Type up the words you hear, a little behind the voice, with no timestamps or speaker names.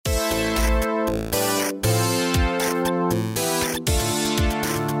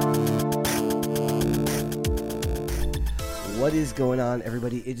What is going on,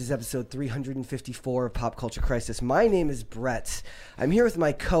 everybody? It is episode 354 of Pop Culture Crisis. My name is Brett. I'm here with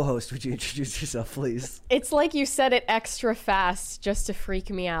my co-host. Would you introduce yourself, please? It's like you said it extra fast just to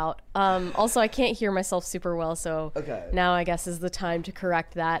freak me out. Also, I can't hear myself super well, so now I guess is the time to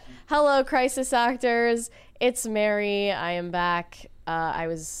correct that. Hello, Crisis Actors. It's Mary. I am back. I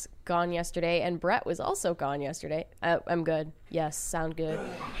was gone yesterday, and Brett was also gone yesterday. I'm good. Yes, sound good.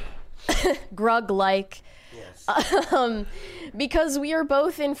 Grug-like. Yes. Because we are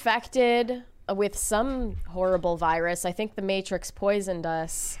both infected with some horrible virus. I think the Matrix poisoned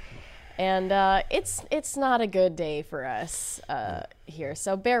us, and it's not a good day for us here.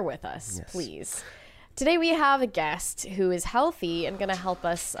 So bear with us, please. Today we have a guest who is healthy and going to help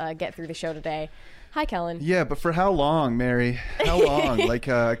us get through the show today. Hi, Kellen. Yeah, but for how long, Mary? How long? Like,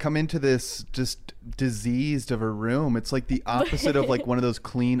 come into this just diseased of a room. It's like the opposite of like one of those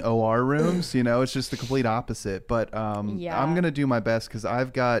clean OR rooms, you know? It's just the complete opposite. But I'm going to do my best because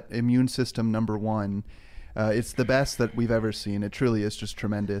I've got immune system number one. It's the best that we've ever seen. It truly is just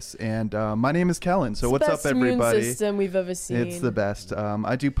tremendous. And my name is Kellen. So what's up, everybody? Best immune system we've ever seen. It's the best.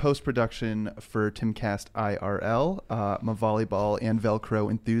 I do post-production for Timcast IRL. I'm a volleyball and Velcro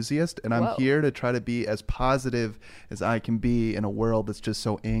enthusiast, and I'm here to try to be as positive as I can be in a world that's just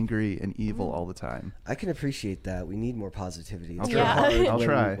so angry and evil all the time. I can appreciate that. We need more positivity. I'll try. I'll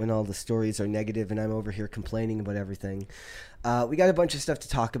try. When all the stories are negative and I'm over here complaining about everything. We got a bunch of stuff to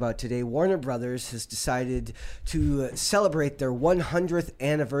talk about today. Warner Brothers has decided to celebrate their 100th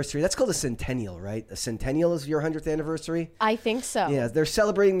anniversary. That's called a centennial, right? A centennial is your 100th anniversary? I think so. Yeah, they're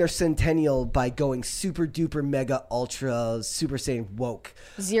celebrating their centennial by going super duper mega ultra super saiyan woke.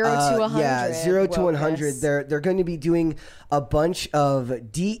 0 to 100. Yeah, 0 to 100. They're going to be doing a bunch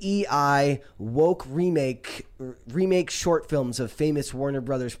of DEI woke remake short films of famous Warner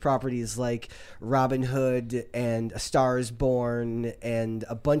Brothers properties like Robin Hood and A Star is Born and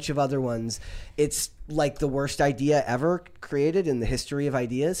a bunch of other ones. It's like the worst idea ever created in the history of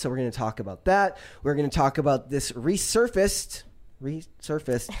ideas. So we're going to talk about that. We're going to talk about this resurfaced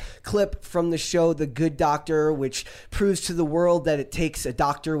clip from the show The Good Doctor, which proves to the world that it takes a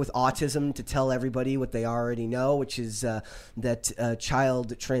doctor with autism to tell everybody what they already know, which is that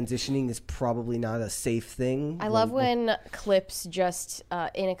child transitioning is probably not a safe thing. I love when clips just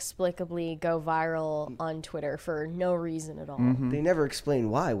inexplicably go viral on Twitter for no reason at all. Mm-hmm. They never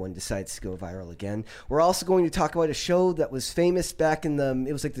explain why one decides to go viral again. We're also going to talk about a show that was famous back in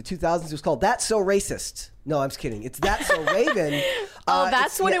it was like the 2000s. It was called That's So Racist. No, I'm just kidding. It's That's So Raven.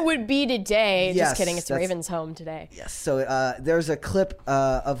 That's what it would be today. Yes, just kidding. It's Raven's home today. Yes. So there's a clip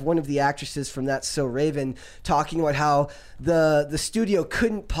of one of the actresses from That's So Raven talking about how the studio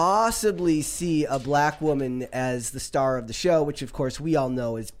couldn't possibly see a black woman as the star of the show, which of course we all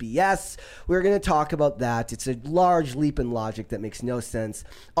know is BS. We're going to talk about that. It's a large leap in logic that makes no sense.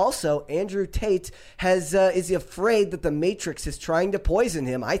 Also, Andrew Tate is afraid that the Matrix is trying to poison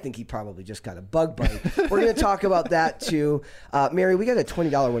him. I think he probably just got a bug bite. We're going to talk about that too. Mary, we got a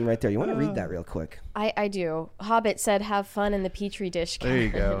 $20 one right there. You want to read that real quick? I do. Hobbit said, have fun in the Petri dish. There you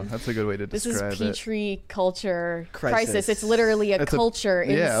go. That's a good way to describe it. This is Petri culture crisis. It's literally a culture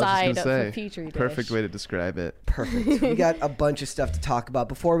inside of a Petri dish. Perfect way to describe it. Perfect. We got a bunch of stuff to talk about.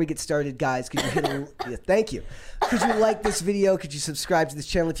 Before we get started, guys, could you thank you. Could you like this video? Could you subscribe to this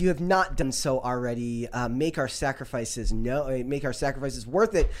channel? If you have not done so already, make our sacrifices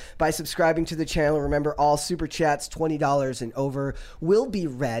worth it by subscribing to the channel. Remember, all super chats, $20 and over, will be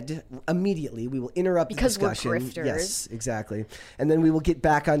read immediately. We will interrupt the discussion. Because we're grifters. Yes, exactly. And then we will get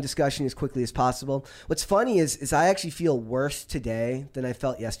back on discussion as quickly as possible. What's funny is I actually feel worse today than I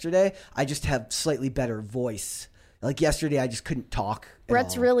felt yesterday. I just have slightly better voice. Like yesterday, I just couldn't talk.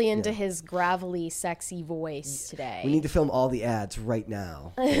 Brett's really into his gravelly, sexy voice today. We need to film all the ads right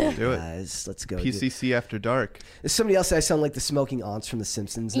now. Do it. Guys, let's go. PCC After Dark. There's somebody else that I sound like the smoking aunts from The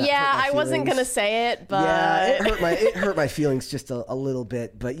Simpsons. I wasn't going to say it, but... Yeah, it hurt my feelings just a little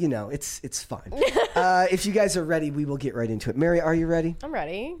bit, but, you know, it's fine. If you guys are ready, we will get right into it. Mary, are you ready? I'm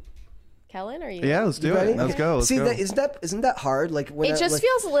ready. Kellen, are you? Yeah, let's do it. Let's go. See, isn't that hard? Like it just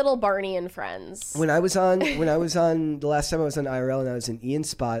feels a little Barney and Friends. When I was on the last time I was on IRL and I was in Ian's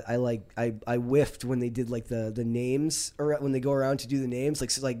spot, I whiffed when they did like the names, or when they go around to do the names.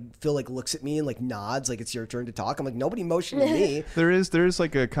 Like Phil looks at me and nods like it's your turn to talk. I'm like, nobody motioned at me. There is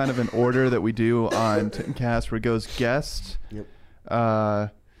like a kind of an order that we do on Timcast where it goes guest. Yep. I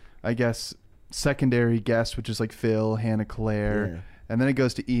guess secondary guest, which is like Phil, Hannah, Claire. Yeah. And then it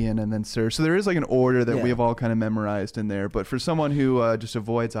goes to Ian and then Sir. So there is like an order that we have all kind of memorized in there. But for someone who just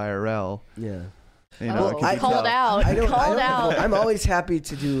avoids IRL, You know, Oh, I called out. Called out. I'm always happy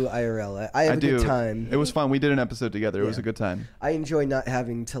to do IRL. I have a good time. It was fun. We did an episode together. It was a good time. I enjoy not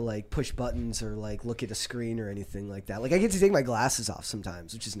having to like push buttons or like look at a screen or anything like that. Like I get to take my glasses off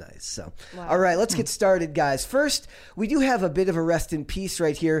sometimes, which is nice. So, all right, let's get started, guys. First, we do have a bit of a rest in peace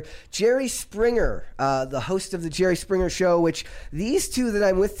right here. Jerry Springer, the host of the Jerry Springer Show, which these two that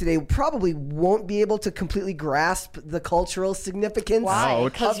I'm with today probably won't be able to completely grasp the cultural significance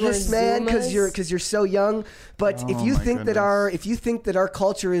of this man because you're so young. But if you think that our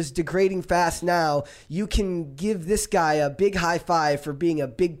culture is degrading fast now, you can give this guy a big high five for being a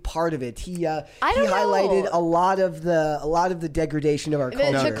big part of it. He highlighted a lot of the degradation of our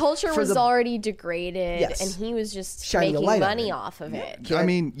culture. The culture was already degraded, and he was just making money off of it. I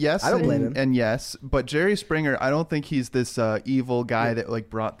mean, yes, I don't blame him. And yes, but Jerry Springer, I don't think he's this evil guy that like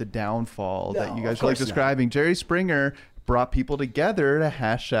brought the downfall that you guys are like describing. Jerry Springer brought people together to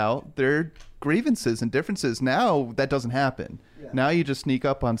hash out their grievances and differences. Now that doesn't happen. Now you just sneak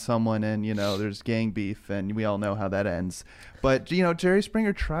up on someone and there's gang beef and we all know how that ends. But Jerry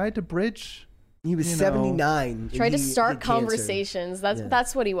Springer tried to bridge. He was 79. Tried to start conversations.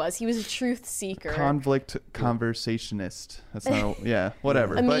 That's what he was. He was a truth seeker. Conflict conversationist. That's not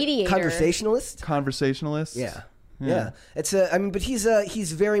whatever. A mediator. Conversationalist. Yeah. It's but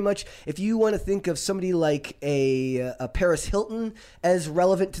he's very much, if you want to think of somebody like a Paris Hilton as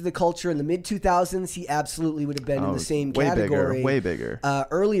relevant to the culture in the mid 2000s, he absolutely would have been in the same category. Way bigger.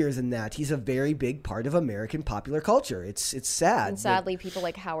 Earlier than that, he's a very big part of American popular culture. It's sad. And sadly, people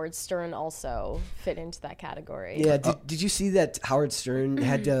like Howard Stern also fit into that category. Yeah. Did you see that Howard Stern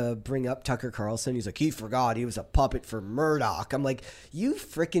had to bring up Tucker Carlson? He's like, he forgot he was a puppet for Murdoch. I'm like, you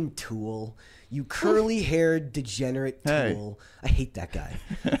freaking tool. You curly-haired degenerate tool. I hate that guy.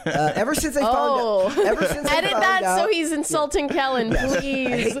 Ever since I found out, edit that so he's insulting Kellen, please.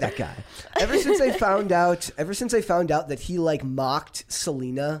 I hate that guy. Ever since I found out that he like mocked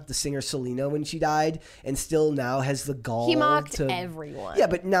Selena, the singer Selena, when she died, and still now has the gall. He mocked everyone. Yeah,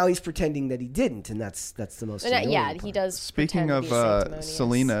 but now he's pretending that he didn't, and that's the most. He does. Speaking of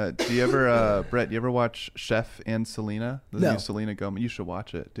Selena, do you ever, Brett? Do you ever watch Chef and Selena? The new Selena Gomez. You should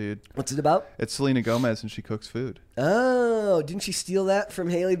watch it, dude. What's it about? It's Selena Gomez and she cooks food. Oh, didn't she steal that from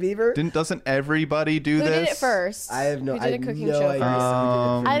Hailey Bieber? Doesn't everybody do this? Who did it first? I have no. Who did a cooking show first?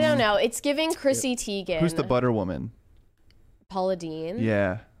 I don't know. It's giving Chrissy Teigen. Who's the butter woman? Paula Deen.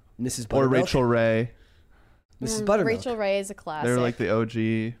 Yeah. Mrs. Buttermilk. Or Rachel Ray. Mrs. Buttermilk. Rachel Ray is a classic. They're like the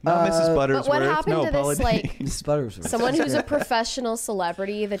OG. Not Mrs. Buttersworth. But what happened to Paula this, like, Mrs. Buttersworth. someone who's a professional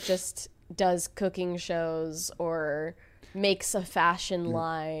celebrity that just does cooking shows or makes a fashion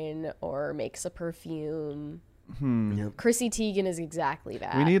line or makes a perfume. Chrissy Teigen is exactly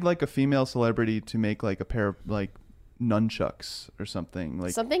that. We need like a female celebrity to make like a pair of like nunchucks or something,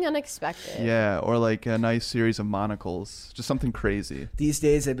 like something unexpected. Yeah, or like a nice series of monocles, just something crazy. These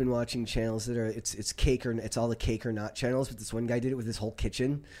days I've been watching channels that are it's cake or it's all the cake or not channels, but this one guy did it with his whole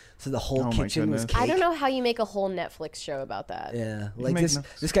kitchen. So the whole kitchen was cake. I don't know how you make a whole Netflix show about that. Yeah, like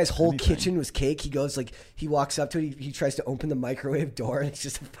this guy's whole kitchen was cake. He goes like he walks up to it, he tries to open the microwave door and it's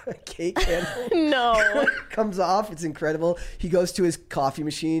just a cake handle. No. Comes off. It's incredible. He goes to his coffee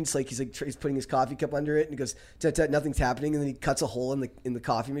machine. It's like he's putting his coffee cup under it and he goes nothing's happening, and then he cuts a hole in the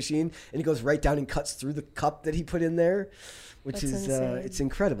coffee machine and he goes right down and cuts through the cup that he put in there. Which is it's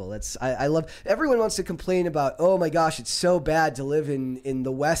incredible. I love. Everyone wants to complain about, oh my gosh, it's so bad to live in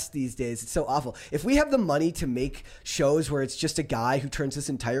the West these days. It's so awful. If we have the money to make shows where it's just a guy who turns this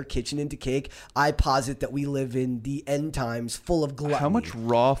entire kitchen into cake, I posit that we live in the end times, full of gluttony. How much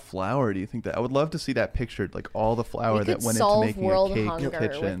raw flour do you think that? I would love to see that pictured, like all the flour that went into making world a cake hunger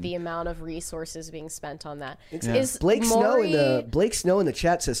kitchen. With the amount of resources being spent on that. Blake Snow in the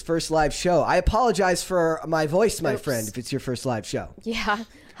chat says first live show. I apologize for my voice, my friend, if it's your first live show. Yeah.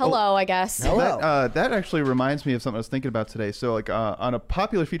 Hello, I guess. Hello. That actually reminds me of something I was thinking about today. So, like, on a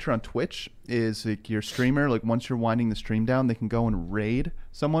popular feature on Twitch is like your streamer, like once you're winding the stream down, they can go and raid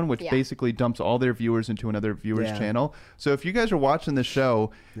someone, which basically dumps all their viewers into another viewer's channel. So if you guys are watching the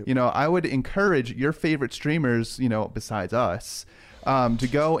show, I would encourage your favorite streamers, besides us, to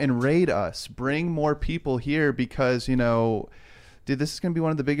go and raid us. Bring more people here because, dude, this is going to be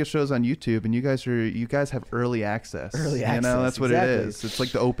one of the biggest shows on YouTube, and you guys have early access. That's what it is. It's like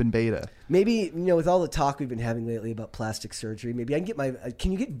the open beta. Maybe, with all the talk we've been having lately about plastic surgery, maybe I can get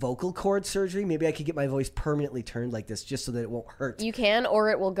can you get vocal cord surgery? Maybe I could get my voice permanently turned like this just so that it won't hurt. You can, or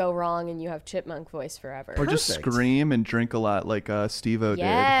it will go wrong and you have chipmunk voice forever. Or just scream and drink a lot like Steve-O did.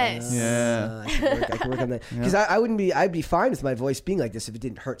 Yes. Yeah. I can work on that. Because I'd be fine with my voice being like this if it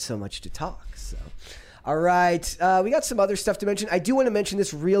didn't hurt so much to talk, so... All right. We got some other stuff to mention. I do want to mention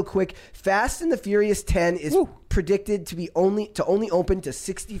this real quick. Fast and the Furious 10 is predicted to only open to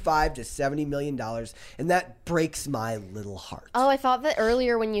 $65 to $70 million, and that breaks my little heart. Oh, I thought that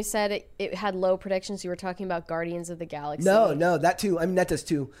earlier when you said it had low predictions, you were talking about Guardians of the Galaxy. No, that too. I mean, that does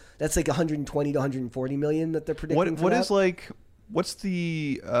too. That's like 120 to 140 million that they're predicting. What is like? What's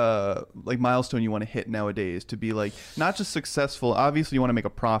the like milestone you want to hit nowadays to be like not just successful? Obviously, you want to make a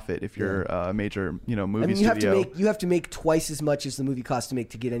profit if you're a major movie studio. You have to make twice as much as the movie costs to make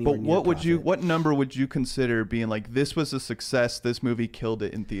to get anywhere. But near what number would you consider being like this was a success? This movie killed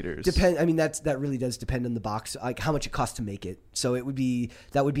it in theaters. I mean, that really does depend on the box, like how much it costs to make it. So that would be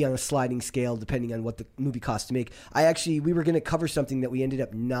on a sliding scale depending on what the movie costs to make. We were going to cover something that we ended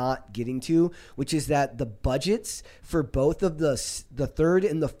up not getting to, which is that the budgets for both of the third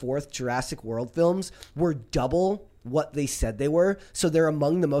and the fourth Jurassic World films were double what they said they were. So they're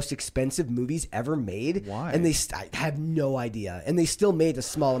among the most expensive movies ever made. Why? And I have no idea. And they still made a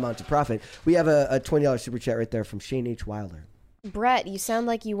small amount of profit. We have a $20 super chat right there from Shane H. Wilder. Brett, you sound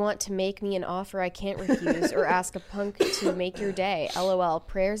like you want to make me an offer I can't refuse or ask a punk to make your day. LOL.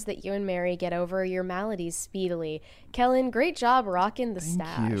 Prayers that you and Mary get over your maladies speedily. Kellen, great job rocking the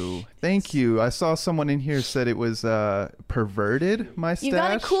stash. Thank you. I saw someone in here said it was perverted, my stash. You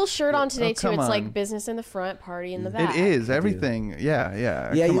got a cool shirt on today, too. It's on. like business in the front, party in the back. It is. Everything. Yeah.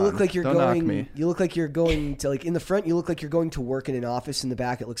 Yeah, you look like you're Don't going. Knock me. You look like you're going to, like, in the front, you look like you're going to work in an office. In the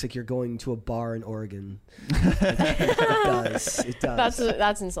back, it looks like you're going to a bar in Oregon. It does.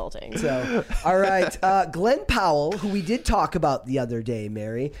 That's insulting. So, all right. Glenn Powell, who we did talk about the other day,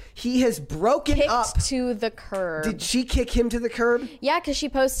 Mary, he has broken Kicked up. to the curb. Did she kick him to the curb? Yeah, because she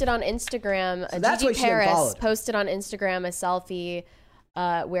posted on Instagram. So that's why Gigi she Paris unfollowed. posted on Instagram a selfie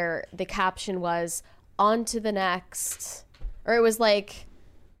where the caption was "On to the next," or it was like,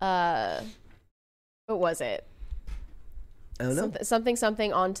 what was it? I don't know.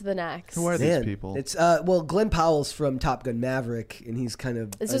 Something on to the next. Who are these people? It's Glenn Powell's from Top Gun Maverick, and he's kind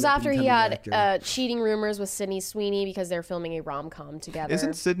of This was after he had cheating rumors with Sydney Sweeney because they're filming a rom-com together.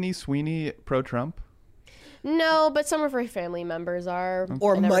 Isn't Sydney Sweeney pro-Trump? No, but some of her family members are.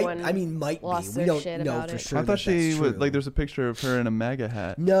 Or and might everyone be. lost We their don't shit know about for it. sure. I thought she was was like. There's a picture of her in a MAGA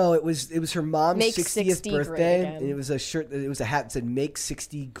hat. No, it was her mom's Make 60th 60 great birthday, again. and it was a shirt. It was a hat that said "Make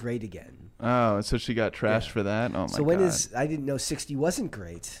 60 Great Again." Oh, so she got trashed for that. Oh my god. So when I didn't know 60 wasn't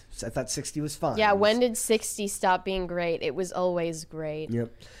great. So I thought 60 was fine. Yeah, when did 60 stop being great? It was always great.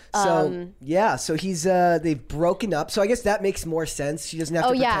 Yep. So so he's they've broken up. So I guess that makes more sense. She doesn't have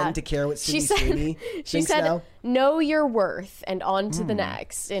to pretend to care what Sydney Sweeney thinks now. Know your worth and on to the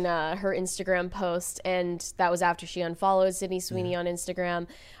next in her Instagram post, and that was after she unfollowed Sydney Sweeney on Instagram.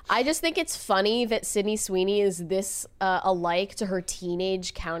 I just think it's funny that Sydney Sweeney is this alike to her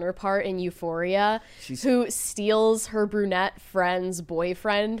teenage counterpart in Euphoria, who steals her brunette friend's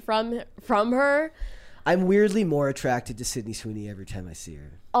boyfriend from her. I'm weirdly more attracted to Sydney Sweeney every time I see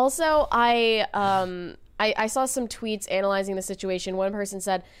her. Also, I saw some tweets analyzing the situation. One person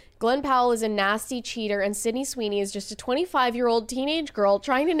said, Glenn Powell is a nasty cheater and Sydney Sweeney is just a 25-year-old teenage girl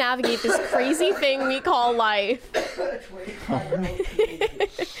trying to navigate this crazy thing we call life.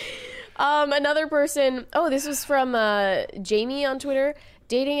 Another person, this was from Jamie on Twitter.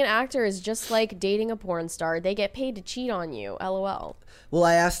 Dating an actor is just like dating a porn star. They get paid to cheat on you. LOL. Well,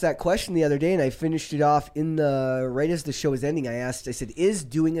 I asked that question the other day, and I finished it off right as the show was ending. I said, is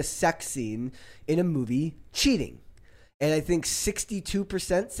doing a sex scene in a movie cheating? And I think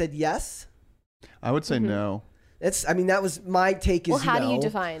 62% said yes. I would say no. That was my take. Well, how do you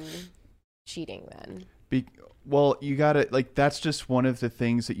define cheating then? Well, you gotta that's just one of the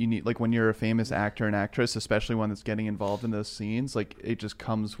things that you need. Like when you're a famous actor and actress, especially one that's getting involved in those scenes, like it just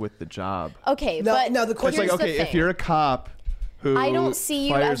comes with the job. Okay, but now the question is if you're a cop who I don't see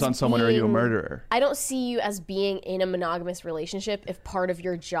you fires as on someone, or are you a murderer? I don't see you as being in a monogamous relationship if part of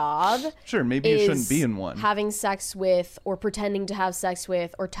your job sure, maybe you shouldn't be in one. Having sex with or pretending to have sex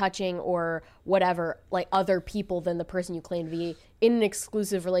with or touching or whatever, like other people than the person you claim to be in an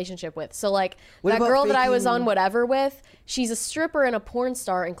exclusive relationship with. So like that girl that I was on whatever with, she's a stripper and a porn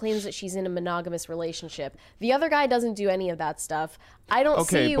star and claims that she's in a monogamous relationship. The other guy doesn't do any of that stuff. I don't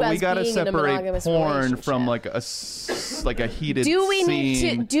see you as being in a monogamous porn relationship. from like a heated do we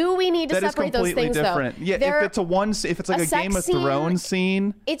scene. Need to separate those things different. though? Yeah, if it's like a Game of Thrones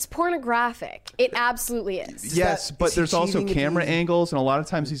scene, it's pornographic. It absolutely is. Yes, but there's also camera angles, and a lot of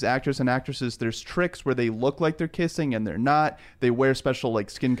times these actors and actresses, there's tricks where they look like they're kissing and they're not. They wear special like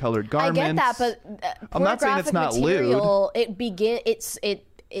skin-colored garments. I get that, but I'm not saying it's not material, lewd.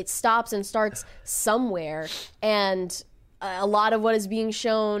 It stops and starts somewhere, and a lot of what is being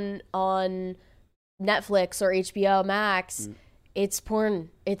shown on Netflix or HBO Max, it's porn.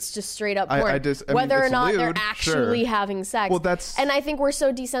 It's just straight up porn. I mean, whether or it's not lewd, they're actually sure. having sex. Well, that's- and I think we're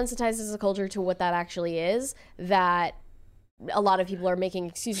so desensitized as a culture to what that actually is that a lot of people are making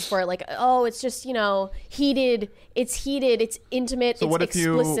excuses for it, like, oh, it's just, you know, heated, it's intimate, So it's what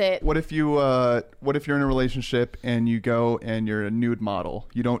explicit. what if you're in a relationship and you go and you're a nude model?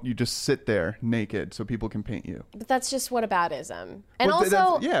 You just sit there naked so people can paint you. But that's just whataboutism. And Well,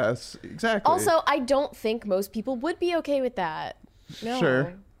 also, yes, exactly. also, I don't think most people would be okay with that. No.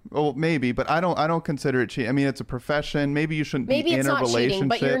 Sure. Well, maybe, but I don't consider it cheating. I mean, it's a profession. Maybe you shouldn't Maybe be it's in a not relationship. cheating,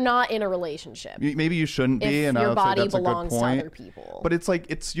 but you're not in a relationship. Maybe you shouldn't be, If and your I would body say that's a good belongs to point. other people. But it's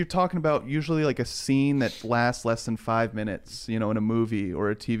like you're talking about usually like a scene that lasts less than 5 minutes, you know, in a movie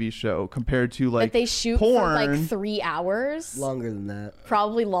or a TV show, compared to like that they shoot porn, for like 3 hours, Longer than that.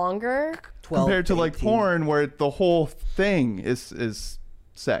 probably longer. 12 compared to like 18. porn where the whole thing is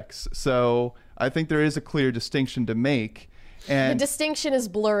sex. So I think there is a clear distinction to make. The And distinction is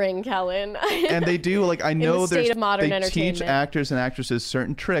blurring, Kellen. and they do, like, I know the state of modern they teach entertainment. actors and actresses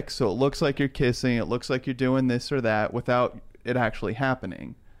certain tricks, so it looks like you're kissing, it looks like you're doing this or that without it actually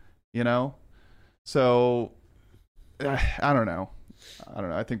happening, you know? So I don't know.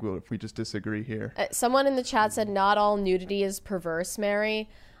 I think we just disagree here. Someone in the chat said not all nudity is perverse, Mary.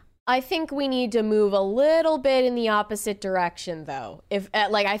 I think we need to move a little bit in the opposite direction, though. If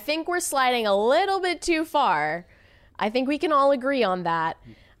I think we're sliding a little bit too far. I think we can all agree on that.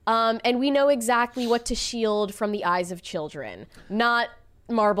 And we know exactly what to shield from the eyes of children, not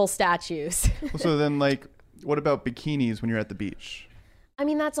marble statues. So then, like, what about bikinis when you're at the beach? I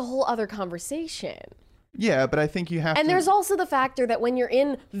mean, that's a whole other conversation. Yeah, but I think you have And to... there's also the factor that when you're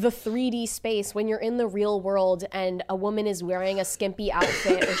in the 3D space, when you're in the real world and a woman is wearing a skimpy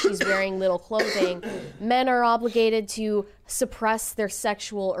outfit or she's wearing little clothing, men are obligated to suppress their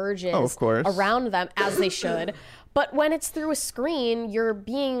sexual urges of course. around them, as they should. But when it's through a screen, you're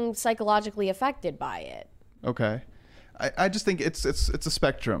being psychologically affected by it. Okay. I just think it's a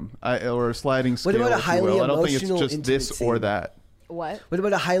spectrum or a sliding scale. What about a if you highly will. I don't think it's emotional, just intimate this or scene? that. What? What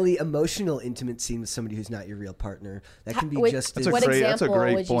about a highly emotional, intimate scene with somebody who's not your real partner? That can be Wait, just That's as... a what great- that's a example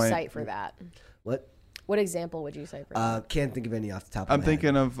great would you point. cite for that? What? What example would you cite for that? Can't think of any off the top of I'm my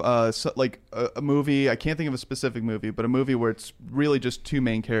thinking of like a movie. I can't think of a specific movie, but a movie where it's really just two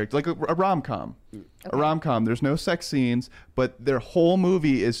main characters, like a rom-com. A rom-com. There's no sex scenes, but their whole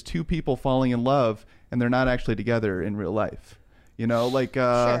movie is two people falling in love, and they're not actually together in real life. You know, like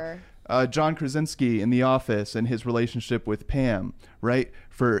Sure. John Krasinski in The Office and his relationship with Pam, right?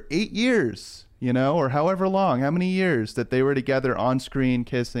 For 8 years, you know, or however long, how many years that they were together on screen,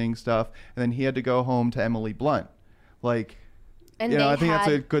 kissing, stuff, and then he had to go home to Emily Blunt. Like, And you know, they I think that's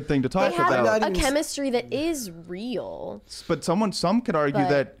had- a good thing to talk They have about. a chemistry that is real. But some could argue But-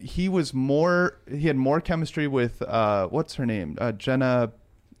 that he had more chemistry with what's her name, Jenna.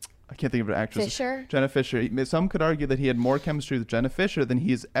 I can't think of an actress. Fisher? Jenna Fisher. Some could argue that he had more chemistry with Jenna Fisher than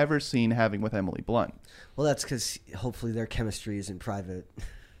he's ever seen having with Emily Blunt. Well, that's because hopefully their chemistry isn't private.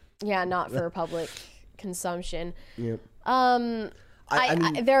 Yeah, not for public consumption. Yep. I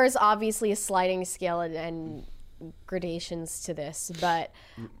mean- there is obviously a sliding scale and gradations to this, but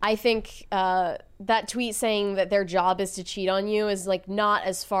I think that tweet saying that their job is to cheat on you is like not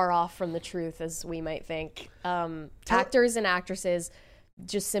as far off from the truth as we might think. Actors and actresses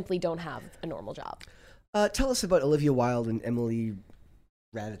just simply don't have a normal job. Tell us about Olivia Wilde and Emily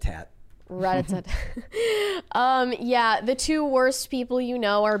Ratatat. Yeah, the two worst people you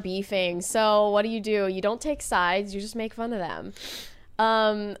know are beefing. So what do? You don't take sides. You just make fun of them.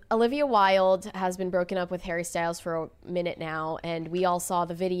 Olivia Wilde has been broken up with Harry Styles for a minute now, and we all saw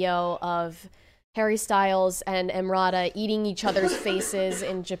the video of Harry Styles and Emrata eating each other's faces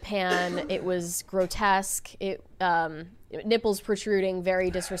in Japan. It was grotesque. Nipples protruding, very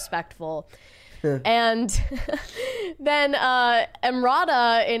disrespectful. And then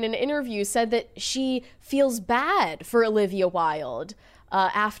Emrata, in an interview, said that she feels bad for Olivia Wilde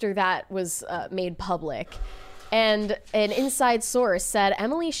after that was made public. And an inside source said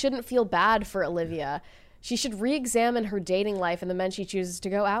Emily shouldn't feel bad for Olivia. She should re-examine her dating life and the men she chooses to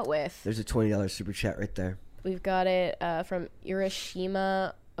go out with. There's a $20 super chat right there. We've got it from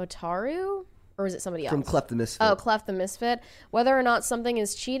Irishima Otaru? Or is it somebody else? From Clef the Misfit. Oh, Clef the Misfit. Whether or not something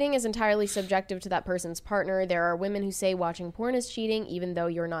is cheating is entirely subjective to that person's partner. There are women who say watching porn is cheating, even though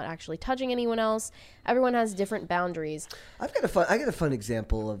you're not actually touching anyone else. Everyone has different boundaries. I got a fun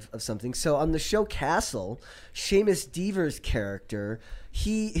example of something. So on the show Castle, Seamus Deaver's character,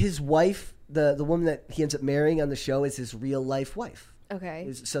 his wife, the woman that he ends up marrying on the show, is his real life wife.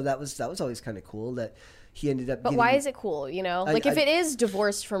 Okay. So that was always kind of cool that he ended up. But why is it cool? You know, like if it is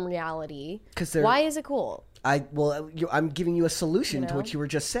divorced from reality, why is it cool? I'm giving you a solution to what you were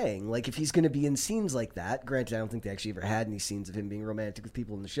just saying. Like, if he's going to be in scenes like that, granted, I don't think they actually ever had any scenes of him being romantic with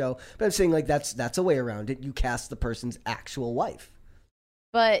people in the show, but I'm saying, like, that's a way around it. You cast the person's actual wife.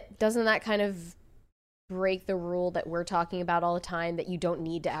 But doesn't that kind of break the rule that we're talking about all the time, that you don't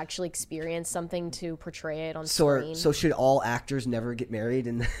need to actually experience something to portray it on screen? So should all actors never get married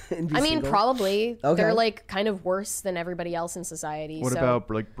and be single? Probably. Okay. They're, like, kind of worse than everybody else in society. What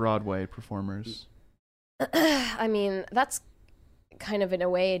about, like, Broadway performers? I mean, that's kind of in a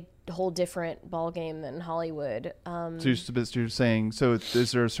way a whole different ballgame than Hollywood. So you're saying, so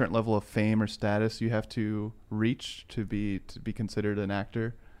is there a certain level of fame or status you have to reach to be considered an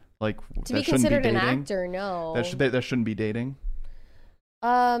actor? Like, to be considered an actor, no. That shouldn't be dating?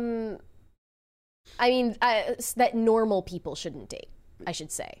 I mean, that normal people shouldn't date, I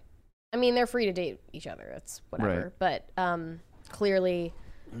should say. I mean, they're free to date each other. That's whatever. Right. But clearly,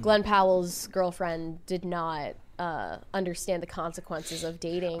 Glenn Powell's girlfriend did not understand the consequences of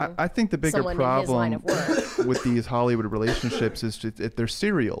dating. I think the bigger problem with these Hollywood relationships is if they're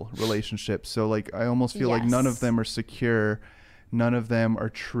serial relationships. So, like, I almost feel like none of them are secure. None of them are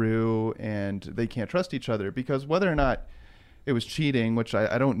true, and they can't trust each other, because whether or not it was cheating, which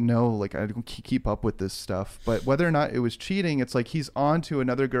I don't know, like, I don't keep up with this stuff, but whether or not it was cheating, it's like he's on to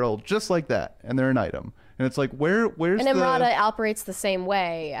another girl just like that, and they're an item. And it's like, where's and Imrata operates the same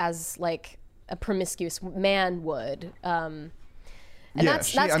way as, like, a promiscuous man would. And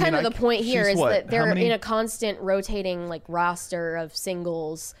that's kind of the point here, is that they're in a constant rotating, like, roster of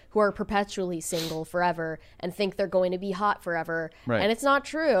singles who are perpetually single forever and think they're going to be hot forever. Right. And it's not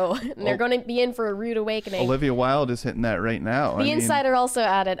true. And they're going to be in for a rude awakening. Olivia Wilde is hitting that right now. The Insider also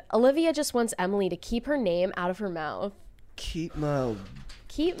added, Olivia just wants Emily to keep her name out of her mouth. Keep my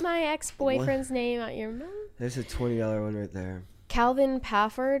ex-boyfriend's name out your mouth? There's a $20 one right there. Calvin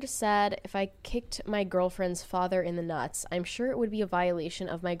Pafford said, if I kicked my girlfriend's father in the nuts, I'm sure it would be a violation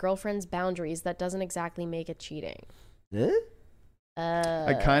of my girlfriend's boundaries. That doesn't exactly make it cheating.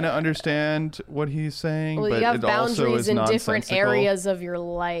 I kind of understand what he's saying, but you have it also boundaries is in nonsensical. different areas of your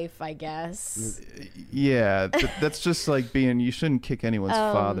life, I guess. Yeah, that's just like you shouldn't kick anyone's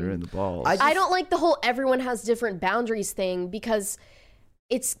father in the balls. I don't like the whole everyone has different boundaries thing, because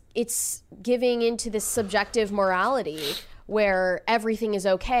it's giving into this subjective morality where everything is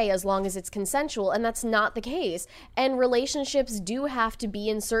okay as long as it's consensual, and that's not the case. And relationships do have to be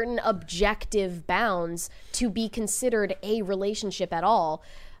in certain objective bounds to be considered a relationship at all.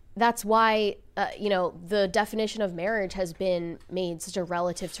 That's why, the definition of marriage has been made such a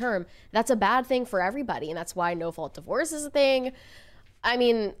relative term. That's a bad thing for everybody, and that's why no-fault divorce is a thing. I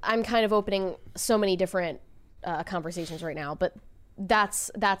mean, I'm kind of opening so many different conversations right now, but that's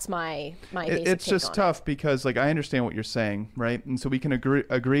my basic it's take just on tough because, like, I understand what you're saying, right? And so we can agree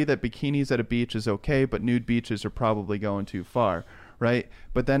that bikinis at a beach is okay, but nude beaches are probably going too far, right?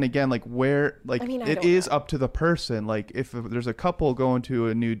 But then again, like, it is up to the person. Like, if there's a couple going to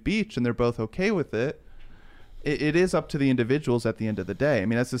a nude beach and they're both okay with it, it is up to the individuals at the end of the day. I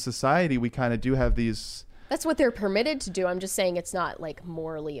mean, as a society, we kind of do have these. That's what they're permitted to do. I'm just saying it's not, like,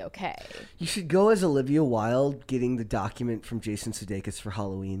 morally okay. You should go as Olivia Wilde getting the document from Jason Sudeikis for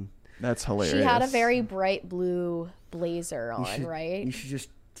Halloween. That's hilarious. She had a very bright blue blazer on, right?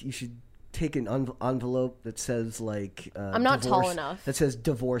 You should take an envelope that says, like, I'm not tall enough. That says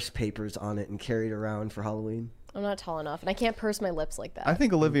divorce papers on it and carry it around for Halloween. I'm not tall enough, and I can't purse my lips like that. I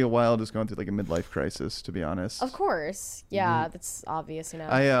think Olivia Wilde is going through, like, a midlife crisis, to be honest. Of course. Yeah, that's obvious,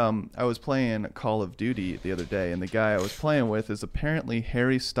 I was playing Call of Duty the other day, and the guy I was playing with is apparently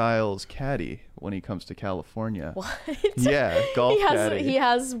Harry Styles' caddy when he comes to California. What? Yeah, golf caddy. He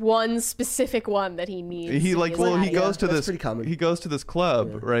has one specific one that he needs. He goes to this. Pretty common. He goes to this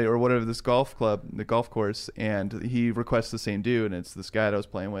club, right, or whatever, this golf club, the golf course, and he requests the same dude, and it's this guy that I was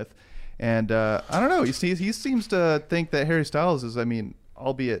playing with. And I don't know. He seems to think that Harry Styles is, I mean,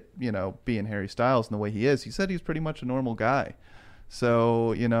 albeit, being Harry Styles and the way he is, he said he's pretty much a normal guy.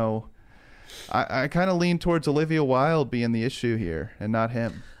 So, I kind of lean towards Olivia Wilde being the issue here and not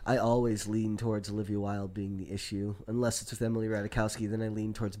him. I always lean towards Olivia Wilde being the issue. Unless it's with Emily Ratajkowski, then I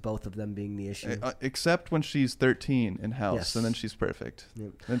lean towards both of them being the issue. Except when she's 13 in House, yes. And then she's perfect.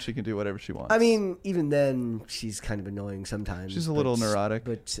 Yep. Then she can do whatever she wants. I mean, even then, she's kind of annoying sometimes. She's a little neurotic.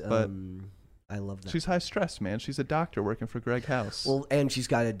 But I love that. She's high stress, man. She's a doctor working for Greg House. Well, and she's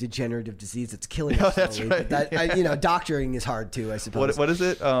got a degenerative disease that's killing her. That's right. But that, doctoring is hard too, I suppose. What is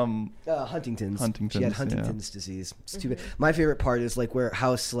it? Huntington's. She had Huntington's disease. It's too bad. My favorite part is like where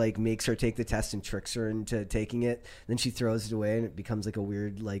House like makes her take the test and tricks her into taking it. Then she throws it away and it becomes like a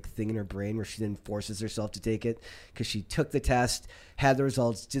weird like thing in her brain where she then forces herself to take it because she took the test, had the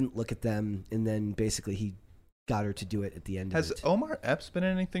results, didn't look at them, and then basically he got her to do it at the end. Has of it. Omar Epps been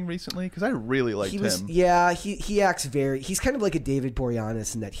in anything recently? Because I really liked him. Yeah, he acts he's kind of like a David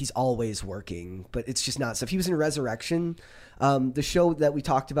Boreanaz in that he's always working, but it's just not stuff. He was in Resurrection, the show that we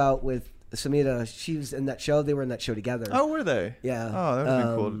talked about with Samira. She was in that show. They were in that show together. Oh, were they? Yeah. Oh, that would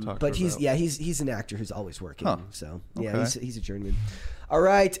be cool to talk but to he's about. he's an actor who's always working. Huh. So Okay. yeah, he's a journeyman. All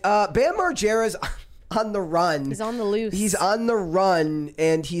right, Bam Margera's on the run. He's on the loose. He's on the run,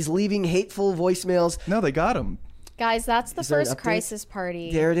 and he's leaving hateful voicemails. No, they got him. Guys, that's the Is there an first update? crisis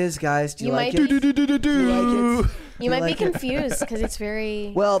party. There it is, guys. Do you, You like might it? be- Do you like it? You might be like it? confused because it's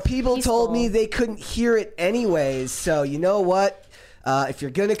very Well, people told me peaceful. they couldn't hear it anyways. So you know what? If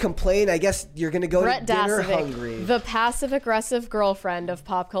you're gonna complain, I guess you're gonna go Brett to dinner Dasovic, hungry. the passive-aggressive girlfriend of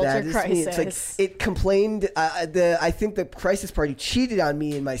pop culture That is me. crisis. It's like it complained. I think the crisis party cheated on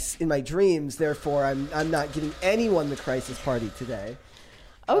me in my dreams. Therefore, I'm not giving anyone the crisis party today.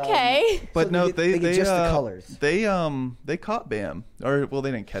 okay. But So no, they get just the colors. They caught Bam, or well,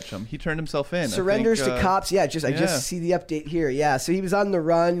 they didn't catch him. He turned himself in. Surrenders I think, to cops. Yeah, I yeah. just see the update here. Yeah, so he was on the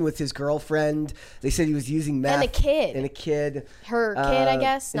run with his girlfriend. They said he was using meth And a kid. And a kid. Her kid, I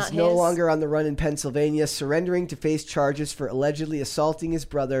guess, not is no his. longer on the run in Pennsylvania, surrendering to face charges for allegedly assaulting his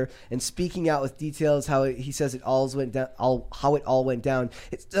brother and speaking out with details how he says it all went down. How it all went down.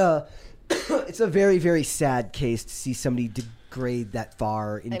 It's it's a very, very sad case to see somebody degrade that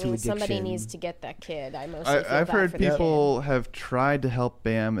far into addiction. Somebody needs to get that kid. I mostly feel I've bad heard for the people have tried to help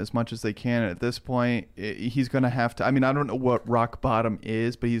Bam as much as they can. At this point, he's going to have to. I mean, I don't know what rock bottom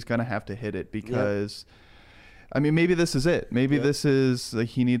is, but he's going to have to hit it because. Yep. I mean, maybe this is it. Maybe this is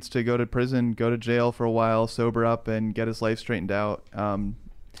he needs to go to prison, go to jail for a while, sober up, and get his life straightened out.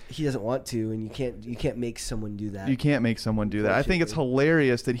 He doesn't want to, and you can't make someone do that. You can't make someone do that. I think it's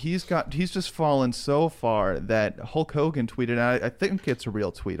hilarious that he's just fallen so far that Hulk Hogan tweeted out. I think it's a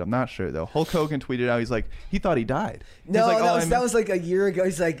real tweet. I'm not sure though. Hulk Hogan tweeted out. He's like, he thought he died. No, like, that was like a year ago.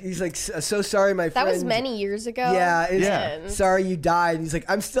 He's like, so sorry, my friend. That was many years ago. Yeah, sorry you died. And he's like,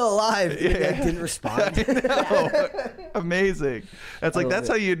 I'm still alive. And I didn't respond. No. Amazing. That's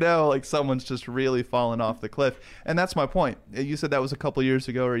how you know like someone's just really fallen off the cliff. And that's my point. You said that was a couple years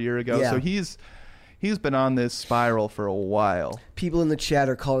ago or a year ago. Yeah. So he's been on this spiral for a while. People in the chat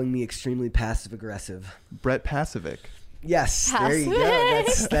are calling me extremely passive aggressive. Brett Pasovic. Yes, there you go.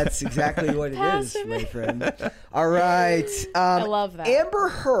 That's exactly what it is, my friend. All right. I love that. Amber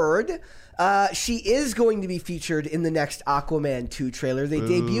Heard. She is going to be featured in the next Aquaman 2 trailer. They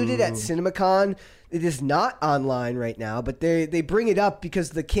debuted it at CinemaCon. It is not online right now, but they bring it up because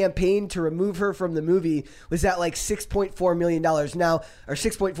the campaign to remove her from the movie was at like $6.4 million now, or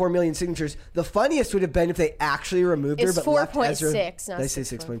 6.4 million signatures. The funniest would have been if they actually removed her, It's but left Ezra. 4.6, not Did I say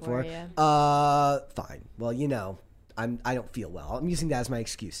 6.4? 6.4? Yeah. Fine. Well, I don't feel well. I'm using that as my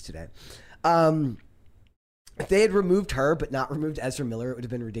excuse today. If they had removed her but not removed Ezra Miller, it would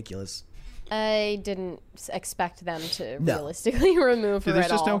have been ridiculous. I didn't expect them to realistically remove her There's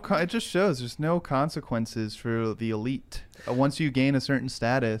at just all. it just shows there's no consequences for the elite. Once you gain a certain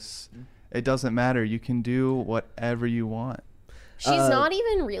status, it doesn't matter. You can do whatever you want. She's not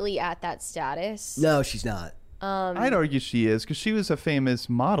even really at that status. No, she's not. I'd argue she is because she was a famous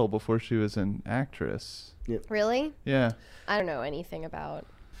model before she was an actress. Really? Yeah. I don't know anything about.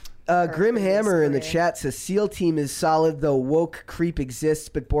 Grim Hammer in the career. chat says SEAL Team is solid, though woke creep exists,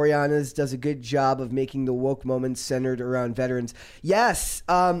 but Boreanaz does a good job of making the woke moments centered around veterans. Yes,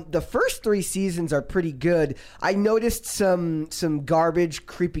 the first 3 seasons are pretty good. I noticed some garbage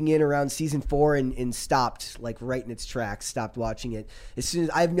creeping in around season 4 and stopped, like right in its tracks, stopped watching it. As soon as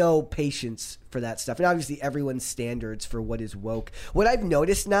I have no patience for that stuff, and obviously everyone's standards for what is woke. What I've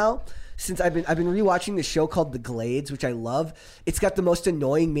noticed now, since I've been rewatching the show called The Glades, which I love. It's got the most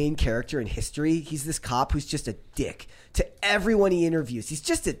annoying main character in history. He's this cop who's just a dick to everyone he interviews. He's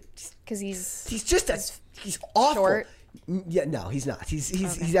just a Because he's he's awful. short? Yeah, no, he's not.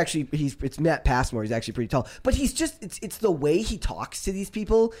 He's actually it's Matt Passmore. He's actually pretty tall, but he's just it's the way he talks to these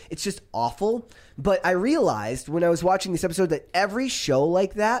people. It's just awful. But I realized when I was watching this episode that every show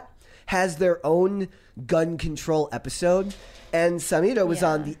like that has their own gun control episode. And Samira was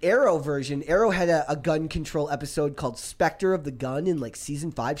on the Arrow version. Arrow had a gun control episode called Spectre of the Gun in like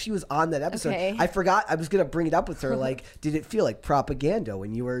season 5. She was on that episode. Okay. I forgot. I was going to bring it up with her. Like, did it feel like propaganda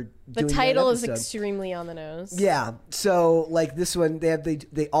when you were doing The title that is episode? extremely on the nose. Yeah. So like this one,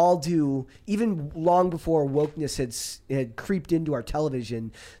 they all do, even long before wokeness had creeped into our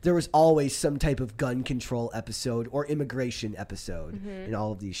television, there was always some type of gun control episode or immigration episode in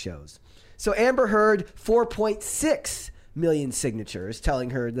all of these shows. So Amber Heard, 4.6 million signatures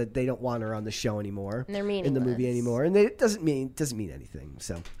telling her that they don't want her on the show anymore. And they're in the movie meaningless. anymore. And it doesn't mean anything.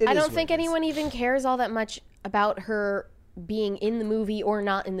 So I don't think anyone even cares all that much about her being in the movie or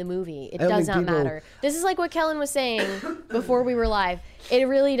not in the movie. It does not matter. This is like what Kellen was saying before we were live. It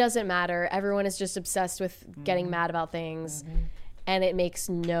really doesn't matter. Everyone is just obsessed with getting mad about things. And it makes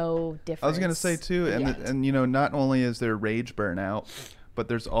no difference. I was going to say too, and you know, not only is there rage burnout, but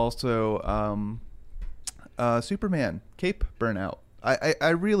there's also Superman cape burnout. I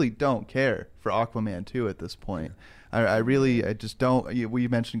really don't care for Aquaman 2 at this point. I just don't. We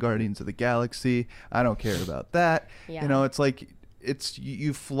mentioned Guardians of the Galaxy. I don't care about that. Yeah. You know, it's like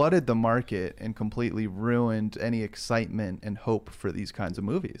you flooded the market and completely ruined any excitement and hope for these kinds of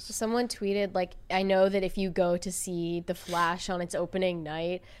movies. Someone tweeted, like, I know that if you go to see The Flash on its opening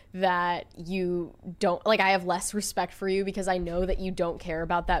night, that you don't, like, I have less respect for you because I know that you don't care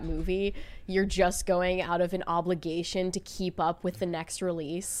about that movie. You're just going out of an obligation to keep up with the next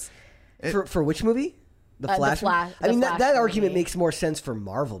release. For which movie? The Flash? I mean, that argument movie. makes more sense for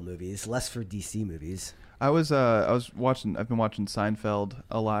Marvel movies, less for DC movies. I've been watching Seinfeld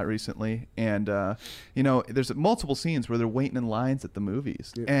a lot recently, and you know, there's multiple scenes where they're waiting in lines at the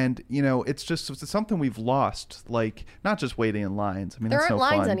movies, and you know, it's something we've lost. Like, not just waiting in lines. I mean, There that's aren't no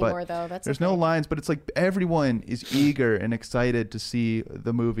lines fun, anymore, but though. That's there's okay. no lines, but it's like everyone is eager and excited to see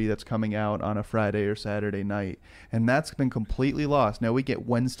the movie that's coming out on a Friday or Saturday night, and that's been completely lost. Now we get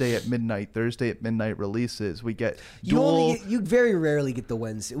Wednesday at midnight, Thursday at midnight releases. We get You very rarely get the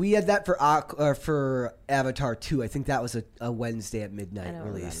Wednesday. We had that for Avatar 2. I think that was a Wednesday at midnight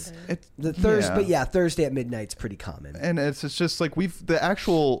release. Thursday at midnight's pretty common. And it's just like the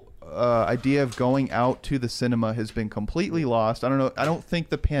actual idea of going out to the cinema has been completely lost. I don't know. I don't think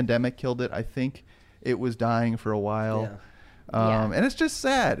the pandemic killed it. I think it was dying for a while. Yeah. And it's just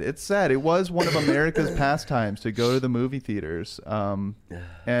sad. It's sad. It was one of America's pastimes to go to the movie theaters. And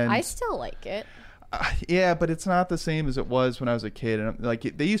I still like it. Yeah, but it's not the same as it was when I was a kid. And like,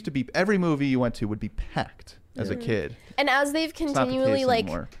 they used to be, every movie you went to would be packed as a kid. And as they've It's not the continually case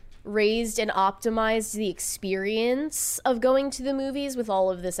anymore. raised and optimized the experience of going to the movies with all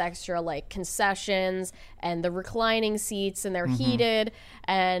of this extra like concessions and the reclining seats, and they're heated,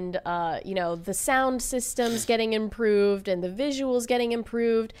 and you know, the sound systems getting improved and the visuals getting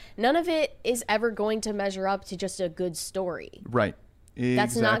improved, none of it is ever going to measure up to just a good story. Right. Exactly.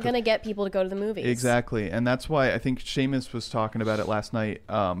 That's not going to get people to go to the movies. Exactly. And that's why I think Seamus was talking about it last night,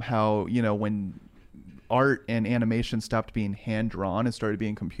 how, you know, when art and animation stopped being hand-drawn and started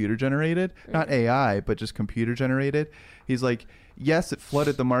being computer-generated, not AI, but just computer-generated, he's like, yes, it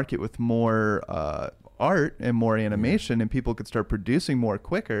flooded the market with more art and more animation, and people could start producing more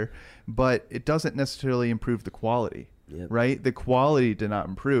quicker, but it doesn't necessarily improve the quality. Yep. Right? The quality did not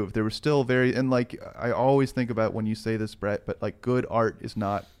improve. There was still and like, I always think about when you say this, Brett, but like, good art does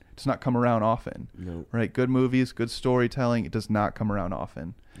not come around often. No. Right? Good movies, good storytelling, it does not come around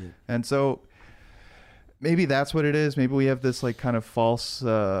often. Yeah. And so maybe that's what it is. Maybe we have this like kind of false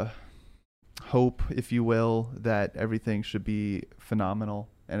hope, if you will, that everything should be phenomenal,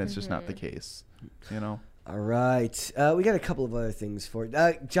 and it's just not the case, you know? All right. We got a couple of other things for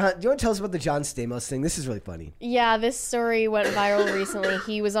John. Do you want to tell us about the John Stamos thing? This is really funny. Yeah, this story went viral recently.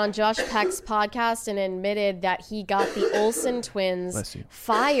 He was on Josh Peck's podcast and admitted that he got the Olsen twins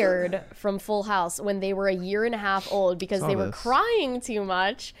fired from Full House when they were a year and a half old because they were crying too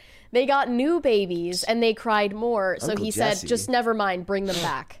much. They got new babies and they cried more. So Uncle he Jesse. said, just never mind, bring them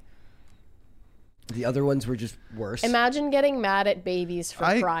back. The other ones were just worse. Imagine getting mad at babies for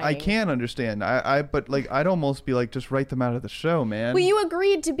crying. I can understand. But like, I'd almost be like, just write them out of the show, man. Well, you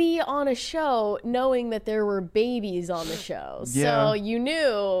agreed to be on a show knowing that there were babies on the show. Yeah. So you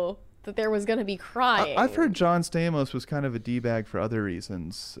knew that there was going to be crying. I've heard John Stamos was kind of a D-bag for other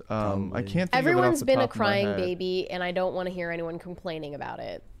reasons. I can't think Everyone's of it off the been a top of my crying head. baby, and I don't want to hear anyone complaining about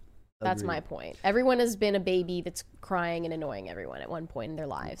it. That's my point. Everyone has been a baby that's crying and annoying everyone at one point in their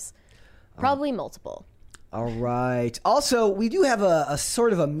lives. Probably multiple. All right. Also, we do have a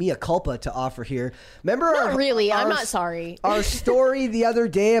sort of a mea culpa to offer here. Remember Not really. I'm not sorry. Our story the other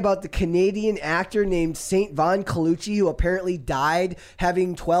day about the Canadian actor named St. Von Colucci, who apparently died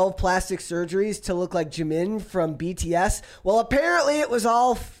having 12 plastic surgeries to look like Jimin from BTS. Well, apparently it was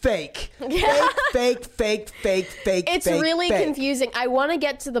all fake. Fake. It's really confusing. I want to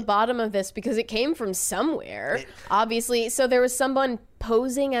get to the bottom of this because it came from somewhere, obviously. So there was someone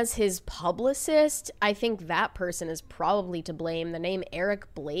posing as his publicist. I think that person is probably to blame. The name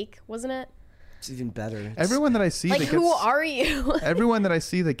Eric Blake, wasn't it? It's even better. Everyone that I see, like, who are you? Everyone that I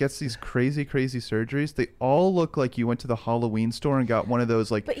see that gets these crazy surgeries, they all look like you went to the Halloween store and got one of those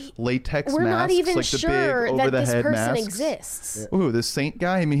like latex we're masks. not even like sure the big that this over-the-head person masks. exists. Ooh, this Saint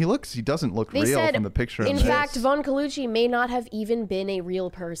guy. I mean, he doesn't look They real said, from the picture. in of fact, this. Von Colucci may not have even been a real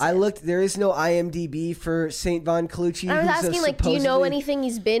person. I looked. There is no IMDb for St. Von Colucci. I was asking, like, do you know anything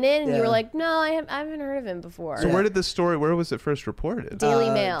he's been in? And you were Yeah. like, no, I haven't heard of him before. So where did this story? Where was it first reported? Daily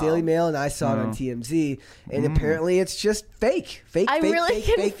Mail. Daily Mail, and I saw it on TMZ. And apparently it's just fake. I'm fake, really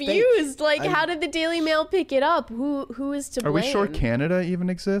fake, confused. Like, how did the Daily Mail pick it up? Who is to blame? Are we sure Canada even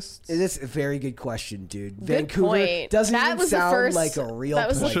exists? It is a very good question, dude. Good Vancouver point. doesn't That even was the sound first- like a real That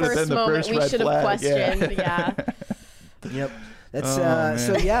was place. the Should've first been the moment first we red should have flag, questioned. Yeah. Yep. That's man.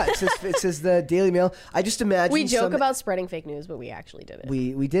 so yeah. It says the Daily Mail. I just imagine We joke about spreading fake news, but we actually did it.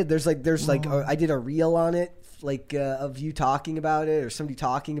 we did. There's I did a reel on it, like of you talking about it or somebody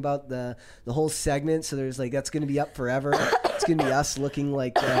talking about the whole segment. So there's like that's going to be up forever. It's going to be us looking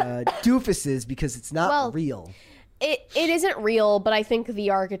like doofuses because it's not real. It isn't real, but I think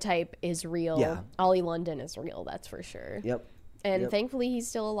the archetype is real. Yeah. Ollie London is real, that's for sure. Yep. And thankfully he's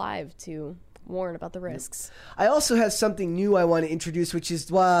still alive to warn about the risks. I also have something new I want to introduce, which is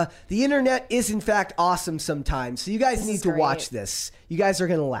the internet is in fact awesome sometimes. So you guys need to watch this. You guys are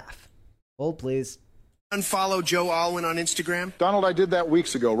going to laugh. Hold, please. Unfollow Joe Alwyn on Instagram? Donald, I did that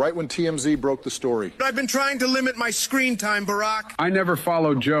weeks ago, right when TMZ broke the story. I've been trying to limit my screen time, Barack. I never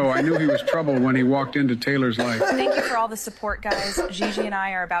followed Joe. I knew he was trouble when he walked into Taylor's life. Thank you for all the support, guys. Gigi and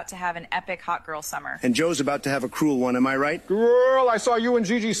I are about to have an epic hot girl summer. And Joe's about to have a cruel one, am I right? Girl, I saw you and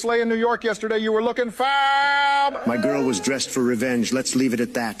Gigi Slay in New York yesterday. You were looking fab. My girl was dressed for revenge. Let's leave it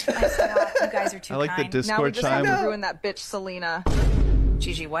at that. I stop. You guys are too I like kind. the Now we Discord just have chime. to ruin that bitch Selena.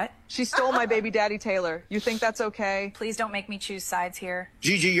 Gigi, what? She stole my baby daddy Taylor. You think that's okay? Please don't make me choose sides here.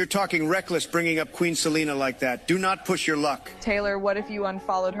 Gigi, you're talking reckless bringing up Queen Selena like that. Do not push your luck. Taylor, what if you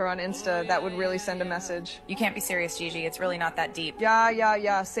unfollowed her on Insta? That would really send a message. You can't be serious, Gigi. It's really not that deep.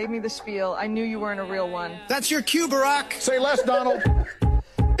 Yeah. Save me the spiel. I knew you weren't a real one. That's your cue, Barack. Say less, Donald.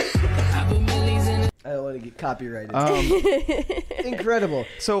 I don't want to get copyrighted. Incredible.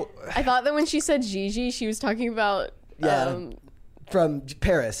 So I thought that when she said Gigi, she was talking about From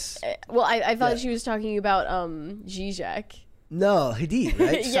Paris. well, I thought she was talking about Zizek. No, Hadid,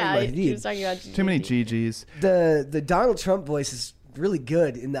 right? She's talking Yeah, about she Hadid. was talking about Gigi. too many GGs. The Donald Trump voice is really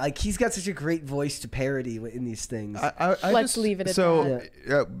good, and like he's got such a great voice to parody in these things. Let's leave it at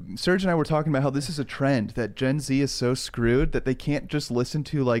that. Serge and I were talking about how this is a trend that Gen Z is so screwed that they can't just listen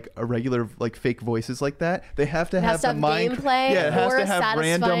to like a regular like fake voices like that. They have to have the gameplay Yeah, it has or to have a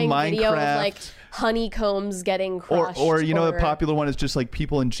random satisfying video Minecraft. of like honeycombs getting crushed. Or you know, the popular one is just like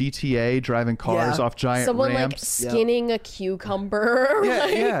people in GTA driving cars off giant someone ramps. like skinning a cucumber.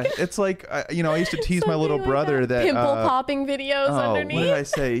 Yeah. It's like I used to tease my little brother that pimple popping videos underneath. What did I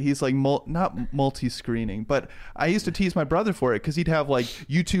say? He's like not multi-screening, but I used to tease my brother for it because he'd have like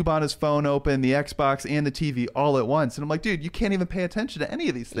YouTube on his phone open, the Xbox and the TV all at once, and I'm like, dude, you can't even pay attention to any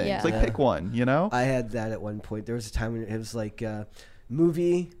of these things. Yeah. Like, pick one, you know? I had that at one point. There was a time when it was like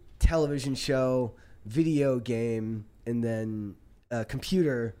movie, television show, video game, and then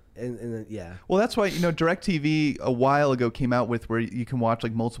computer. And then, yeah. Well, that's why, DirecTV a while ago came out with where you can watch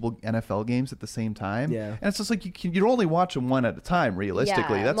like multiple NFL games at the same time. Yeah. And it's just like you're only watching one at a time,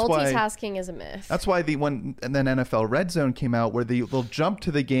 realistically. Yeah, That's multitasking is a myth. That's why and then NFL Red Zone came out where they'll jump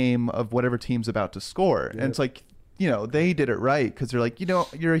to the game of whatever team's about to score. Yep. And it's like, they did it right because they're like,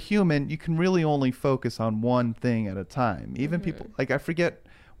 you're a human. You can really only focus on one thing at a time. Even people, like I forget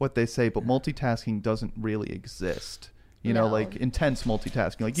what they say, but multitasking doesn't really exist. Like intense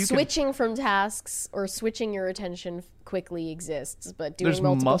multitasking. Like switching from tasks or switching your attention quickly exists, but doing There's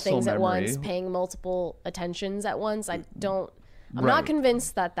multiple muscle things at memory. once, paying multiple attentions at once, I'm not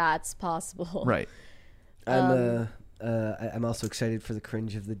convinced that that's possible. Right. I'm also excited for the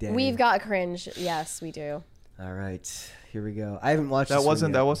cringe of the day. We've got cringe. Yes, we do. All right, here we go. I haven't watched that. This Wasn't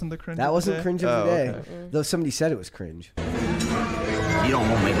one yet. that wasn't the cringe? That of wasn't the day? cringe of the day. Okay. Though somebody said it was cringe. You don't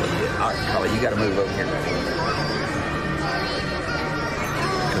want me to look good. All right, Carly, you got to move over here.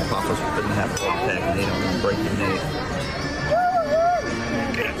 office because you have a heart attack and they don't want to break your neck.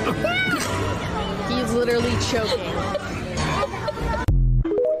 He's literally choking.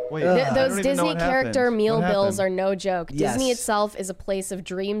 Wait, Those Disney character meal bills are no joke. Yes. Disney itself is a place of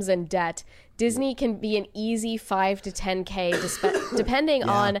dreams and debt. Disney can be an easy 5 to 10K depending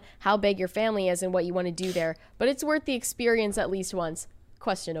on how big your family is and what you want to do there. But it's worth the experience at least once.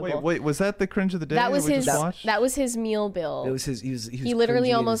 Questionable. Wait, was that the cringe of the day? That was we his. just watched? That was his meal bill. It was his. He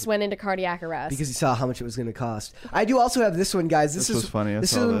literally almost went into cardiac arrest because he saw how much it was going to cost. I do also have this one, guys. This was funny.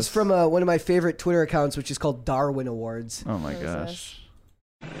 This one's from one of my favorite Twitter accounts, which is called Darwin Awards. Oh my gosh.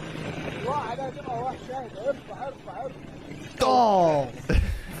 Oh,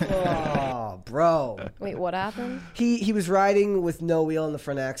 bro. Wait, what happened? He was riding with no wheel in the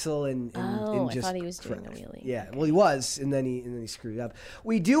front axle and I just thought he was doing a wheelie. Yeah, well he was, and then he screwed up.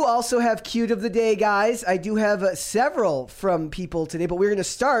 We do also have cute of the day, guys. I do have several from people today, but we're going to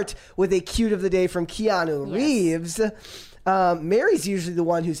start with a cute of the day from Keanu Reeves. Mary's usually the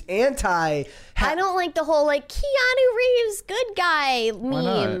one who's anti. I don't like the whole like Keanu Reeves good guy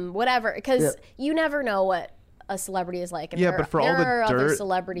meme, whatever, because you never know what a celebrity is like. And but for all the are dirt, other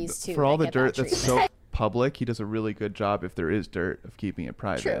celebrities too. For all the dirt that that's so public, he does a really good job. If there is dirt, of keeping it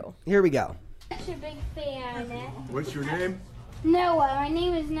private. True. Here we go. I'm a big fan. What's your name? Noah. My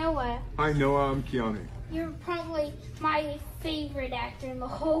name is Noah. Hi, Noah. I'm Keanu. You're probably my favorite actor in the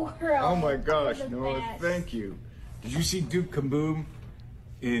whole world. Oh my gosh, You're the Noah, best. thank you. Did you see Duke Kaboom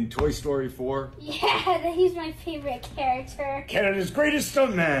in Toy Story 4? Yeah, he's my favorite character. Canada's greatest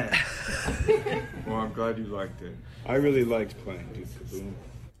stuntman. Well, I'm glad you liked it. I really liked playing Duke Kaboom.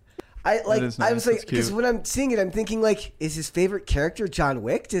 I was That's like, because cute. when I'm seeing it, I'm thinking like, is his favorite character John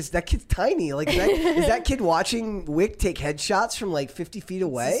Wick? Is that kid's tiny? Like, is that kid watching Wick take headshots from like 50 feet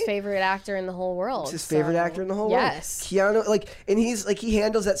away? It's his favorite actor in the whole world. It's his favorite actor in the whole world. Yes. Keanu, and he's like, he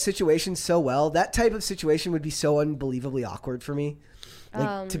handles that situation so well. That type of situation would be so unbelievably awkward for me.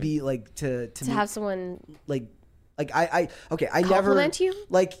 Like to be like to have someone like I compliment never you.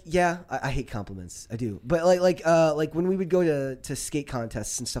 Like I hate compliments. I do, but like when we would go to skate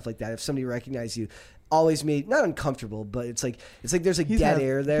contests and stuff like that, if somebody recognized you, always made not uncomfortable, but it's like there's like dead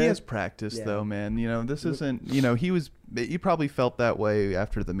air there. He has practice though, man. You know, this isn't. You know, he probably felt that way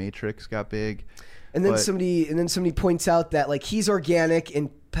after The Matrix got big. And then somebody points out that like he's organic and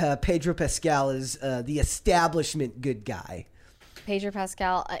Pedro Pascal is the establishment good guy. Pedro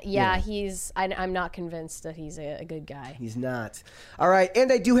Pascal, I'm not convinced that he's a good guy. He's not. All right,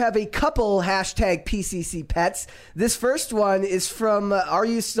 and I do have a couple hashtag PCC pets. This first one is from Are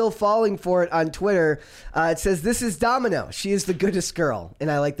You Still Falling For It on Twitter. It says, this is Domino. She is the goodest girl. And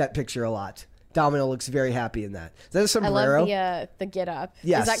I like that picture a lot. Domino looks very happy in that. Is that a sombrero? I love the get up.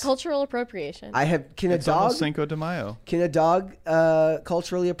 Yes. Is that cultural appropriation? It's almost Cinco de Mayo. Can a dog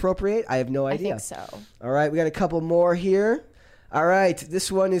culturally appropriate? I have no idea. I think so. All right, we got a couple more here. All right,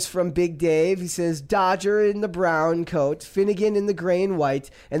 this one is from Big Dave. He says, Dodger in the brown coat, Finnegan in the gray and white,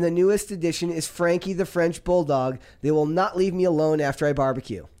 and the newest addition is Frankie the French Bulldog. They will not leave me alone after I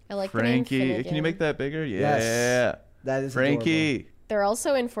barbecue. I like Frankie. The name Finnegan. Can you make that bigger? Yeah. Yes, that is Frankie. adorable. They're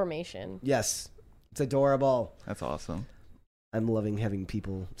also in formation. Yes, it's adorable. That's awesome. I'm loving having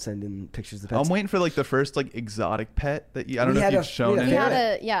people send in pictures of the pets. I'm waiting for like the first like exotic pet that I don't know if you've shown we it. had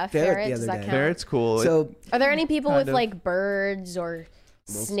a ferret. Does that count? Ferret's cool. So, are there any people with of. like birds or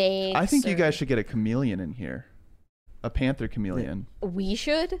snakes? I think you guys should get a chameleon in here. A panther chameleon. We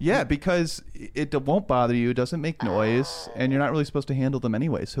should? Yeah, because it won't bother you, it doesn't make noise, and you're not really supposed to handle them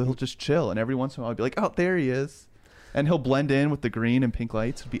anyway, so he'll just chill, and every once in a while I'll be like, oh, there he is. And he'll blend in with the green and pink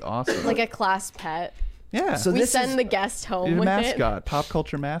lights. It'd be awesome. Like a class pet. Yeah. So we send the guest home with mascot, pop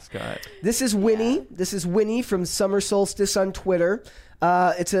culture mascot. This is Winnie. Yeah. This is Winnie from Summer Solstice on Twitter.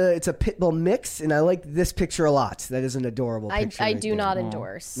 It's a pit bull mix, and I like this picture a lot. That is an adorable picture. I do not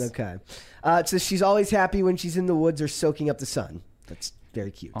endorse. Okay. It says she's always happy when she's in the woods or soaking up the sun. That's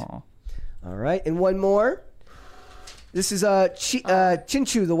very cute. Aww. All right, and one more. This is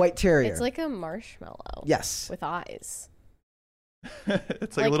Chinchu, the white terrier. It's like a marshmallow. Yes. With eyes.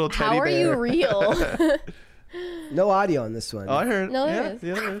 It's like a little teddy bear. How are you real? No audio on this one. Oh, I heard. No,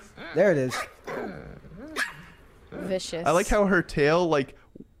 there is. There it is. Vicious. I like how her tail like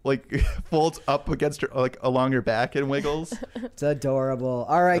folds up against her, like along her back and wiggles. It's adorable.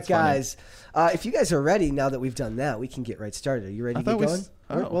 All right, That's guys. If you guys are ready, now that we've done that, we can get right started. Are you ready to get going?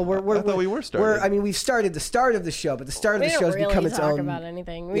 I thought we were starting. I mean, we've started the start of the show, but the start of the show has become its own. We don't really talk about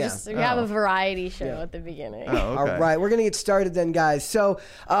anything. We have a variety show at the beginning. Oh, okay. All right, we're gonna get started then, guys. So,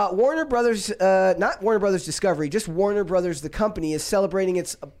 Warner Brothers, not Warner Brothers Discovery, just Warner Brothers, the company, is celebrating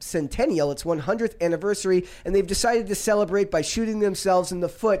its centennial, its 100th anniversary, and they've decided to celebrate by shooting themselves in the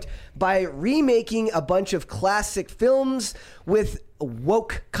foot by remaking a bunch of classic films with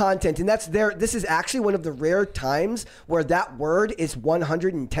woke content. And this is actually one of the rare times where that word is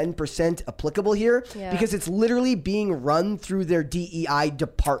 110% applicable here, because it's literally being run through their DEI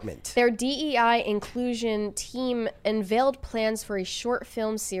department. Their DEI inclusion team unveiled plans for a short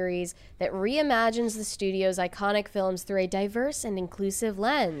film series that reimagines the studio's iconic films through a diverse and inclusive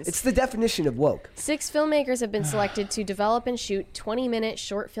lens. It's the definition of woke. 6 filmmakers have been selected to develop and shoot 20-minute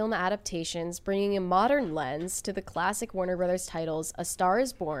short film adaptations, bringing a modern lens to the classic Warner Brothers titles A Star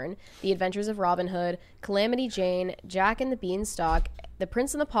is Born, The Adventures of Robin Hood, Calamity Jane, Jack and the Beanstalk, The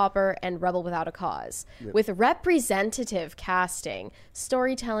Prince and the Pauper, and Rebel Without a Cause, with representative casting,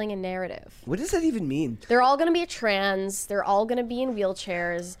 storytelling, and narrative. What does that even mean? They're all going to be trans. They're all going to be in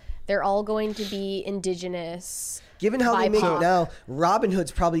wheelchairs. They're all going to be indigenous. Given how they make it now, Robin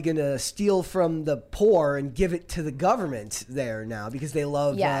Hood's probably going to steal from the poor and give it to the government there now, because they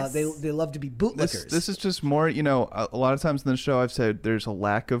love they love to be bootlickers. This is just more, a lot of times in the show I've said there's a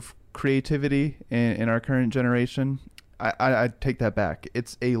lack of creativity in our current generation. I take that back.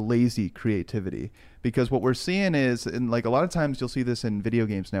 It's a lazy creativity, because what we're seeing is, and like a lot of times you'll see this in video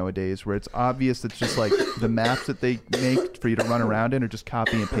games nowadays, where it's obvious it's just like the maps that they make for you to run around in are just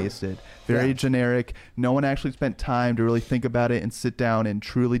copy and pasted. Very generic. No one actually spent time to really think about it and sit down and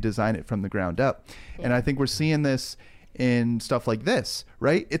truly design it from the ground up. And I think we're seeing this in stuff like this,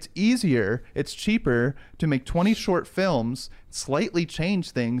 right? It's easier, it's cheaper to make 20 short films, slightly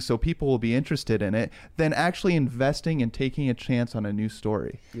change things so people will be interested in it, than actually investing and taking a chance on a new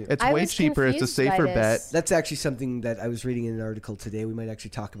story. It's way cheaper, it's a safer bet. That's actually something that I was reading in an article today. We might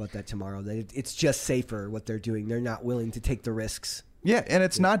actually talk about that tomorrow, that it's just safer what they're doing. They're not willing to take the risks. Yeah, and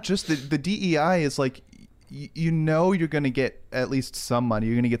it's not just the DEI is like, you're going to get at least some money,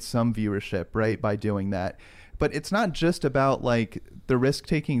 you're going to get some viewership, right, by doing that. But it's not just about like the risk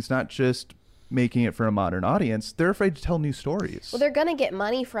taking. It's not just making it for a modern audience. They're afraid to tell new stories. Well, they're going to get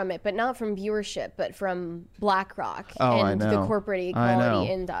money from it, but not from viewership, but from BlackRock and the Corporate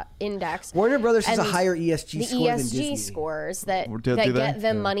Equality Index. Warner Brothers has a higher ESG score than Disney. The ESG scores that get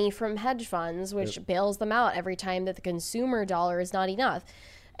them money from hedge funds, which bails them out every time that the consumer dollar is not enough.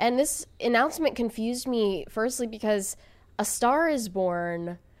 And this announcement confused me, firstly, because A Star is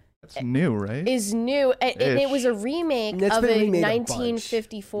Born... It's new, right? Is new. It was a remake of a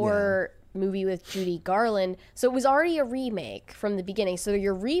 1954 movie with Judy Garland. So it was already a remake from the beginning. So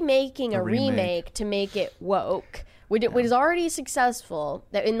you're remaking a remake to make it woke, which was already successful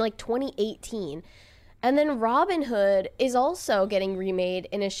in like 2018. And then Robin Hood is also getting remade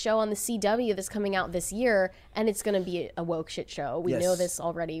in a show on the CW that's coming out this year, and it's going to be a woke shit show. We know this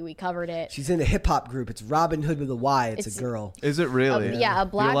already. We covered it. She's in a hip-hop group. It's Robin Hood with a Y. It's a girl. Is it really? A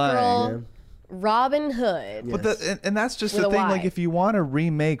black girl. Robin Hood. Yes. But and that's just the thing. Like, if you want to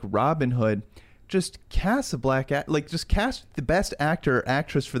remake Robin Hood, just cast a black just cast the best actor or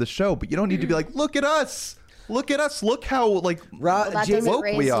actress for the show. But you don't need to be like, look at us. Look at us. Look how woke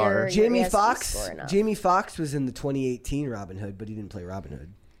we are. Jamie Foxx was in the 2018 Robin Hood, but he didn't play Robin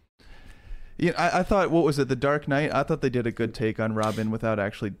Hood. Yeah, I thought, what was it, The Dark Knight? I thought they did a good take on Robin without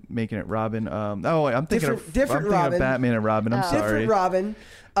actually making it Robin. I'm thinking of Batman and Robin. I'm sorry. Different Robin.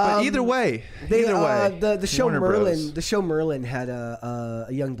 But either way, the show Warner Merlin. Bros. The show Merlin had a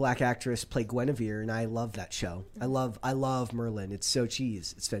young black actress play Guinevere, and I love that show. I love Merlin. It's so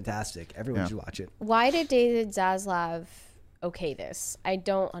cheese. It's fantastic. Everyone should watch it. Why did David Zaslav okay this? I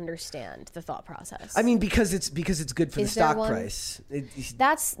don't understand the thought process. I mean, because it's good for the stock price.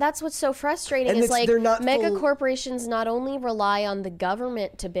 That's what's so frustrating. Is like mega corporations not only rely on the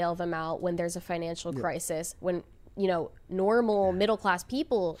government to bail them out when there's a financial crisis, when normal middle-class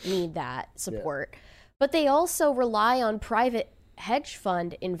people need that support. But they also rely on private hedge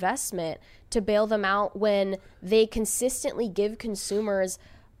fund investment to bail them out when they consistently give consumers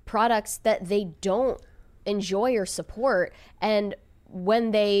products that they don't enjoy or support. And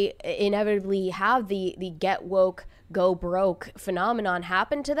when they inevitably have the get woke, go broke phenomenon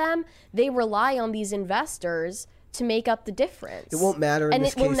happen to them, they rely on these investors to make up the difference. It won't matter in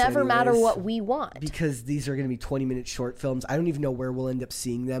this case will never matter what we want. Because these are going to be 20-minute short films. I don't even know where we'll end up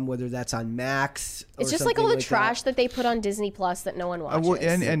seeing them, whether that's on Max or It's just like all the trash that they put on Disney Plus that no one watches.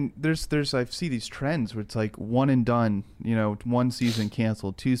 And there's I see these trends where it's like one and done, one season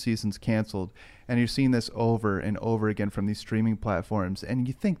canceled, 2 seasons canceled. And you're seeing this over and over again from these streaming platforms, and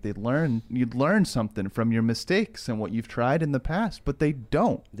you think you'd learn something from your mistakes and what you've tried in the past, but they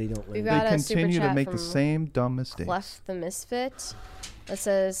don't. They don't learn. We've got They a super continue to chat make the from same dumb mistakes. Clef the Misfit that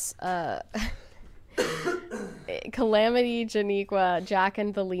says, Calamity Janiqua, Jack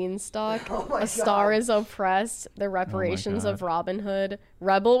and the Leanstalk, A Star is Oppressed, The Reparations of Robin Hood,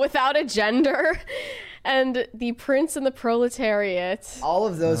 Rebel Without a Gender, and The Prince and the Proletariat. All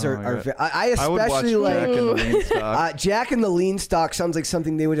of those are I especially like Jack and the Leanstalk sounds like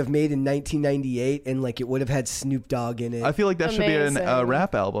something they would have made in 1998, and like it would have had Snoop Dogg in it. I feel like that should be a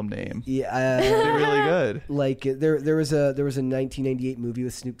rap album name. Yeah, it'd be really good. Like there was a 1998 movie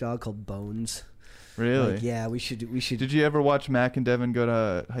with Snoop Dogg called Bones. Really? Like, yeah, we should. Did you ever watch Mac and Devin go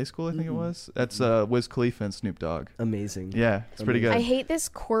to high school? I think it was. That's Wiz Khalifa and Snoop Dogg. Amazing. Yeah, it's pretty good. I hate this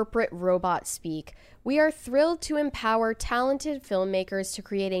corporate robot speak. We are thrilled to empower talented filmmakers to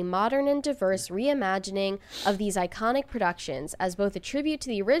create a modern and diverse reimagining of these iconic productions as both a tribute to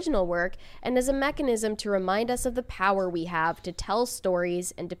the original work and as a mechanism to remind us of the power we have to tell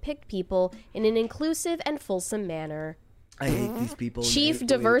stories and depict people in an inclusive and fulsome manner. I hate these people. Chief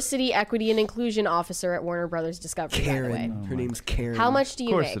Diversity, Equity, and Inclusion Officer at Warner Brothers Discovery. Karen. By the way. Her name's Karen. How much do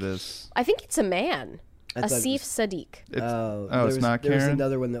you make? Of course it is. I think it's a man. I thought it Asif was- Sadiq. It's not Karen? There's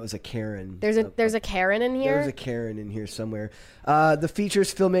another one that was a Karen. There's a Karen in here? There's a Karen in here somewhere. The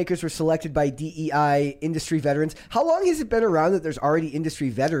features filmmakers were selected by DEI industry veterans. How long has it been around that there's already industry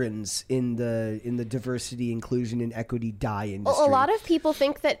veterans in the diversity, inclusion, and equity industry? A lot of people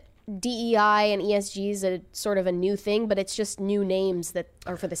think that DEI and ESG is a sort of a new thing, but it's just new names that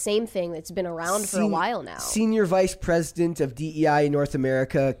are for the same thing that's been around for a while now. Senior Vice President of DEI in North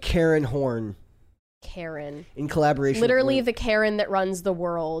America, Karen Horn. Karen. In collaboration Literally with... the Karen that runs the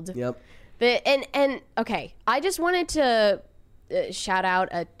world. Yep. Okay, I just wanted to shout out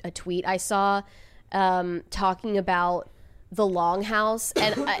a tweet I saw talking about the Longhouse,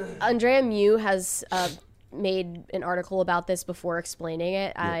 and Andrea Mew has made an article about this before explaining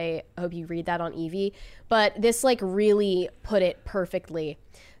it. Yep. I hope you read that on Evie, but this like really put it perfectly.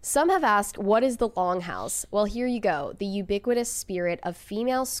 Some have asked, what is the Longhouse? Well, here you go. The ubiquitous spirit of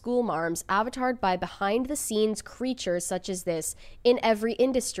female school marms avatared by behind-the-scenes creatures such as this in every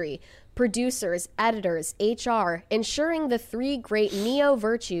industry. Producers, editors, HR, ensuring the three great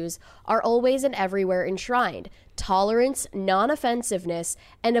neo-virtues are always and everywhere enshrined. Tolerance, non-offensiveness,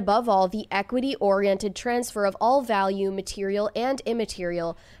 and above all, the equity-oriented transfer of all value, material and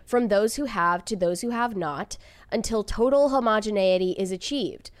immaterial, from those who have to those who have not, until total homogeneity is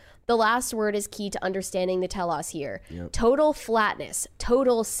achieved. The last word is key to understanding the telos here. Yep. Total flatness,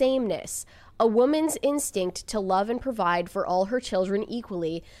 total sameness, a woman's instinct to love and provide for all her children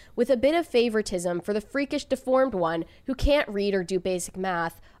equally, with a bit of favoritism for the freakish deformed one who can't read or do basic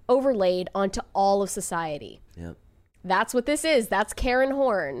math, overlaid onto all of society. Yep. That's what this is. That's Karen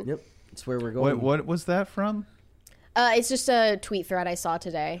Horn. Yep. That's where we're going. What was that from? It's just a tweet thread I saw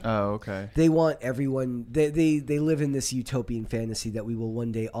today. Oh, okay. They want everyone. They live in this utopian fantasy that we will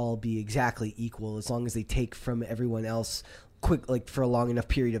one day all be exactly equal, as long as they take from everyone else quick, like for a long enough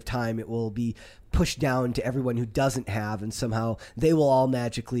period of time. It will be pushed down to everyone who doesn't have, and somehow they will all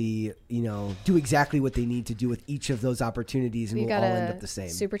magically, do exactly what they need to do with each of those opportunities, and we'll all end up the same.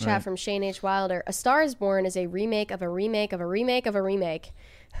 Super chat from Shane H. Wilder. A Star is Born is a remake of a remake of a remake of a remake.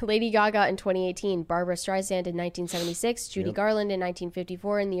 Lady Gaga in 2018, Barbara Streisand in 1976, Judy Garland in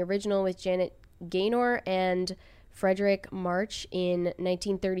 1954, and the original with Janet Gaynor and Frederick March in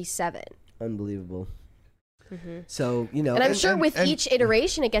 1937. Unbelievable. Mm-hmm. So, and I'm sure with each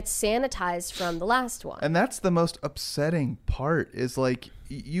iteration it gets sanitized from the last one. And that's the most upsetting part, is like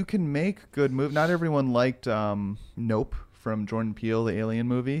you can make good movies. Not everyone liked Nope from Jordan Peele, the Alien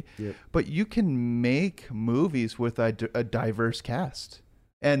movie, but you can make movies with a diverse cast.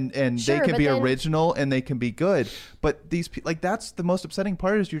 And sure, they can be original and they can be good, but these that's the most upsetting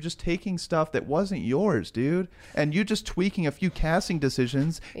part, is you're just taking stuff that wasn't yours, dude, and you just tweaking a few casting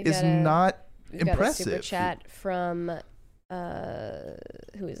decisions is not impressive. Got a super chat from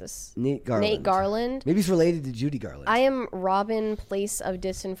who is this? Nate Garland. Maybe he's related to Judy Garland. I am Robin, place of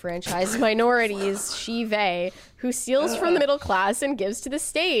disenfranchised minorities, she, they, who steals from the middle class and gives to the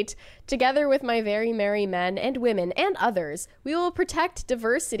state. Together with my very merry men and women and others, we will protect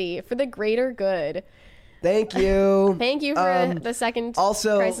diversity for the greater good. Thank you. Thank you for the second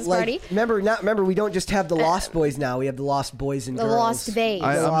Crisis Party. Remember, we don't just have the Lost Boys now. We have the Lost Boys and the Girls. Lost Bays.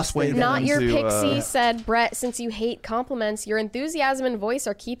 Not your pixie, said Brett. Since you hate compliments, your enthusiasm and voice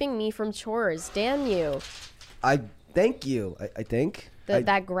are keeping me from chores. Damn you. I thank you. I think.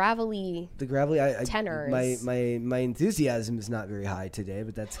 That gravelly tenor. My enthusiasm is not very high today,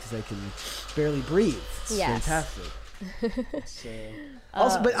 but that's because I can barely breathe. It's fantastic.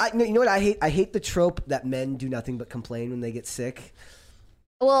 Also, but you know what I hate? I hate the trope that men do nothing but complain when they get sick.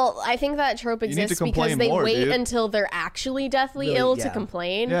 Well, I think that trope exists because they wait until they're actually deathly ill to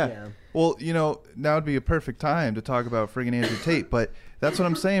complain. Yeah. Well, now would be a perfect time to talk about friggin' Andrew Tate, but that's what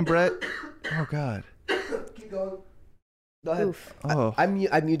I'm saying, Brett. Oh, God. Keep going. Go ahead. Oof. Oh. I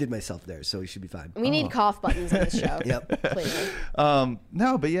muted myself there, so we should be fine. We need cough buttons in this show. Yep. Clearly.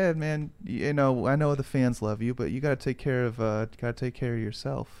 No, but yeah, man. I know the fans love you, but you got to take care of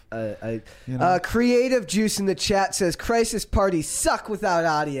yourself. Creative Juice in the chat says Crisis Parties suck without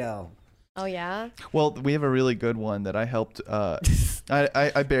audio. Oh yeah. Well, we have a really good one that I helped.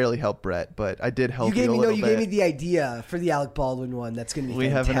 I barely helped Brett, but I did help you a little bit. You gave me the idea for the Alec Baldwin one. That's going to be We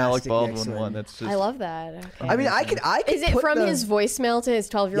fantastic. have an Alec Baldwin one. That's just. I love that. Okay. I mean, I could. Is it from his voicemail to his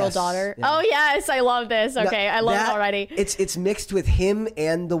 12-year-old daughter? Yeah. Oh yes, I love this. Okay, I love it already. It's mixed with him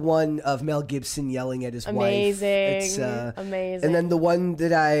and the one of Mel Gibson yelling at his wife. Amazing. Amazing. And then the one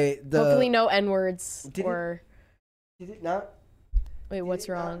that hopefully no N-words Did it not? Wait, what's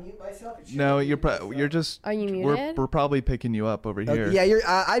wrong? No, you're just. Are you muted? We're probably picking you up over here. Yeah,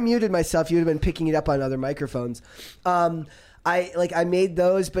 I muted myself. You would have been picking it up on other microphones. I made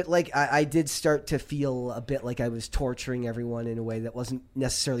those, but I did start to feel a bit like I was torturing everyone in a way that wasn't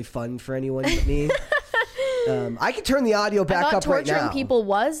necessarily fun for anyone but me. I can turn the audio back up right now. Torturing people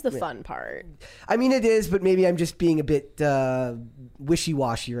was the fun part. I mean, it is, but maybe I'm just being a bit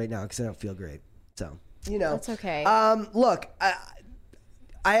wishy-washy right now because I don't feel great. So, That's okay. Look,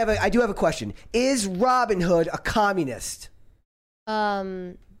 I do have a question. Is Robin Hood a communist?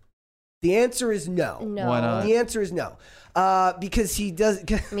 The answer is no. No. Why not? The answer is no. Because he does.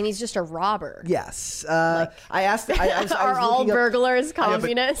 I mean, he's just a robber. Yes. I asked. I was Are all burglars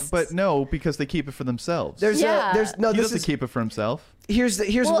communists? but no, because they keep it for themselves. There's no. He doesn't keep it for himself. Here's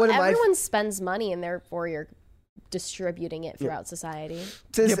one of my. Everyone spends money, and therefore you're distributing it throughout society.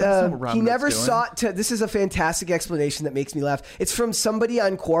 Says, he never sought to. This is a fantastic explanation that makes me laugh. It's from somebody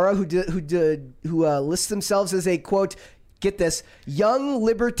on Quora who lists themselves as a quote. Get this, young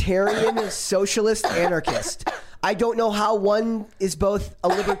libertarian socialist anarchist. I don't know how one is both a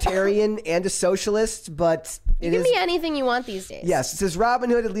libertarian and a socialist, but you can be anything you want these days. Yes, it says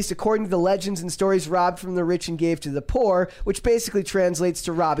Robin Hood, at least according to the legends and stories, robbed from the rich and gave to the poor, which basically translates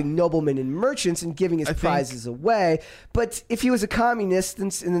to robbing noblemen and merchants and giving his prizes away. But if he was a communist,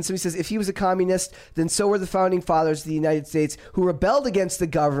 and then somebody says, if he was a communist, then so were the founding fathers of the United States who rebelled against the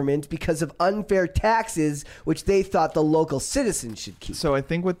government because of unfair taxes, which they thought the local citizens should keep. So I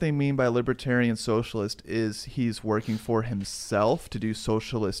think what they mean by libertarian socialist is he's working for himself to do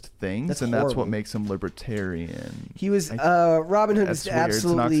socialist things, that's what makes him libertarian. He was Robin Hood was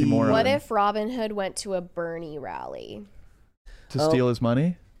absolutely. What if Robin Hood went to a Bernie rally to steal his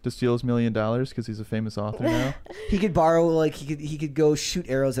money? To steal his $1 million because he's a famous author now? He could borrow, he could go shoot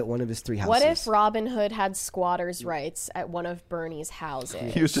arrows at one of his 3 houses. What if Robin Hood had squatters' rights at one of Bernie's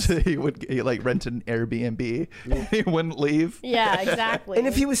houses? He would rent an Airbnb. He wouldn't leave. Yeah, exactly. And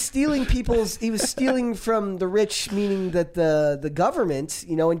if he was stealing he was stealing from the rich, meaning that the government,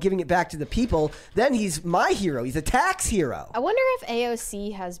 and giving it back to the people, then he's my hero. He's a tax hero. I wonder if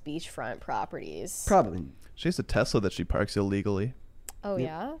AOC has beachfront properties. Probably. She has a Tesla that she parks illegally. Oh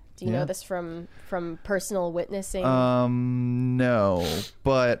yeah? Do you know this from personal witnessing? No,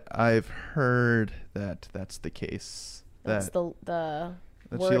 but I've heard that that's the case. That's the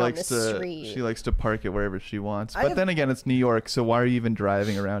that word she likes on the to street. she likes to park it wherever she wants. But then again, it's New York, so why are you even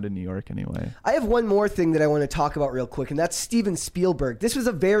driving around in New York anyway? I have one more thing that I want to talk about real quick, and that's Steven Spielberg. This was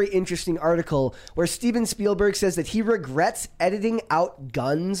a very interesting article where Steven Spielberg says that he regrets editing out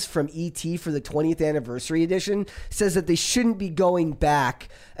guns from E.T. for the 20th anniversary edition, says that they shouldn't be going back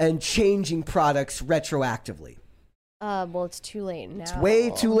and changing products retroactively. Well, it's too late now. It's way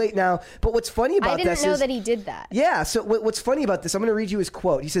too late now. But what's funny about this I didn't know that he did that. Yeah, so what's funny about this, I'm going to read you his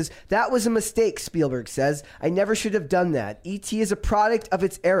quote. He says, "That was a mistake," Spielberg says. "I never should have done that. E.T. is a product of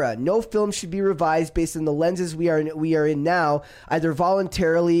its era. No film should be revised based on the lenses we are in now, either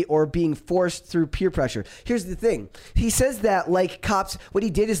voluntarily or being forced through peer pressure." Here's the thing. He says that, like cops, what he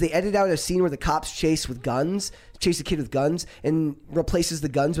did is they edited out a scene where the cops chase a kid with guns, and replaces the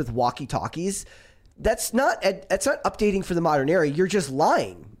guns with walkie-talkies. That's not updating for the modern era. You're just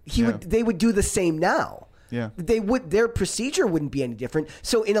lying. They would do the same now. Yeah. Their procedure wouldn't be any different.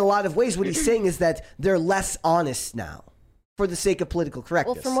 So in a lot of ways, what he's saying is that they're less honest now for the sake of political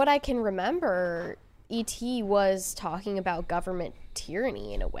correctness. Well, from what I can remember, E.T. was talking about government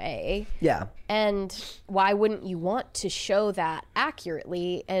tyranny in a way. Yeah. And why wouldn't you want to show that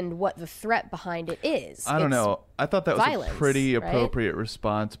accurately and what the threat behind it is? I don't know. I thought that was violence, a pretty right? appropriate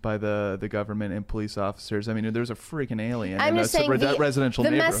response by the government and police officers. I mean, there's a freaking alien I'm in just saying that residential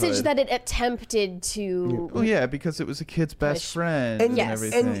the neighborhood. message that it attempted to. Oh yeah, because it was a kid's best friend and yes.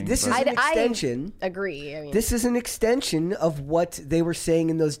 everything. And this is but- an extension. I agree. I mean, This is an extension of what they were saying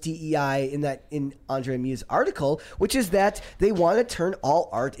in those DEI in Andre Mu's article, which is that they want to turn all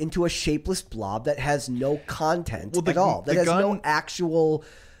art into a shapeless blob that has no content at all, that has no actual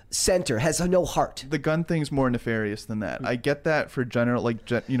center, has no heart. The gun thing's more nefarious than that. I get that for general,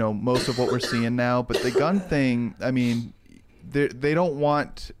 most of what we're seeing now, but the gun thing, I mean, they don't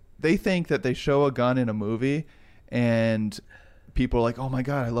want. They think that they show a gun in a movie, and people are like, "Oh my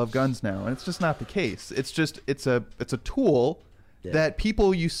god, I love guns now," and it's just not the case. It's just it's a tool that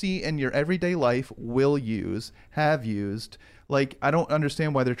people you see in your everyday life will use, have used. Like, I don't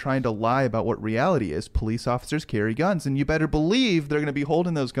understand why they're trying to lie about what reality is. Police officers carry guns, and you better believe they're going to be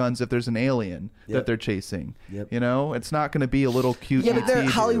holding those guns if there's an alien that they're chasing. You know, it's not going to be a little cute. Yeah, but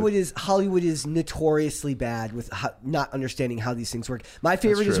Hollywood is notoriously bad with not understanding how these things work. My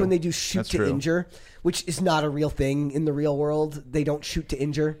favorite is when they do shoot to injure, which is not a real thing in the real world. They don't shoot to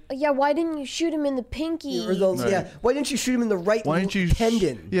injure. Yeah, why didn't you shoot him in the pinky? Or those, yeah, why didn't you shoot him in the right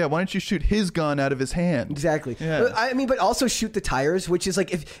tendon? Why don't you shoot his gun out of his hand? Exactly. Yeah. I mean, but also shoot the tires, which is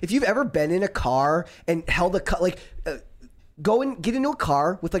like if you've ever been in a car and held go and get into a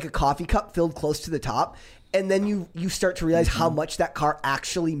car with like a coffee cup filled close to the top, and then you start to realize how much that car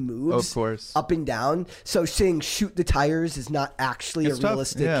actually moves, of course, up and down. So saying shoot the tires is not actually a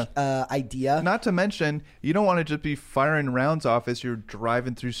realistic idea. Not to mention, you don't want to just be firing rounds off as you're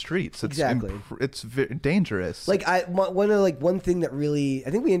driving through streets. It's it's dangerous. Like one thing that really, I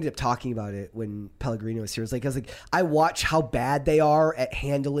think we ended up talking about it when Pellegrino was here. I watch how bad they are at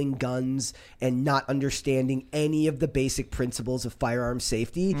handling guns and not understanding any of the basic principles of firearm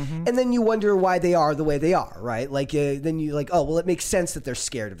safety, and then you wonder why they are the way they are. Right, then you it makes sense that they're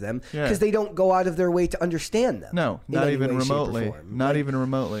scared of them because they don't go out of their way to understand them. No, not even remotely. Not even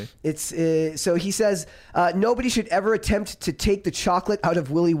remotely. It's so he says nobody should ever attempt to take the chocolate out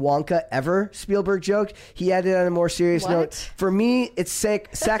of Willy Wonka ever. Spielberg joked. He added on a more serious note. For me, it's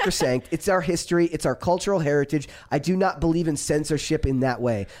sacrosanct. It's our history. It's our cultural heritage. I do not believe in censorship in that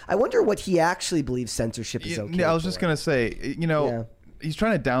way. I wonder what he actually believes censorship is okay. I was just gonna say, he's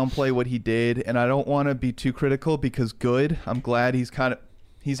trying to downplay what he did, and I don't want to be too critical because I'm glad he's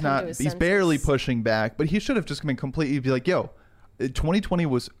barely pushing back, but he should have just been completely be like, yo, 2020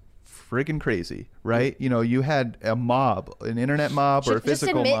 was friggin' crazy, right? You had a mob, an internet mob or a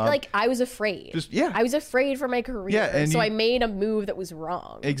physical mob. Like, I was afraid. I was afraid for my career, so I made a move that was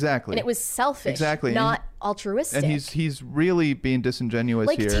wrong. Exactly. And it was selfish, not altruistic. And he's really being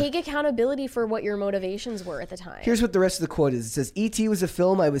disingenuous here. Take accountability for what your motivations were at the time. Here's what the rest of the quote is. It says, E.T. was a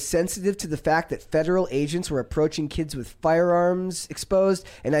film. I was sensitive to the fact that federal agents were approaching kids with firearms exposed,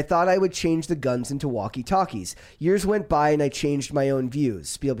 and I thought I would change the guns into walkie-talkies. Years went by, and I changed my own views.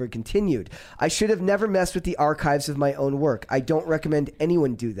 Spielberg continued, I should have never messed with the archives of my own work. I don't recommend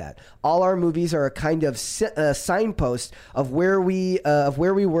anyone do that. All our movies are a kind of signpost of where we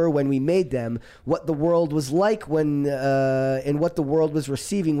were when we made them, what the world was like when and what the world was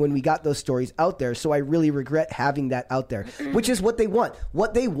receiving when we got those stories out there. So I really regret having that out there, which is what they want.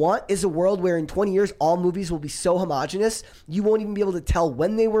 What they want is a world where in 20 years all movies will be so homogenous you won't even be able to tell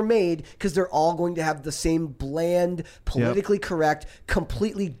when they were made because they're all going to have the same bland, politically correct,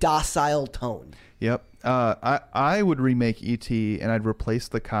 completely docile tone. Yep. I would remake E.T. and I'd replace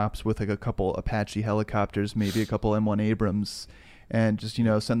the cops with like a couple Apache helicopters, maybe a couple M1 Abrams, and just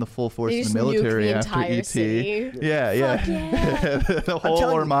send the full force of the military after E.T. City. Yeah. The whole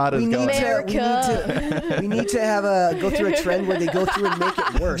armada's going. We need to have go through a trend where they go through and make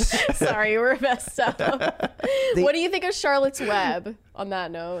it worse. Sorry, we're messed up. What do you think of Charlotte's Web? On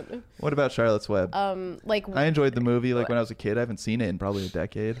that note, what about Charlotte's Web? I enjoyed the movie when I was a kid. I haven't seen it in probably a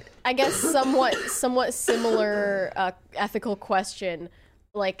decade. I guess somewhat similar ethical question.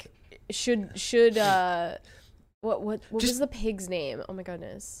 Like, should what was the pig's name? Oh my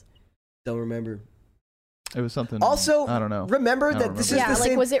goodness, don't remember. It was something. Also, I don't know. Remember that this is the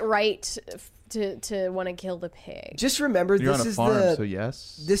same. Was it right to want to kill the pig? Just remember, You're this on a is farm, so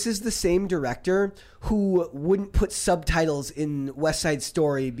yes. This is the same director who wouldn't put subtitles in West Side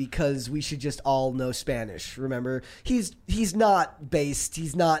Story because we should just all know Spanish. Remember, he's not based.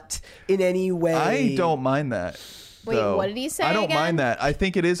 He's not in any way. I don't mind that. Wait, what did he say? I don't mind that. I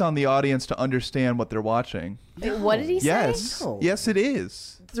think it is on the audience to understand what they're watching. Wait, what did he say? Yes, yes, it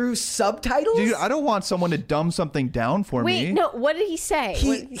is. through subtitles? Dude, I don't want someone to dumb something down for me. Wait, no. What did he say?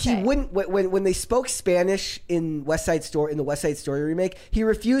 He wouldn't when they spoke Spanish in the West Side Story remake. He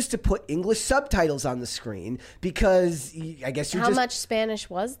refused to put English subtitles on the screen because I guess How much Spanish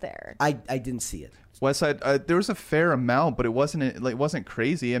was there? I didn't see it. West Side, there was a fair amount, but it wasn't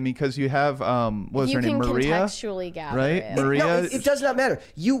crazy. I mean, because you have what was her name, Maria? You can contextually gather right? it. Maria. No, it does not matter.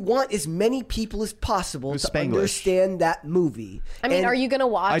 You want as many people as possible to understand that movie. I mean, are you going to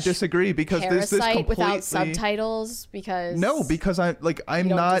watch? I disagree because there's this Parasite completely without subtitles because because I'm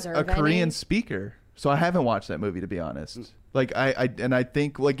not a Korean any? speaker, so I haven't watched that movie to be honest. Like I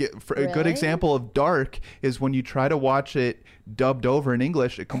think for a good Really? example of Dark is when you try to watch it dubbed over in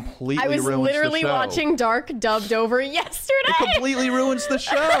English, it completely ruins the show. I was literally watching Dark dubbed over yesterday. It completely ruins the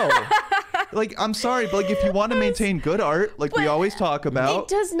show. Like, I'm sorry, but like if you want to maintain good art, like we always talk about, it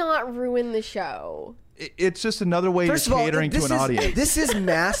does not ruin the show. It's just another way First you're of all, catering to an audience. This is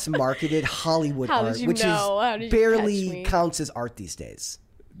mass marketed Hollywood How art, did you which know? How did you catch barely me? counts as art these days.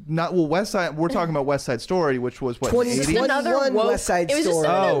 West Side. We're talking about West Side Story, which was what 21 West Side It was just Story.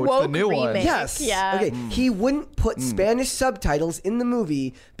 another Oh, it's woke the new one. remake. Yes. Yeah. Okay. He wouldn't put Spanish subtitles in the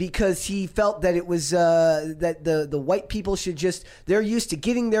movie because he felt that it was that the white people should just they're used to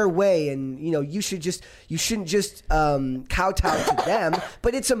getting their way, and you shouldn't just kowtow to them.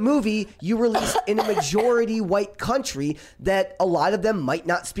 But it's a movie you released in a majority white country that a lot of them might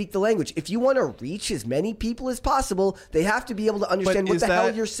not speak the language. If you want to reach as many people as possible, they have to be able to understand what the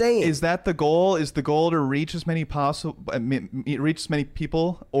hell you're saying. Is that the goal? Is the goal to reach as many reach as many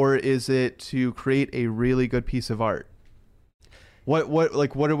people, or is it to create a really good piece of art?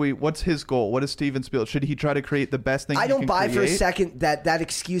 What's his goal? What is Steven Spielberg? Should he try to create the best thing? I don't buy create? for a second that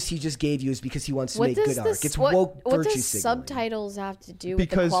excuse he just gave you is because he wants to make good art. It's what woke virtue does signaling. subtitles have to do with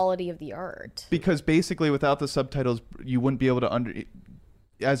the quality of the art? Because basically, without the subtitles, you wouldn't be able to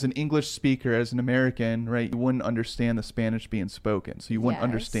as an English speaker, as an American, right? You wouldn't understand the Spanish being spoken, so you wouldn't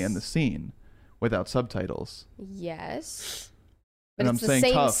understand the scene without subtitles. Yes. But And it's I'm the saying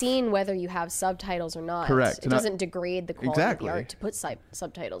same tough. scene whether you have subtitles or not. Correct. It And doesn't degrade the quality Exactly. of the art to put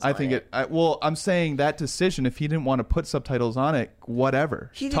subtitles I on think it. I'm saying that decision, if he didn't want to put subtitles on it,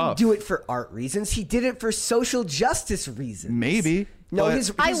 whatever. He didn't Tough. do it for art reasons. He did it for social justice reasons. Maybe. No,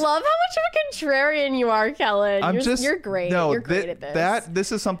 but- I love how much of a contrarian you are, Kellen. You're great. No, you're great at this.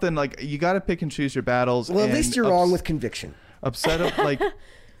 This is something like you got to pick and choose your battles. Well, at and least you're wrong with conviction. Upset of like.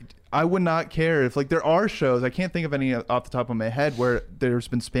 I would not care if there are shows, I can't think of any off the top of my head where there's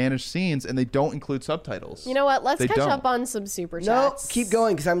been Spanish scenes and they don't include subtitles. You know what? Let's catch up on some super chats. No, keep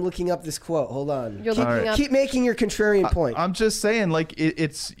going because I'm looking up this quote. Hold on. You're looking up. Keep making your contrarian point. I'm just saying, like,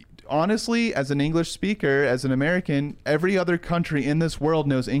 it's honestly, as an English speaker, as an American, every other country in this world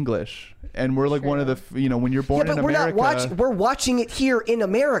knows English. And we're like one of the, when you're born in America. We're watching it here in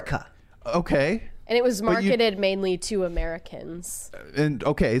America. Okay. And it was marketed mainly to Americans. And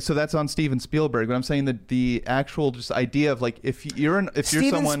okay, so that's on Steven Spielberg. But I'm saying that the actual just idea of like Steven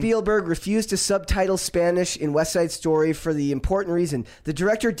Spielberg refused to subtitle Spanish in West Side Story for the important reason the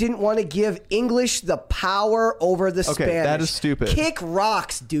director didn't want to give English the power over the Spanish. Okay, that is stupid. Kick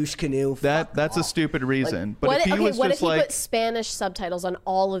rocks, douche canoe. That's a stupid reason. But What if he was if just he like, put Spanish subtitles on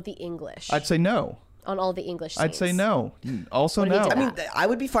all of the English? I'd say no. On all the English scenes. I'd say no. Also What if he no. did I mean, I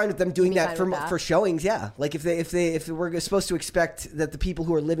would be fine with them doing that fine with that? for showings. Yeah, like if we're supposed to expect that the people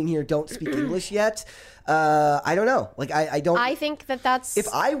who are living here don't speak English yet, I don't know. Like I don't. I think that's if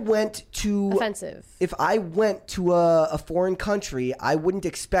I went to offensive. If I went to a foreign country, I wouldn't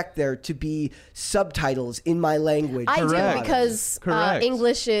expect there to be subtitles in my language. I Correct. do because Correct.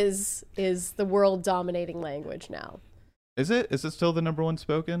 English is the world dominating language now. Is it? Is it still the number one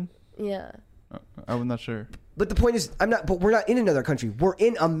spoken? Yeah. I'm not sure. But the point is, but we're not in another country. We're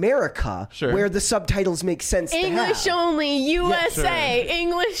in America, where the subtitles make sense. English to have. only, USA. sure.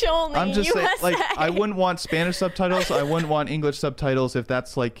 English only, I'm just USA. saying, like, I wouldn't want Spanish subtitles. I wouldn't want English subtitles if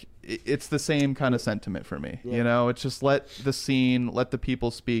that's like, it's the same kind of sentiment for me. Yeah. It's just let the people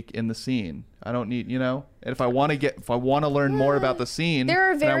speak in the scene. I don't need, and if I want to learn more about the scene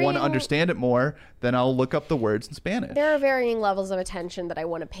and I want to understand it more, then I'll look up the words in Spanish. There are varying levels of attention that I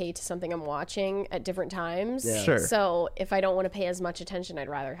want to pay to something I'm watching at different times. Yeah. Sure. So if I don't want to pay as much attention, I'd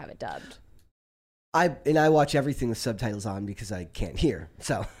rather have it dubbed. I watch everything with subtitles on because I can't hear.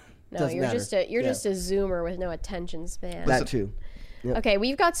 So No, you're just a zoomer with no attention span. That too. Yep. Okay,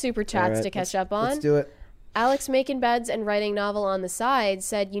 we've got super chats to catch up on. Let's do it. Alex making beds and writing novel on the side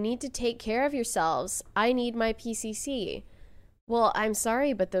said, "You need to take care of yourselves. I need my PCC." Well, I'm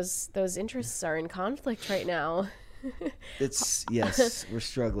sorry, but those interests are in conflict right now. Yes, we're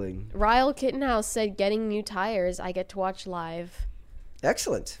struggling. Ryle Kittenhouse said, "Getting new tires. I get to watch live."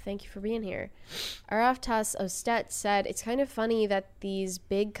 Excellent. Thank you for being here. Araftas Ostet said, it's kind of funny that these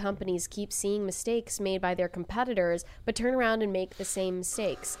big companies keep seeing mistakes made by their competitors, but turn around and make the same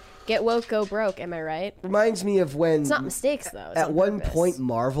mistakes. Get woke, go broke, am I right? Reminds me of when... It's not mistakes, though. It's at on one purpose. point,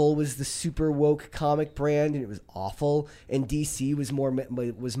 Marvel was the super woke comic brand, and it was awful, and DC was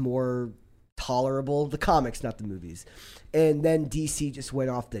more tolerable. The comics, not the movies. And then DC just went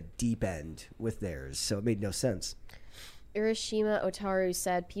off the deep end with theirs, so it made no sense. Urashima Otaru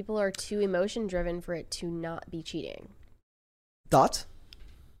said, people are too emotion-driven for it to not be cheating. Thoughts?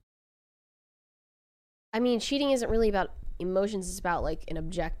 I mean, cheating isn't really about emotions. It's about, like, an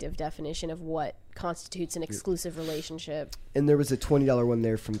objective definition of what constitutes an exclusive relationship. And there was a $20 one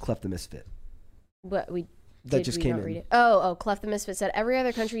there from Clef the Misfit. But That just came in. Read it? Oh, Clef the Misfit said, every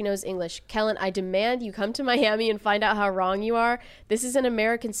other country knows English. Kellen, I demand you come to Miami and find out how wrong you are. This is an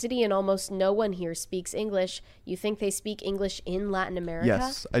American city and almost no one here speaks English. You think they speak English in Latin America?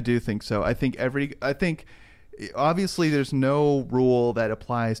 Yes, I do think so. I think obviously there's no rule that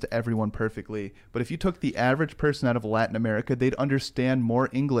applies to everyone perfectly, but if you took the average person out of Latin America, they'd understand more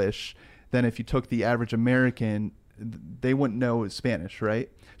English than if you took the average American. They wouldn't know Spanish,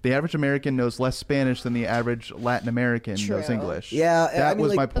 right? The average American knows less Spanish than the average Latin American knows English. Yeah, that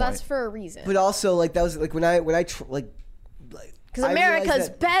was my point. But that's for a reason. But also, like, that was like when I because America's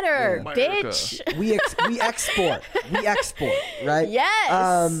better, bitch. We export, right?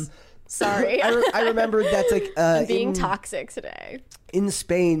 Yes. Sorry, I remember that's like I'm being toxic today. In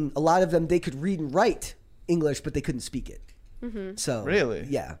Spain, a lot of them they could read and write English, but they couldn't speak it. Mm-hmm. So really,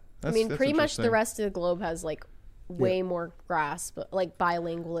 yeah. I mean, pretty much the rest of the globe has like way more grasp, like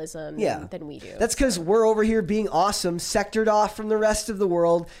bilingualism than we do. That's because we're over here being awesome, sectored off from the rest of the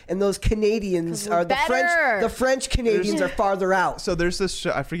world, and those Canadians are the French Canadians are farther out. So there's this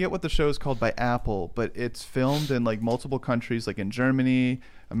show, I forget what the show is called by Apple, but it's filmed in like multiple countries, like in Germany,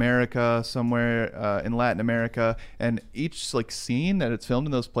 America, somewhere in Latin America, and each like scene that it's filmed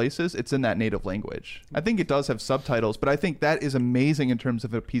in those places, it's in that native language. I think it does have subtitles, but I think that is amazing in terms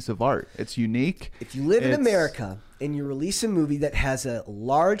of a piece of art. It's unique. If you live in America and you release a movie that has a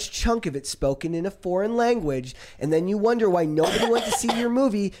large chunk of it spoken in a foreign language, and then you wonder why nobody went to see your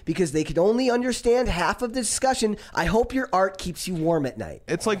movie because they could only understand half of the discussion, I hope your art keeps you warm at night.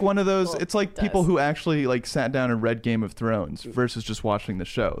 It's like one of those, it's like people who actually like sat down and read Game of Thrones versus just watching the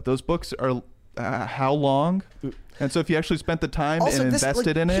show. Those books are how long? And so if you actually spent the time and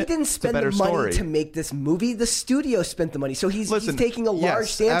invested in it, he didn't spend the money to make this movie. The studio spent the money. So he's taking a large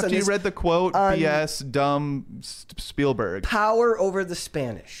stance on this. After you read the quote, BS, dumb Spielberg. Power over the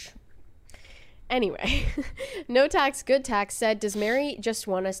Spanish. Anyway, No Tax, Good Tax said, does Mary just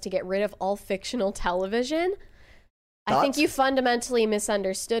want us to get rid of all fictional television? I think you fundamentally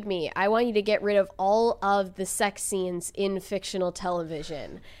misunderstood me. I want you to get rid of all of the sex scenes in fictional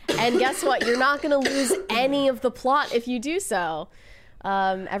television. And guess what? You're not going to lose any of the plot if you do so.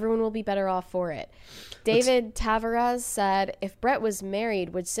 Everyone will be better off for it. David Tavares said, if Brett was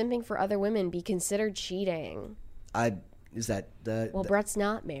married, would simping for other women be considered cheating? Brett's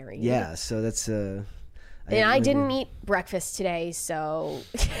not married. Yeah, so that's... and I didn't eat breakfast today, so...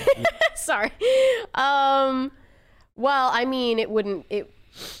 Sorry. Well, I mean, it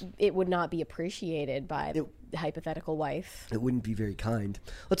would not be appreciated by the hypothetical wife. It wouldn't be very kind.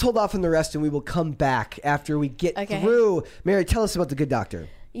 Let's hold off on the rest, and we will come back after we get through. Mary, tell us about The Good Doctor.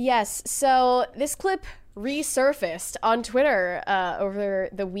 Yes, so this clip resurfaced on Twitter over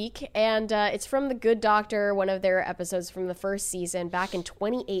the week, and it's from The Good Doctor, one of their episodes from the first season back in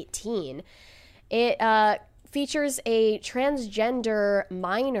 2018. It features a transgender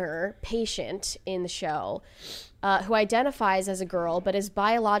minor patient in the show who identifies as a girl but is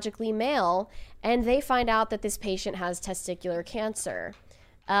biologically male, and they find out that this patient has testicular cancer.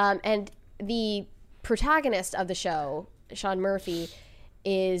 And the protagonist of the show, Sean Murphy,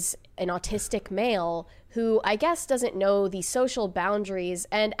 is an autistic male who I guess doesn't know the social boundaries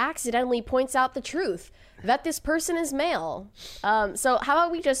and accidentally points out the truth that this person is male. So how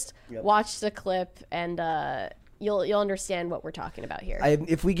about we just watch the clip and you'll understand what we're talking about here.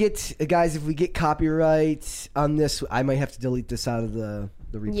 If we get copyright on this, I might have to delete this out of the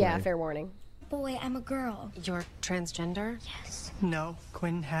replay. Yeah, fair warning. Boy, I'm a girl. You're transgender? Yes. No,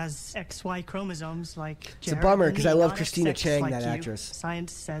 Quinn has XY chromosomes like It's a bummer because I love Christina Chang, that actress.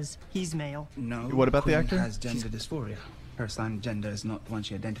 Science says he's male. No. What about the Quinn actor? has gender dysphoria. Her assigned gender is not the one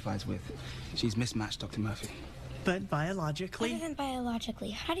she identifies with. She's mismatched, Dr. Murphy. But biologically... Other than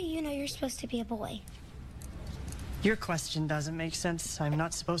biologically, how do you know you're supposed to be a boy? Your question doesn't make sense. I'm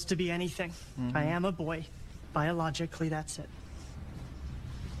not supposed to be anything. I am a boy. Biologically, that's it.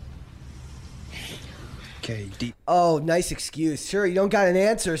 Okay, deep. Oh, nice excuse. Sure, you don't got an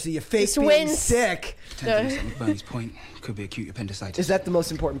answer, so you fake being wins. sick. Bernie's point could be acute appendicitis. Is that the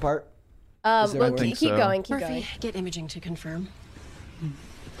most important part? Well, keep going. Keep Murphy, going. get imaging to confirm.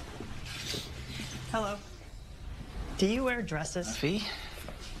 Hello. Do you wear dresses? Fee?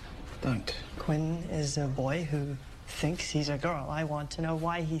 Don't. Quinn is a boy who thinks he's a girl. I want to know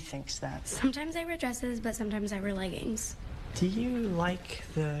why he thinks that. Sometimes I wear dresses, but sometimes I wear leggings. Do you like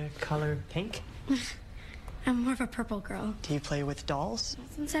the color pink? I'm more of a purple girl. Do you play with dolls?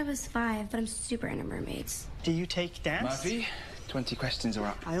 Since I was 5, but I'm super into mermaids. Do you take dance? Murphy, 20 questions are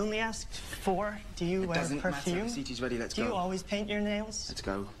up. I only asked 4. Do you wear Doesn't perfume? matter. The CT's ready. Let's Do go. you always paint your nails? Let's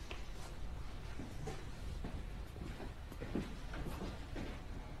go.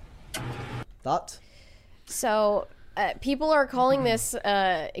 Thoughts? So people are calling this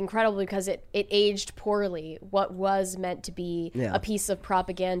incredible because it aged poorly. What was meant to be a piece of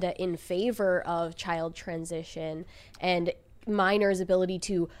propaganda in favor of child transition and minors' ability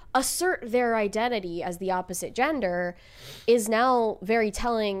to assert their identity as the opposite gender is now very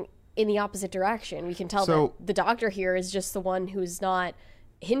telling in the opposite direction. We can tell that the doctor here is just the one who's not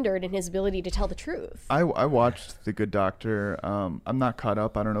hindered in his ability to tell the truth. I watched The Good Doctor. I'm not caught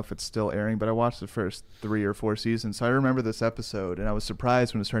up. I don't know if it's still airing, but I watched the first 3 or 4 seasons. So I remember this episode, and I was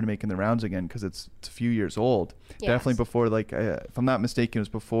surprised when it started making the rounds again because it's a few years old. Yes. Definitely before, like, if I'm not mistaken, it was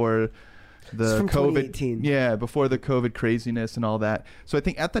before the It's from COVID. 2018. Yeah, before the COVID craziness and all that. So I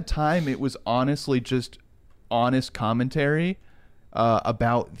think at the time it was honestly just honest commentary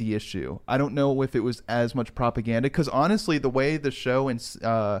about the issue. I don't know if it was as much propaganda because honestly the way the show and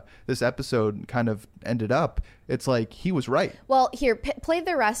this episode kind of ended up, it's like he was right. Well, here, play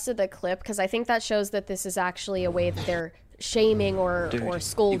the rest of the clip because I think that shows that this is actually a way that they're shaming or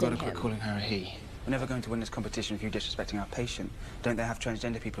scolding you gotta him. quit calling her a he. We're never going to win this competition if you're disrespecting our patient. Don't they have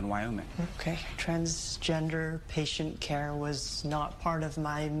transgender people in Wyoming? Okay. Transgender patient care was not part of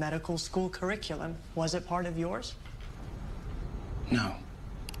my medical school curriculum. Was it part of yours? No.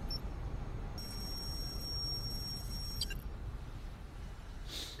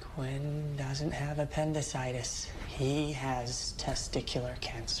 Quinn doesn't have appendicitis. He has testicular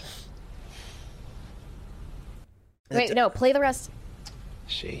cancer. Wait, no, play the rest.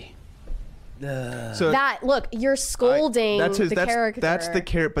 She. So Look, you're scolding the character.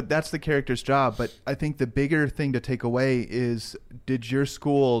 But that's the character's job. But I think the bigger thing to take away is, did your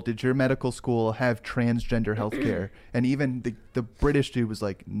medical school have transgender healthcare? And even the British dude was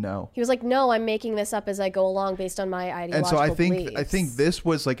like, no. He was like, no, I'm making this up as I go along based on my ideological And so I beliefs. think this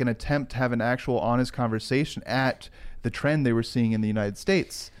was like an attempt to have an actual honest conversation at the trend they were seeing in the United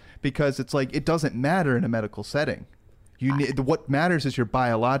States, because it's like it doesn't matter in a medical setting. What matters is your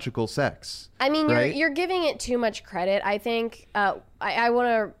biological sex. I mean, right? you're giving it too much credit. I think I want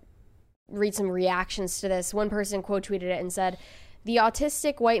to read some reactions to this. One person quote tweeted it and said, "The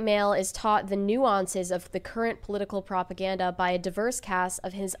autistic white male is taught the nuances of the current political propaganda by a diverse cast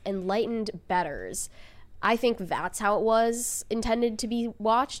of his enlightened betters." I think that's how it was intended to be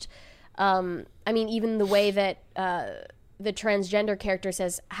watched. I mean, even the way that the transgender character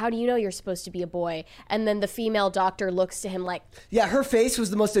says, "How do you know you're supposed to be a boy?" And then the female doctor looks to him like, yeah, her face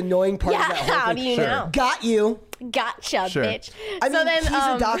was the most annoying part of that whole how thing. do you know? Got you. Gotcha, Sure. bitch. I mean, then, he's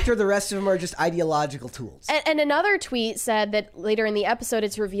a doctor. The rest of them are just ideological tools. And another tweet said that later in the episode,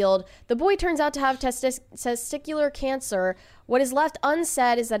 it's revealed the boy turns out to have testicular cancer. What is left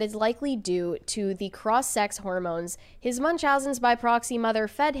unsaid is that it's likely due to the cross-sex hormones his Munchausen's by proxy mother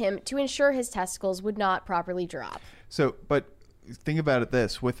fed him to ensure his testicles would not properly drop. So, but think about it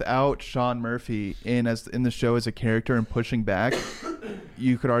this: without Sean Murphy in the show as a character and pushing back,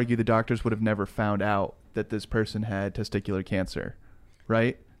 you could argue the doctors would have never found out that this person had testicular cancer,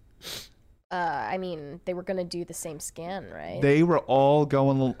 right? I mean, they were going to do the same scan, right? They were all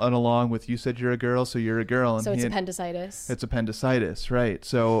going along with, you said you're a girl, so you're a girl. And so it's appendicitis. It's appendicitis, right?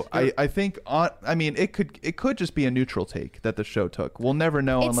 So I think, I mean, it could just be a neutral take that the show took. We'll never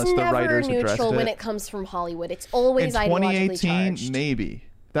know unless the writers addressed it. It's never neutral when it comes from Hollywood. It's always ideologically charged. In 2018, maybe.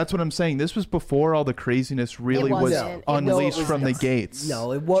 That's what I'm saying. This was before all the craziness really was unleashed from the gates.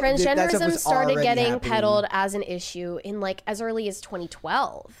 No, it was. Transgenderism started getting peddled as an issue in like as early as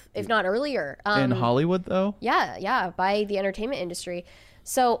 2012, if not earlier. In Hollywood, though? Yeah, by the entertainment industry.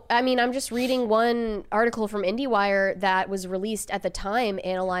 So, I mean, I'm just reading one article from IndieWire that was released at the time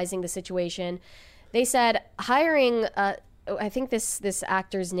analyzing the situation. They said hiring, I think this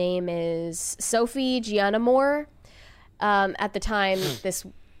actor's name is Sophie Gianamore. At the time, this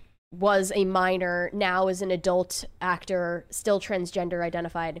was a minor, now is an adult actor, still transgender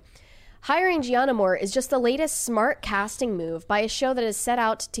identified. Hiring Gianna Moore is just the latest smart casting move by a show that is set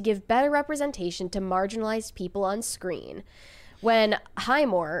out to give better representation to marginalized people on screen. When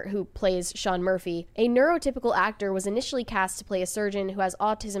Highmore, who plays Sean Murphy, a neurotypical actor, was initially cast to play a surgeon who has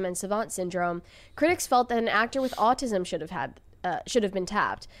autism and savant syndrome, critics felt that an actor with autism should have been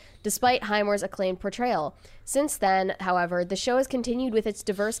tapped, despite Highmore's acclaimed portrayal. Since then, however, the show has continued with its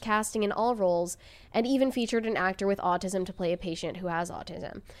diverse casting in all roles, and even featured an actor with autism to play a patient who has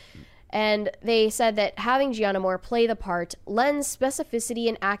autism. And they said that having Gianna Moore play the part lends specificity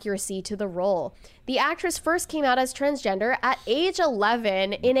and accuracy to the role. The actress first came out as transgender at age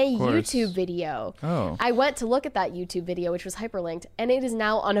 11 in a YouTube video. Oh. I went to look at that YouTube video, which was hyperlinked, and it is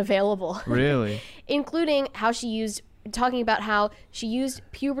now unavailable. Really? Including talking about how she used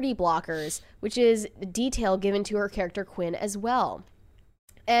puberty blockers, which is detail given to her character Quinn as well.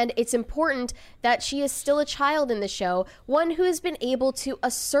 And it's important that she is still a child in the show, one who has been able to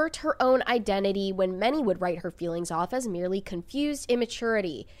assert her own identity when many would write her feelings off as merely confused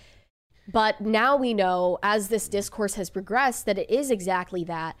immaturity. But now we know, as this discourse has progressed, that it is exactly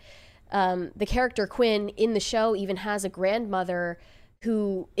that. The character Quinn in the show even has a grandmother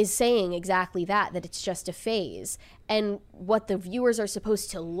who is saying exactly that it's just a phase. And what the viewers are supposed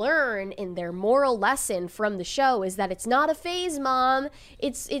to learn in their moral lesson from the show is that it's not a phase, Mom.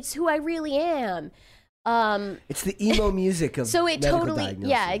 It's who I really am. It's the emo music of so it medical totally diagnosis.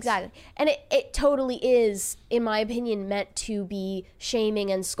 Yeah, exactly. And it totally is, in my opinion, meant to be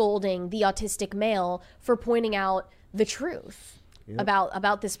shaming and scolding the autistic male for pointing out the truth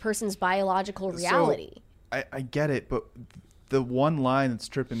about this person's biological reality. So, I get it, but the one line that's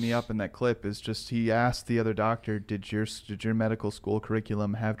tripping me up in that clip is just he asked the other doctor, did your medical school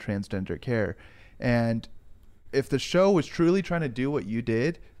curriculum have transgender care? And if the show was truly trying to do what you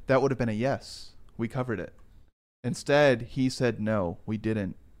did, that would have been a yes. We covered it. Instead, he said, no, we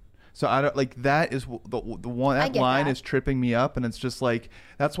didn't. So I don't like that is the one that line is tripping me up, and it's just like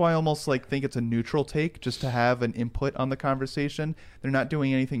that's why I almost like think it's a neutral take just to have an input on the conversation. They're not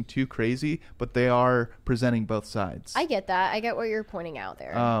doing anything too crazy, but they are presenting both sides. I get that. I get what you're pointing out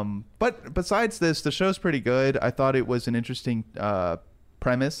there. But besides this, the show's pretty good. I thought it was an interesting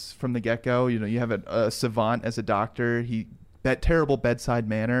premise from the get-go. You know, you have a savant as a doctor. That terrible bedside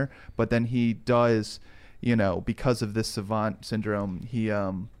manner, but then he does, you know, because of this savant syndrome,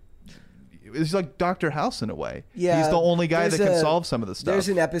 he's like Dr. House in a way. Yeah, he's the only guy that can solve some of the stuff. There's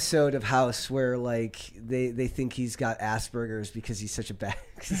an episode of House where like they think he's got Asperger's because he's such a bad.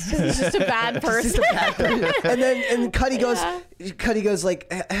 He's just a bad person. and Cuddy goes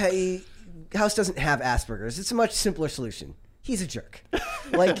like, hey, House doesn't have Asperger's. It's a much simpler solution. He's a jerk.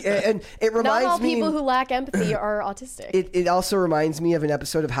 Like, and it reminds me. Not all people who lack empathy are autistic. It also reminds me of an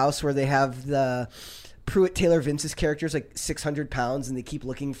episode of House where they have the Pruitt Taylor Vince's character's like 600 pounds, and they keep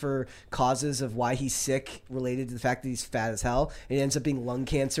looking for causes of why he's sick related to the fact that he's fat as hell. And it ends up being lung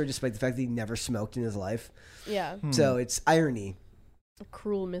cancer, despite the fact that he never smoked in his life. Yeah. So it's irony. A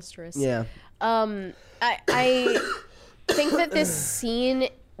cruel mistress. Yeah. I think that this scene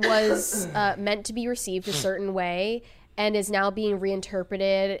was meant to be received a certain way, and is now being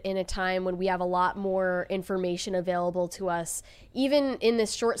reinterpreted in a time when we have a lot more information available to us. Even in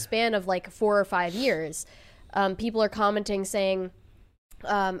this short span of like 4 or 5 years, people are commenting saying,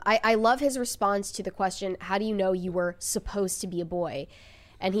 I love his response to the question, how do you know you were supposed to be a boy?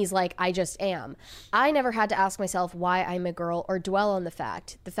 And he's like, I just am. I never had to ask myself why I'm a girl or dwell on the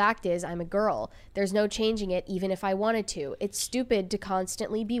fact. The fact is I'm a girl. There's no changing it even if I wanted to. It's stupid to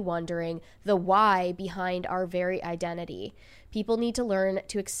constantly be wondering the why behind our very identity. People need to learn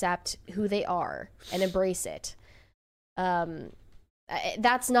to accept who they are and embrace it.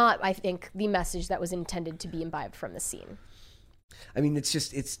 That's not, I think, the message that was intended to be imbibed from the scene. I mean,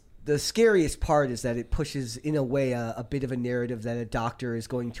 it's the scariest part is that it pushes, in a way, a bit of a narrative that a doctor is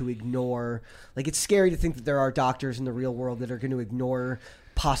going to ignore. Like, it's scary to think that there are doctors in the real world that are going to ignore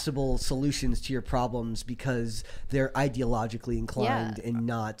possible solutions to your problems because they're ideologically inclined and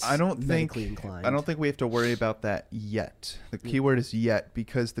not medically inclined. I don't think we have to worry about that yet. The key word is yet,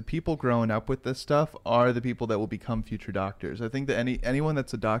 because the people growing up with this stuff are the people that will become future doctors. I think that anyone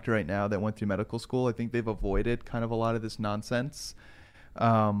that's a doctor right now that went through medical school, I think they've avoided kind of a lot of this nonsense.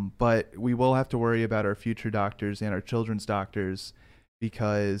 But we will have to worry about our future doctors and our children's doctors,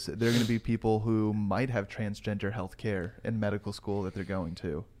 because they're going to be people who might have transgender health care in medical school that they're going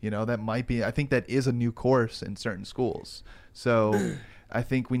to. You know, that might be, I think that is a new course in certain schools. So I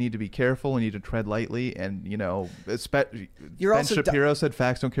think we need to be careful. We need to tread lightly. And, you know, Ben Shapiro said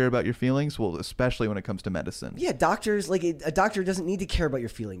facts don't care about your feelings. Well, especially when it comes to medicine. Yeah, doctors, like a doctor doesn't need to care about your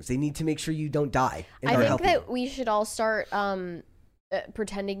feelings. They need to make sure you don't die. I think that we should all start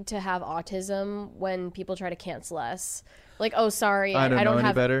pretending to have autism when people try to cancel us. Like, oh, sorry, I don't know any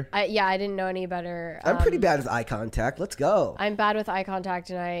have better. I didn't know any better. I'm pretty bad with eye contact. Let's go. I'm bad with eye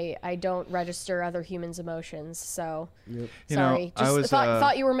contact, and I don't register other humans' emotions. So, Yep. sorry.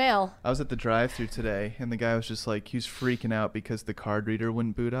 Thought you were male. I was at the drive-thru today, and the guy was just like, he was freaking out because the card reader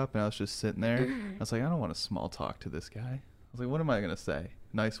wouldn't boot up, and I was just sitting there. I was like, I don't want to small talk to this guy. I was like, what am I gonna say?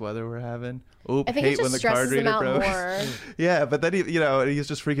 Nice weather we're having. Oop, I think hate it just when the stresses card reader him out broke. more. Yeah, but then he's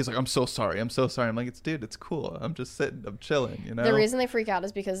just freaking. He's like, I'm so sorry. I'm like, it's cool. I'm just sitting. I'm chilling. The reason they freak out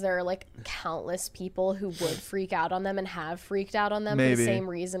is because there are like countless people who would freak out on them and have freaked out on them for the same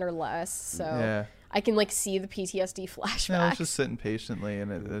reason or less. So yeah. I can like see the PTSD flashbacks. Yeah, I was just sitting patiently,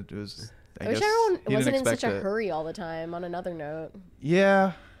 and it was. I wish everyone wasn't in such a hurry all the time. On another note.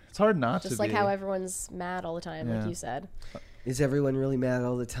 Yeah, it's hard not to be. Just like how everyone's mad all the time, like you said. Is everyone really mad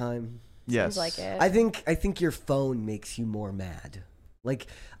all the time? Yes. Seems like it. I think your phone makes you more mad. Like,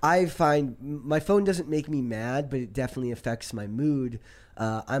 I find my phone doesn't make me mad, but it definitely affects my mood.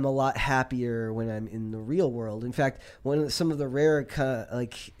 I'm a lot happier when I'm in the real world. In fact, some of the rare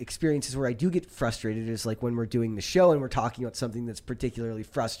experiences where I do get frustrated is like when we're doing the show and we're talking about something that's particularly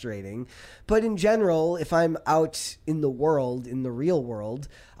frustrating. But in general, if I'm out in the world, in the real world,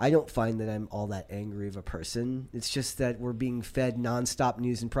 I don't find that I'm all that angry of a person. It's just that we're being fed nonstop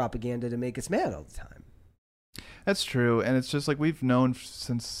news and propaganda to make us mad all the time. That's true, and it's just like we've known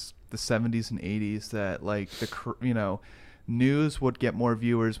since the 70s and 80s that like news would get more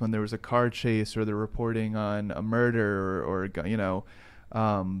viewers when there was a car chase or they're reporting on a murder or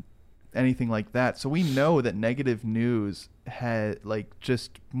anything like that. So we know that negative news had like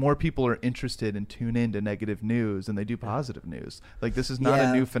just more people are interested and tune into negative news than they do positive news. Like this is not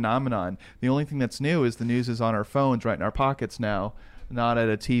a new phenomenon. The only thing that's new is the news is on our phones right in our pockets now, not at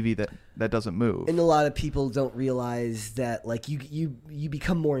a TV that doesn't move. And a lot of people don't realize that like you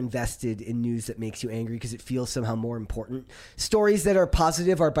become more invested in news that makes you angry because it feels somehow more important. Stories that are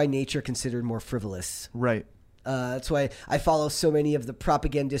positive are by nature considered more frivolous. Right. That's why I follow so many of the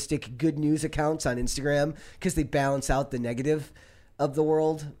propagandistic good news accounts on Instagram because they balance out the negative of the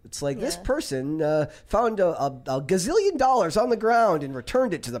world. It's like this person found a gazillion dollars on the ground and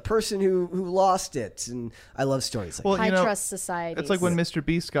returned it to the person who lost it. And I love stories like that. High trust society. It's like when Mr.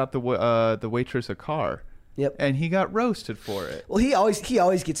 Beast got the waitress a car. Yep. And he got roasted for it. Well, he always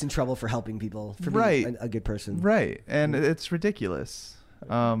gets in trouble for helping people, for being a good person. Right. And it's ridiculous.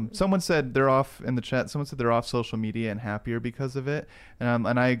 Someone said they're off in the chat. Someone said they're off social media and happier because of it.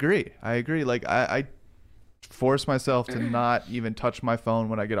 And I agree. Like I force myself to not even touch my phone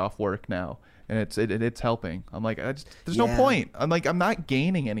when I get off work now, and it's helping. I'm like, there's no point. I'm like, I'm not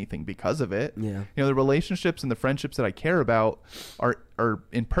gaining anything because of it. Yeah. The relationships and the friendships that I care about are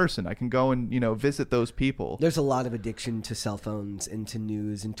in person. I can go and visit those people. There's a lot of addiction to cell phones and to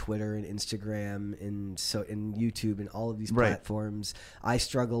news and Twitter and Instagram and YouTube and all of these platforms. I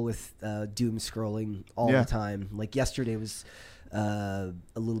struggle with doom scrolling all the time. Like yesterday was a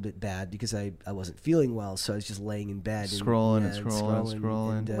little bit bad because I wasn't feeling well, so I was just laying in bed scrolling.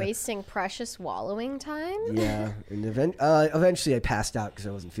 And, wasting precious wallowing time. Yeah, and eventually I passed out because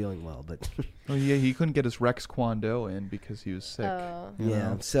I wasn't feeling well. But oh yeah, he couldn't get his Rex Kwon Do in because he was sick.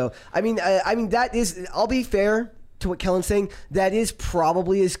 Yeah, so I mean that is. I'll be fair to what Kellen's saying. That is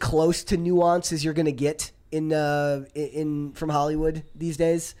probably as close to nuance as you're going to get in from Hollywood these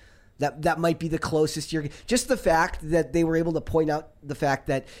days. That might be the closest you're. Just the fact that they were able to point out the fact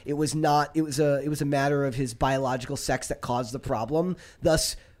that it was a matter of his biological sex that caused the problem,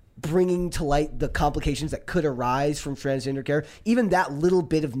 thus bringing to light the complications that could arise from transgender care. Even that little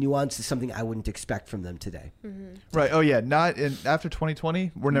bit of nuance is something I wouldn't expect from them today. Mm-hmm. Not after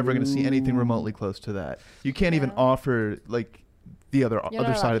 2020. We're never going to see anything remotely close to that. You can't even offer like the other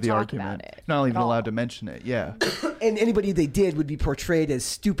side of the argument. You're not even allowed to mention it. Yeah. And anybody they did would be portrayed as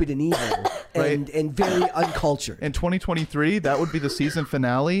stupid and evil and very uncultured. In 2023, that would be the season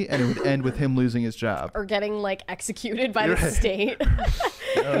finale, and it would end with him losing his job or getting like executed by the state.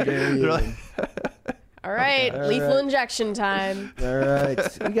 All right, lethal injection time. All right,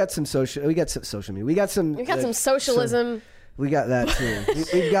 we got some social media. We got some socialism. We got that too.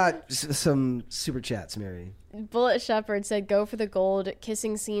 We've got some super chats, Mary. Bullet Shepherd said, "Go for the gold.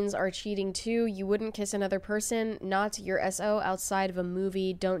 Kissing scenes are cheating too. You wouldn't kiss another person, not your SO outside of a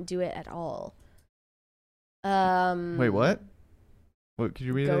movie. Don't do it at all." Wait, what? What? Could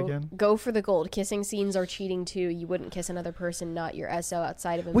you read it again? Go for the gold. Kissing scenes are cheating too. You wouldn't kiss another person, not your SO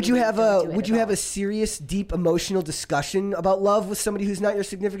outside of a movie. Would you have a serious, deep, emotional discussion about love with somebody who's not your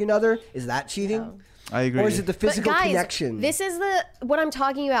significant other? Is that cheating? I agree. Or is it the physical but guys, connection? This is what I'm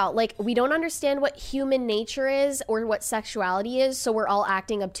talking about. Like, we don't understand what human nature is or what sexuality is, so we're all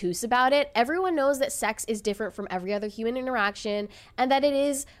acting obtuse about it. Everyone knows that sex is different from every other human interaction and that it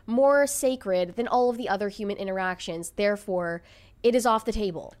is more sacred than all of the other human interactions. Therefore, it is off the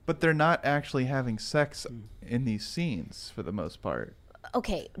table. But they're not actually having sex in these scenes for the most part.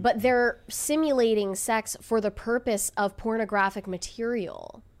 Okay, but they're simulating sex for the purpose of pornographic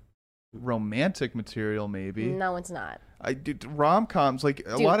material. Romantic material, maybe. No, it's not. Rom-coms, like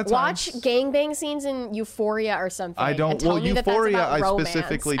a lot of times. Watch gangbang scenes in Euphoria or something. I don't. And tell Well, me Euphoria, that that's about I romance.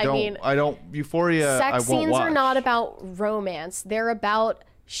 specifically I don't. mean, I don't. Euphoria, I sex won't scenes watch. are not about romance. They're about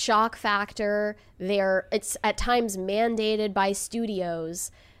shock factor. It's at times mandated by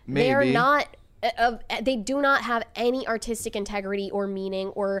studios. They're Maybe. not. They do not have any artistic integrity or meaning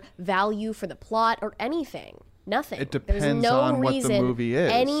or value for the plot or anything. Nothing. It depends There's no on what reason the movie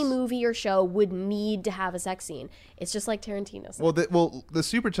is. any movie or show would need to have a sex scene. It's just like Tarantino said. Well, the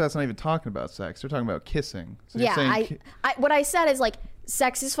super chat's not even talking about sex. They're talking about kissing. So you're Yeah, saying what I said is like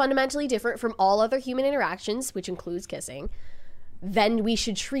sex is fundamentally different from all other human interactions, which includes kissing. Then we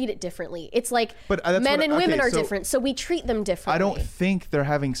should treat it differently. It's like men and women are different, so we treat them differently. I don't think they're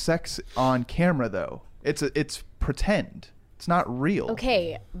having sex on camera though. It's pretend. It's not real.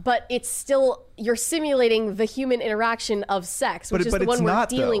 Okay, but it's still, you're simulating the human interaction of sex, which is the one we're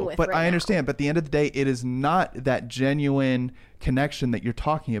dealing with. But right I understand. now. But at the end of the day, it is not that genuine connection that you're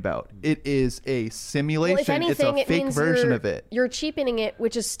talking about. It is a simulation. Well, if anything, it's a fake means version of it. You're cheapening it,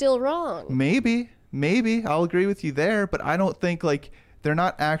 which is still wrong. Maybe I'll agree with you there, but I don't think like they're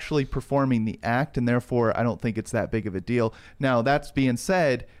not actually performing the act, and therefore I don't think it's that big of a deal. Now, that's being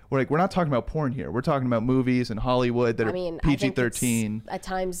said, we're not talking about porn here. We're talking about movies in Hollywood that are PG-13. At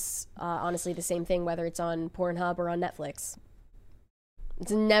times, honestly, the same thing, whether it's on Pornhub or on Netflix.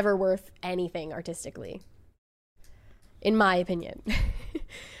 It's never worth anything artistically, in my opinion.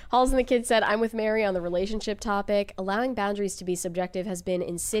 Halls and the Kid said, I'm with Mary on the relationship topic. Allowing boundaries to be subjective has been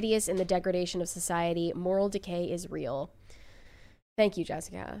insidious in the degradation of society. Moral decay is real. Thank you,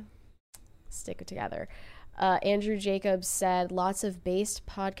 Jessica. Stick it together. Andrew Jacobs said, lots of based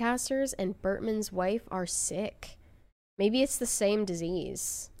podcasters and Bertman's wife are sick. Maybe it's the same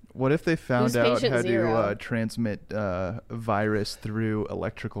disease. What if they found out how zero? to transmit virus through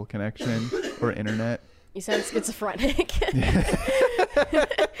electrical connection or internet? You sound schizophrenic.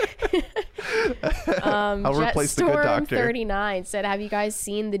 I'll replace the good doctor. Jetstorm39 said, have you guys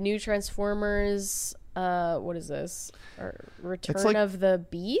seen the new Transformers, what is this? Return of the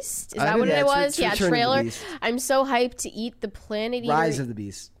Beast? Is that what it was? Yeah, trailer. I'm so hyped to eat the Planet Eater. Rise of the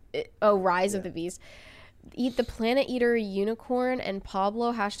Beast. Rise of the Beast. Eat the Planet Eater unicorn and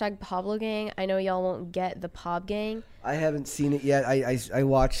Pablo, #Pablo gang. I know y'all won't get the Pob gang. I haven't seen it yet. I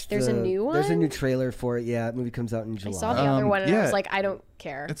watched. There's a new one? There's a new trailer for it. Yeah, the movie comes out in July. I saw the other one and I was like, I don't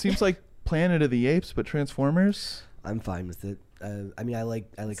care. It seems like Planet of the Apes, but Transformers. I'm fine with it. I mean, I like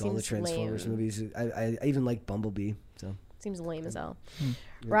all the Transformers movies. I even like Bumblebee. So seems lame as hell.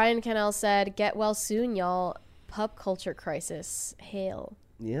 Ryan Cannell said, "Get well soon, y'all. Pup culture crisis. Hail."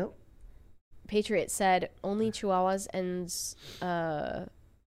 Yep. Patriot said, "Only Chihuahuas and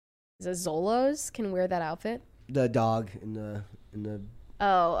Zolos can wear that outfit." The dog in the in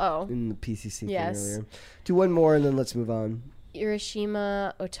the PCC thing earlier. Do one more and then let's move on.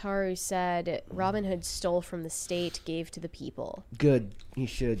 Hiroshima Otaru said, Robin Hood stole from the state, gave to the people. Good. He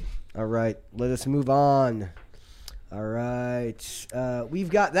should. All right. Let us move on. All right. We've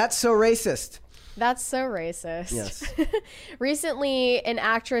got That's So Racist. That's So Racist. Yes. Recently, an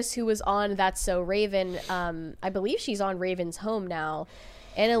actress who was on That's So Raven, I believe she's on Raven's Home now,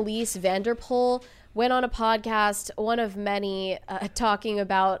 Annalise Vanderpool, went on a podcast, one of many, talking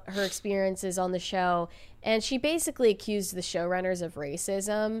about her experiences on the show. And she basically accused the showrunners of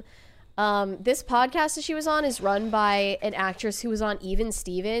racism. This podcast that she was on is run by an actress who was on Even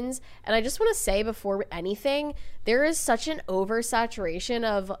Stevens. And I just want to say before anything, there is such an oversaturation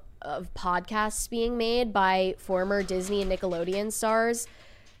of podcasts being made by former Disney and Nickelodeon stars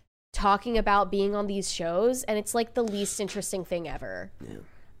talking about being on these shows. And it's like the least interesting thing ever. Yeah.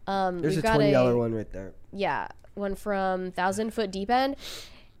 There's a $20 one right there. Yeah. One from 1,000 Foot Deep End.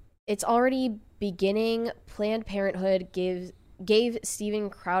 It's already beginning. Planned Parenthood gave Steven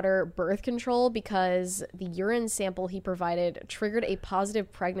Crowder birth control because the urine sample he provided triggered a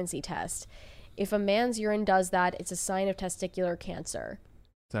positive pregnancy test. If a man's urine does that, it's a sign of testicular cancer.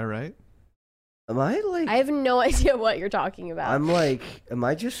 Is that right? Am I like... I have no idea what you're talking about. I'm like... Am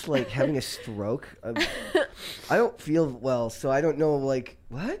I just like having a stroke? I don't feel well, so I don't know, like...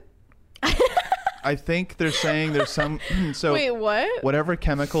 What? I think they're saying there's some. So wait, what? Whatever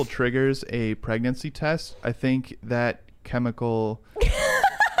chemical triggers a pregnancy test, I think that chemical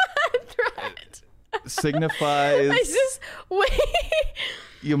signifies. Wait.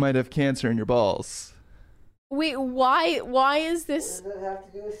 You might have cancer in your balls. Wait, why is this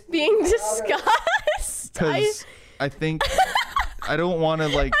being discussed? Because I think I don't want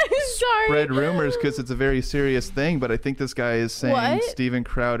to spread rumors because it's a very serious thing, but I think this guy is saying Steven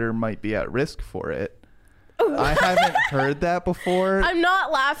Crowder might be at risk for it. I haven't heard that before. I'm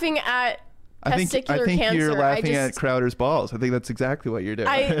not laughing at testicular I think cancer. You're laughing at Crowder's balls. I think that's exactly what you're doing.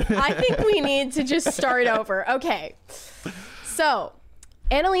 I think we need to just start over. Okay. So,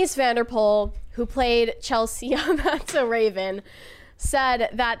 Annalise Vanderpool, who played Chelsea on That's So Raven, said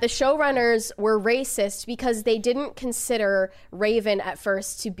that the showrunners were racist because they didn't consider Raven at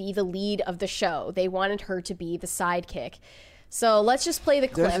first to be the lead of the show. They wanted her to be the sidekick. So let's just play the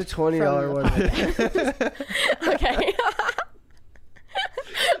clip. There's a $20 one. Okay.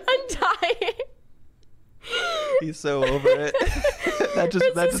 I'm dying. He's so over it.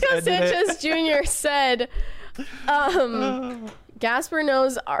 Francisco Sanchez Jr. said, Gasper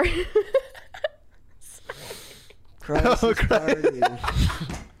knows our... Crisis party.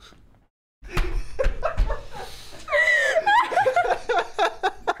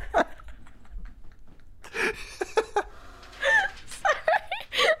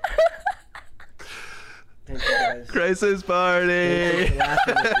 Thank you guys. Crisis party.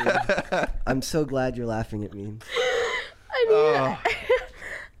 I'm so glad you're laughing at me. I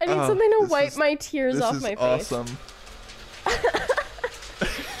need something to wipe my tears off my face. This is awesome.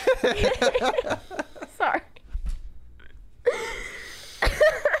 Sorry.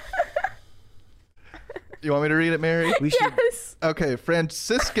 You want me to read it, Mary? We should. Yes. Okay,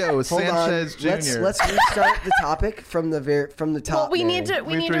 Francisco Sanchez Jr. Let's restart the topic from the top. Well, we need to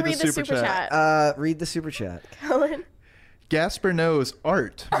read the super chat. Read the super chat. Helen. Gasper Noe's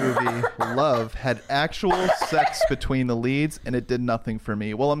art movie Love had actual sex between the leads, and it did nothing for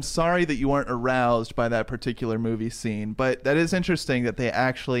me. Well, I'm sorry that you weren't aroused by that particular movie scene, but that is interesting that they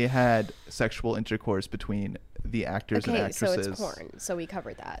actually had sexual intercourse between the actors and actresses. Okay, so it's porn. So we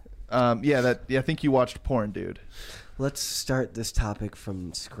covered that. I think you watched porn, dude. Let's start this topic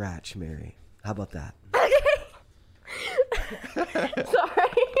from scratch, Mary. How about that? Sorry.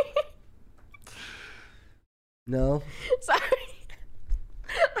 No? Sorry.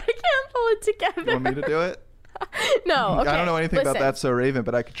 I can't pull it together. You want me to do it? No, okay. I don't know anything about That's So Raven,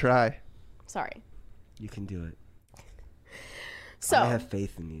 but I could try. Sorry. You can do it. So I have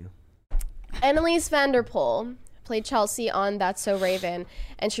faith in you. Annalise Vanderpool played Chelsea on That's So Raven,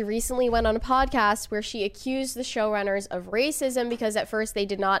 and she recently went on a podcast where she accused the showrunners of racism because at first they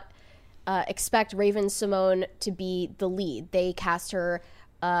did not expect Raven Simone to be the lead. They cast her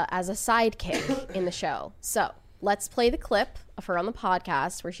as a sidekick in the show. So let's play the clip of her on the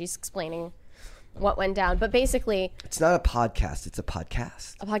podcast where she's explaining what went down. But basically, it's not a podcast, it's a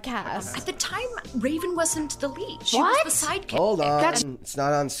podcast. A podcast. At the time, Raven wasn't the lead. She was the sidekick. Hold on. It's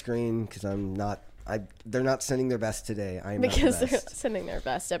not on screen because they're not sending their best today. Because they're not sending their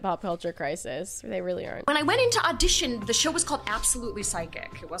best at Pop Culture Crisis. They really aren't. When I went into audition, the show was called Absolutely Psychic.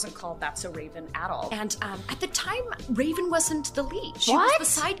 It wasn't called That's So Raven at all. And at the time, Raven wasn't the lead. She was the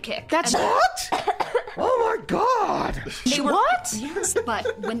sidekick. That's what? Oh my God! What? Yes,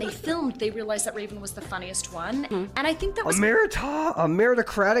 but when they filmed, they realized that Raven was the funniest one. And I think that was... A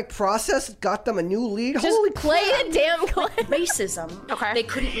meritocratic process got them a new lead? Just Holy play crap. a damn clip. Racism. Okay. They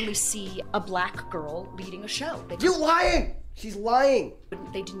couldn't really see a black girl leading a show. You're lying! She's lying!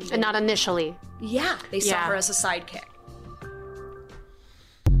 They didn't even... And not initially. Yeah, they saw her as a sidekick.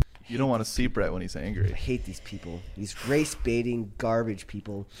 You don't want to see Brett when he's angry. I hate these people. These race-baiting garbage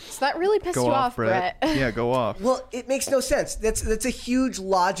people. So that really pissed you off, Brett. Yeah, go off. Well, it makes no sense. That's a huge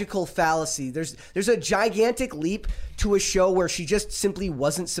logical fallacy. There's a gigantic leap to a show where she just simply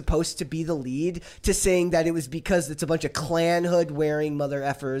wasn't supposed to be the lead to saying that it was because it's a bunch of Klan hood wearing mother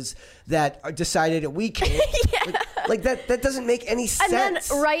effers that decided we can't. Like that doesn't make any sense. And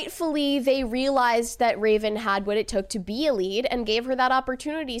then rightfully they realized that Raven had what it took to be a lead and gave her that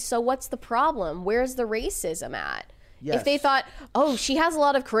opportunity. So what's the problem? Where's the racism at? Yes. If they thought, oh, she has a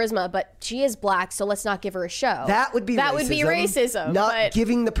lot of charisma, but she is black, so let's not give her a show. That would be racism. Not but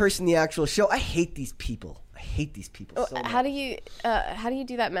giving the person the actual show. I hate these people. I hate these people so much. How do you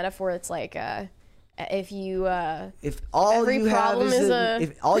do that metaphor? It's like if all you have is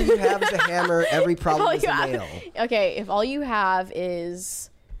a hammer, every problem is a nail. Okay, if all you have is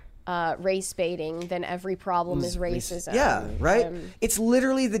race baiting, then every problem is racism. Yeah, right? It's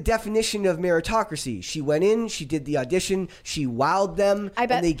literally the definition of meritocracy. She went in, she did the audition, she wowed them,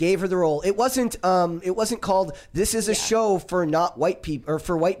 and they gave her the role. It wasn't called "This is a show for not white people" or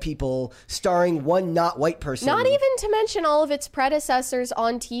for white people starring one not white person. Not even to mention all of its predecessors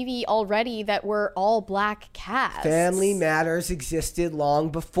on TV already that were all black casts. Family Matters existed long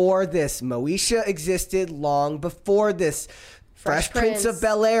before this. Moesha existed long before this. Fresh Prince of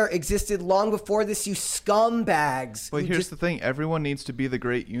Bel-Air existed long before this, you scumbags. But here's the thing. Everyone needs to be the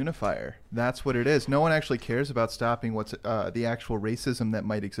great unifier. That's what it is. No one actually cares about stopping what's the actual racism that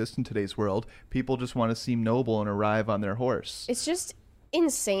might exist in today's world. People just want to seem noble and arrive on their horse. It's just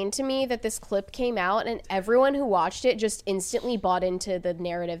insane to me that this clip came out and everyone who watched it just instantly bought into the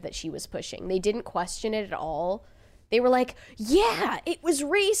narrative that she was pushing. They didn't question it at all. They were like, yeah, it was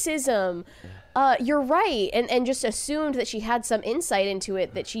racism. You're right. And just assumed that she had some insight into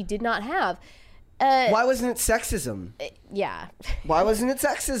it that she did not have. Why wasn't it sexism? Yeah. Why wasn't it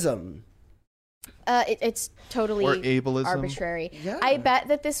sexism? It's totally or ableism. Arbitrary. Yeah. I bet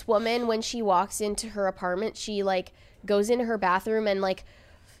that this woman, when she walks into her apartment, she like goes into her bathroom and like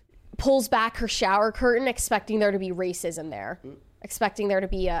pulls back her shower curtain expecting there to be racism there. Expecting there to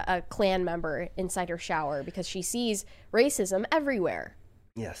be a Klan member inside her shower because she sees racism everywhere.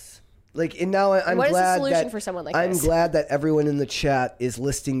 Yes. Like, and now I'm what glad is the solution that for someone like I'm this? glad that everyone in the chat is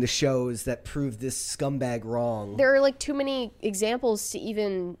listing the shows that prove this scumbag wrong. There are like too many examples to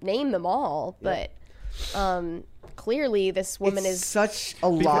even name them all, but clearly this woman is such a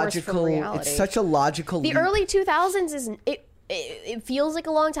logical. It's such a logical. The early 2000s is it feels like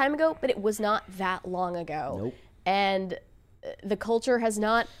a long time ago, but it was not that long ago. Nope. And the culture has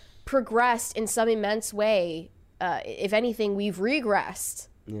not progressed in some immense way. If anything, we've regressed.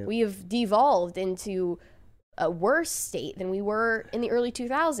 Yeah. We have devolved into a worse state than we were in the early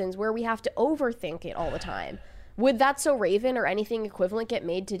 2000s, where we have to overthink it all the time. Would That's So Raven or anything equivalent get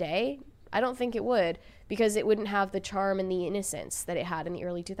made today? I don't think it would, because it wouldn't have the charm and the innocence that it had in the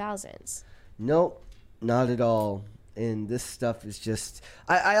early 2000s. Nope, not at all. And this stuff is just...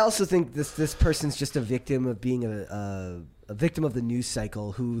 I also think this person's just a victim of being a victim of the news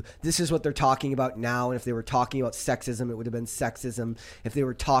cycle, who this is what they're talking about now. And if they were talking about sexism, it would have been sexism. If they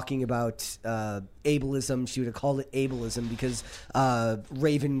were talking about ableism, she would have called it ableism because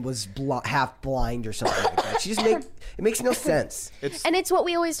Raven was half blind or something like that. It makes no sense. And it's what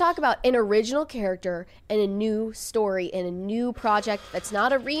we always talk about, an original character and a new story and a new project that's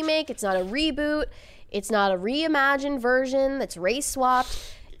not a remake, it's not a reboot, it's not a reimagined version that's race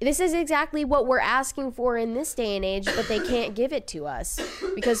swapped. This is exactly what we're asking for in this day and age, but they can't give it to us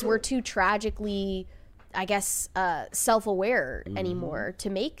because we're too tragically, I guess, self-aware anymore to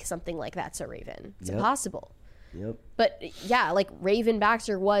make something like that. So Raven, it's impossible. Yep. But yeah, like Raven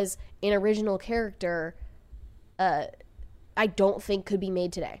Baxter was an original character. I don't think could be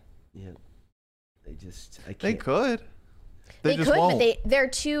made today. Yeah. I can't. They could. They just could, won't. but they're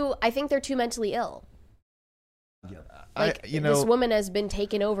too. I think they're too mentally ill. Like, this woman has been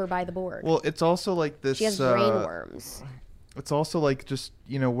taken over by the board. Well, it's also like this. She has brain worms. It's also like just,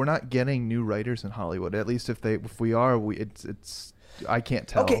 we're not getting new writers in Hollywood. At least if we are, it's I can't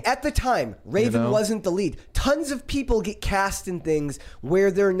tell. Okay, at the time, Raven wasn't the lead. Tons of people get cast in things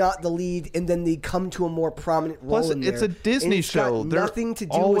where they're not the lead, and then they come to a more prominent role. Plus, in there. it's a Disney show. They're nothing to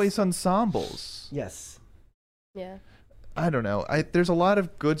do always with ensembles. Yes. Yeah. I don't know. There's a lot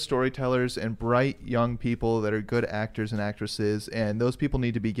of good storytellers and bright young people that are good actors and actresses, and those people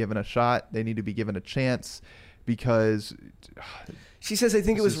need to be given a shot. They need to be given a chance because she says, I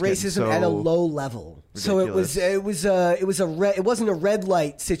think it was racism at a low level. Ridiculous. So it wasn't a red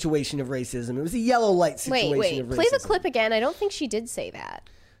light situation of racism. It was a yellow light situation of racism. Play the clip again. I don't think she did say that.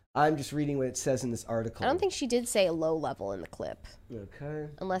 I'm just reading what it says in this article. I don't think she did say a low level in the clip. Okay.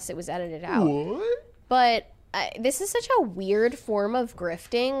 Unless it was edited out. What? But this is such a weird form of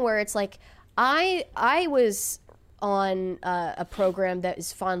grifting where it's like, I was on a program that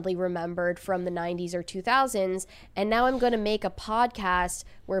is fondly remembered from the 90s or 2000s, and now I'm going to make a podcast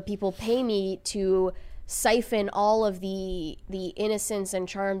where people pay me to siphon all of the innocence and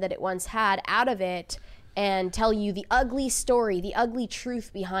charm that it once had out of it and tell you the ugly story, the ugly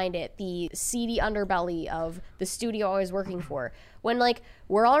truth behind it, the seedy underbelly of the studio I was working for. When, like,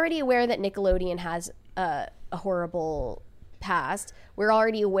 we're already aware that Nickelodeon has a horrible past. We're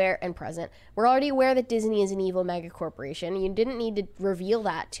already aware, and present, we're already aware that Disney is an evil mega corporation. You didn't need to reveal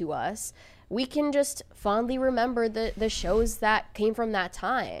that to us. We can just fondly remember the shows that came from that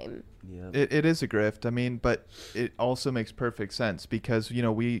time. Yeah. It is a grift. I mean, but it also makes perfect sense because,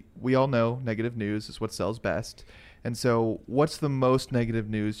 we all know negative news is what sells best. And so what's the most negative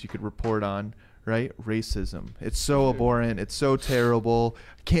news you could report on, right? Racism. It's so abhorrent. It's so terrible.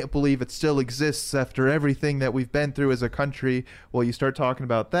 I can't believe it still exists after everything that we've been through as a country. Well, you start talking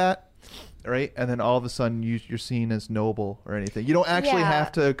about that, right? And then all of a sudden you're seen as noble or anything. You don't actually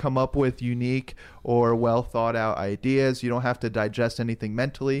have to come up with unique or well thought out ideas. You don't have to digest anything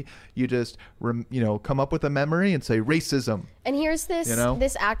mentally. You just, come up with a memory and say racism. And here's this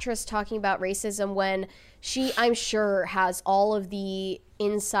this actress talking about racism when she, I'm sure, has all of the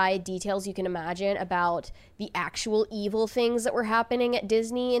inside details you can imagine about the actual evil things that were happening at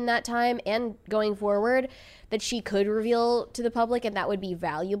Disney in that time and going forward that she could reveal to the public, and that would be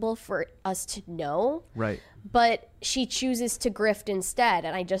valuable for us to know. Right. But she chooses to grift instead,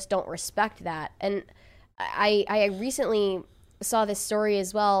 and I just don't respect that. And I recently saw this story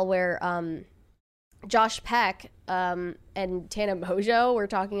as well where Josh Peck and Tana Mojo were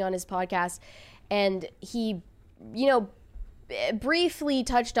talking on his podcast, and he, briefly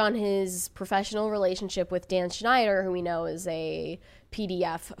touched on his professional relationship with Dan Schneider, who we know is a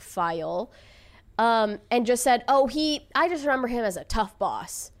PDF file, and just said, I just remember him as a tough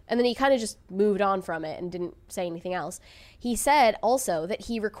boss. And then he kind of just moved on from it and didn't say anything else. He said also that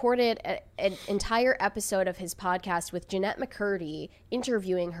he recorded an entire episode of his podcast with Jeanette McCurdy,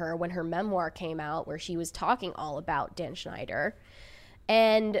 interviewing her when her memoir came out, where she was talking all about Dan Schneider.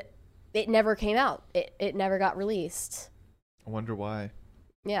 And it never came out. It never got released. I wonder why.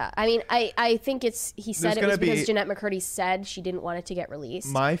 Yeah, I mean, I think he said it was because Jeanette McCurdy said she didn't want it to get released.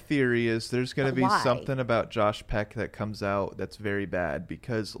 My theory is there's going to be why? something about Josh Peck that comes out that's very bad,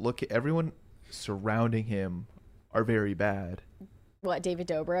 because look, everyone surrounding him are very bad. What, David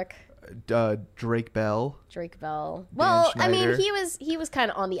Dobrik? Drake Bell. Drake Bell. Dan Well, Schneider. I mean, he was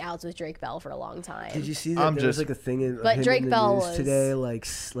kind of on the outs with Drake Bell for a long time. Did you see that there was like a thing of him Drake in the Bell news was today,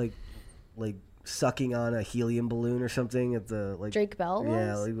 like sucking on a helium balloon or something at the Drake Bell was?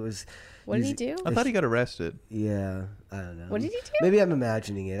 Yeah, it was. What did he do? I thought he got arrested. Yeah, I don't know. What did he do? Maybe I'm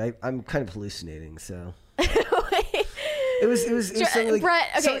imagining it. I'm kind of hallucinating. So it was something like Brett,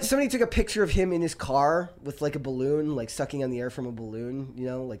 okay. somebody took a picture of him in his car with like a balloon, like sucking on the air from a balloon,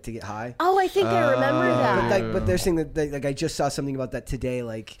 like to get high. Oh, I think I remember that. But they're saying that like I just saw something about that today.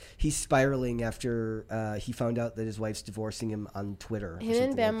 Like he's spiraling after he found out that his wife's divorcing him on Twitter. Him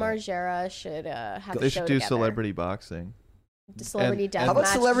and Bam Margera should have They a should show do together. celebrity boxing. Celebrity death How about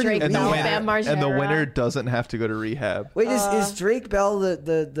match, celebrity Drake and Bell, the winner- Bam Margera. And the winner doesn't have to go to rehab. Wait, is Drake Bell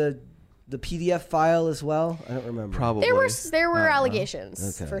the PDF file as well? I don't remember. Probably. There were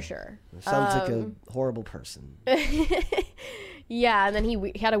allegations for sure. Sounds like a horrible person. Yeah, and then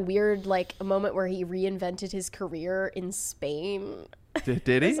he had a weird a moment where he reinvented his career in Spain.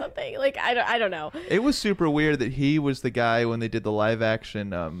 Did he? Something like I don't know. It was super weird that he was the guy when they did the live action,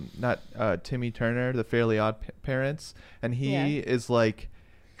 not Timmy Turner, the Fairly Odd Parents, and he is like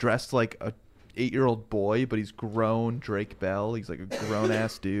dressed like a 8-year-old boy, but he's grown. Drake Bell, he's like a grown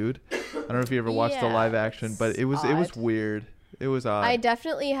ass dude. I don't know if you ever watched the live action, but it was weird. It was odd. I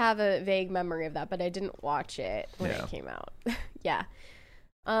definitely have a vague memory of that, but I didn't watch it when it came out. Yeah.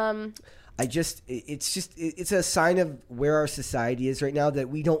 It's a sign of where our society is right now that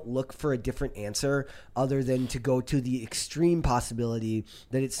we don't look for a different answer other than to go to the extreme possibility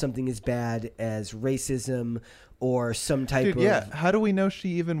that it's something as bad as racism or some type of... Yeah, how do we know she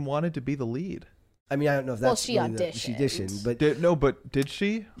even wanted to be the lead? I mean, I don't know if that's she really auditioned. She auditioned, but but did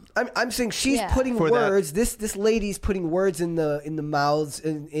she? I'm saying she's putting For words. This lady's putting words in the mouths,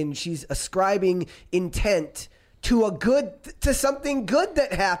 and she's ascribing intent to something good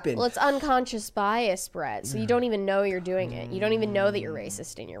that happened. Well, it's unconscious bias, Brett. So you don't even know you're doing it. You don't even know that you're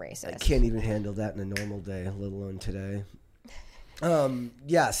racist and you're racist. I can't even handle that in a normal day, let alone today.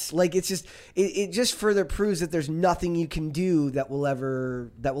 Yes, like it just further proves that there's nothing you can do that will ever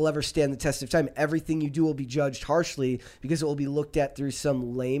stand the test of time. Everything you do will be judged harshly because it will be looked at through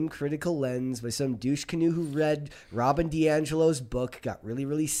some lame critical lens by some douche canoe who read Robin DiAngelo's book, got really,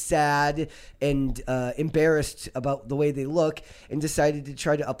 really sad and embarrassed about the way they look, and decided to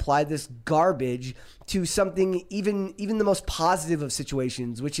try to apply this garbage to something even the most positive of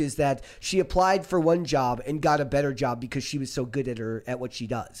situations, which is that she applied for one job and got a better job because she was so good at what she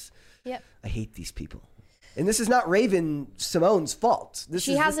does. Yep. I hate these people. And this is not Raven Simone's fault.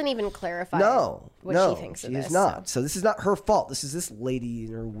 She hasn't even clarified what she thinks of this. She is not. So this is not her fault. This is this lady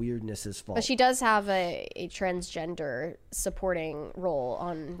and her weirdness's fault. But she does have a transgender supporting role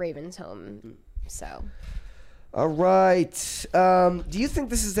on Raven's home. So. All right. Do you think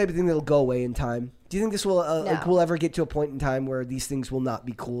this is the type of thing that'll go away in time? Do you think this will we'll ever get to a point in time where these things will not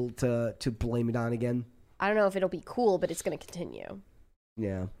be cool to blame it on again? I don't know if it'll be cool, but it's going to continue.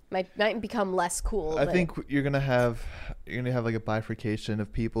 Yeah. might become less cool. I but think you're gonna have like a bifurcation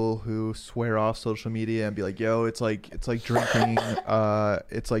of people who swear off social media and be like, "Yo, it's like drinking,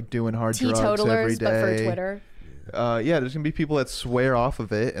 it's like doing hard drugs every day." But for Twitter. Yeah, there's gonna be people that swear off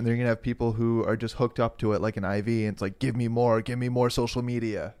of it, and they're gonna have people who are just hooked up to it like an IV, and it's like, give me more social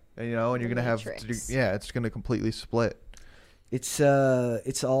media, and, you know, and you're gonna have, it's gonna completely split. It's also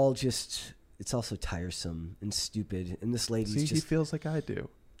tiresome and stupid, and this lady's See, just. he feels like I do.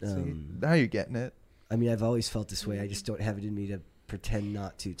 Now you're getting it. I mean, I've always felt this way. I just don't have it in me to pretend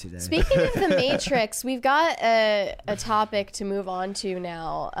not to today. Speaking of the Matrix, we've got a topic to move on to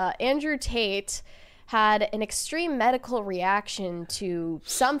now. Andrew Tate had an extreme medical reaction to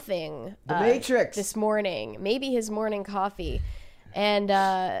something the Matrix this morning, maybe his morning coffee,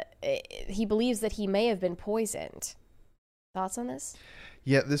 and he believes that he may have been poisoned. Thoughts on this?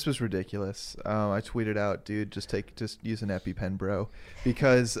 Yeah, this was ridiculous. I tweeted out, dude, just use an EpiPen, bro,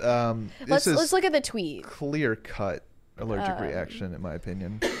 because let's look at the tweet. Clear cut allergic reaction, in my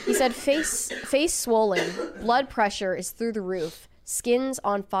opinion. He said, face swollen, blood pressure is through the roof, skin's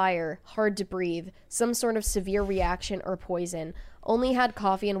on fire, hard to breathe, some sort of severe reaction or poison. Only had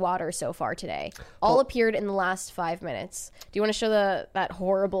coffee and water so far today. All appeared in the last 5 minutes. Do you want to show that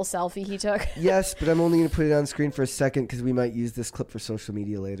horrible selfie he took? Yes, but I'm only going to put it on screen for a second because we might use this clip for social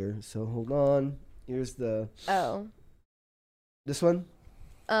media later. So hold on. Here's the... Oh. This one?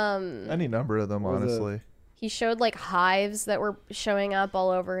 Any number of them, honestly. He showed like hives that were showing up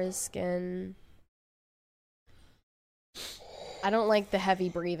all over his skin. I don't like the heavy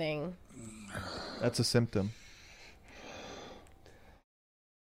breathing. That's a symptom.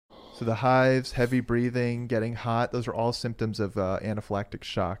 So the hives, heavy breathing, getting hot, those are all symptoms of anaphylactic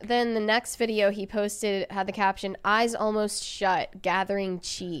shock. Then the next video he posted had the caption, eyes almost shut, gathering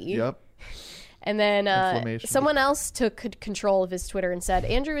chi. Yep. And then someone else took control of his Twitter and said,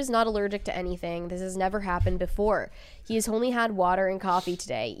 Andrew is not allergic to anything. This has never happened before. He has only had water and coffee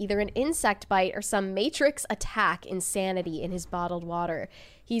today, either an insect bite or some Matrix attack insanity in his bottled water.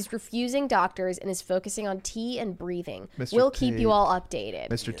 He's refusing doctors and is focusing on tea and breathing. We'll keep you all updated.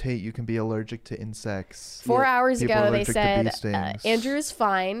 Mr. Tate, you can be allergic to insects. 4 hours ago, they said, Andrew is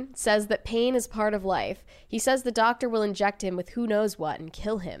fine, says that pain is part of life. He says the doctor will inject him with who knows what and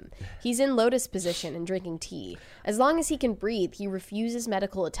kill him. He's in lotus position and drinking tea. As long as he can breathe, he refuses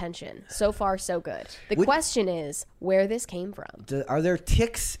medical attention. So far, so good. The question is where this came from. Are there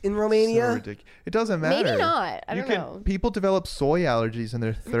ticks in Romania? So ridiculous. It doesn't matter. Maybe not. I don't know. People develop soy allergies in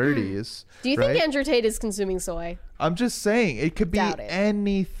their 30s. Do you think Andrew Tate is consuming soy? I'm just saying, it could be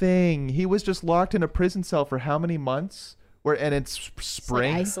anything. He was just locked in a prison cell for how many months? And it's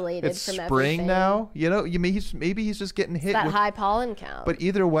spring. Like isolated it's from spring everything. now. You know, maybe he's just getting hit that with high pollen count. But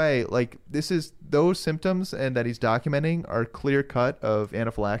either way, like those symptoms and that he's documenting are clear cut of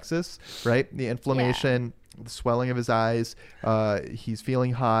anaphylaxis, right? The inflammation, the swelling of his eyes, he's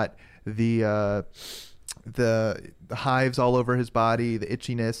feeling hot, the hives all over his body, the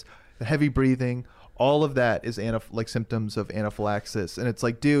itchiness, the heavy breathing, all of that is like symptoms of anaphylaxis. And it's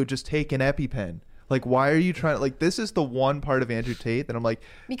like, dude, just take an EpiPen. Like, why are you trying to, like, this is the one part of Andrew Tate that I'm like,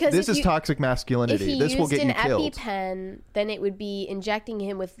 because this is toxic masculinity. This will get you killed. If he used an EpiPen, then it would be injecting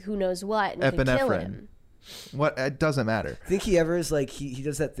him with who knows what and could kill him. What? It doesn't matter. Think he ever is like, he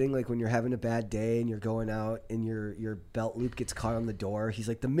does that thing like when you're having a bad day and you're going out and your belt loop gets caught on the door. He's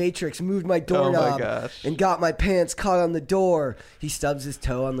like, the Matrix moved my doorknob and got my pants caught on the door. He stubs his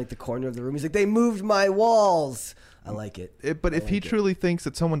toe on like the corner of the room. He's like, they moved my walls. I like it. But if he truly thinks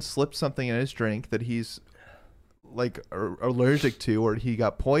that someone slipped something in his drink that he's like allergic to, or he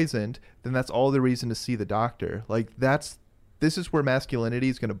got poisoned, then that's all the reason to see the doctor. Like this is where masculinity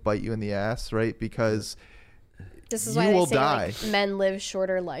is going to bite you in the ass, right? Because this is why they say like, men live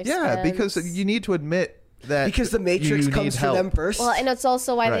shorter lifespans. Yeah, because you need to admit that because the Matrix comes for them first. Well, and it's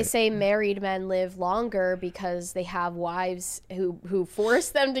also why they say married men live longer, because they have wives who force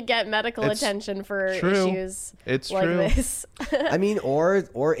them to get medical attention for issues like this. I mean,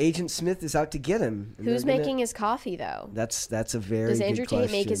 or Agent Smith is out to get him. Who's making his coffee though? That's a very Does good Andrew question.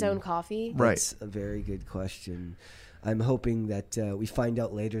 Tate make his own coffee? Right. That's a very good question. I'm hoping that we find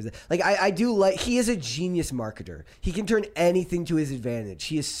out later that, like, I do like, he is a genius marketer. He can turn anything to his advantage.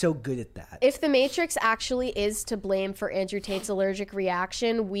 He is so good at that. If the Matrix actually is to blame for Andrew Tate's allergic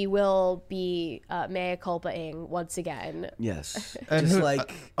reaction, we will be mea culpa-ing once again. Yes. And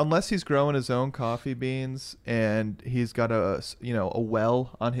just unless he's growing his own coffee beans and he's got a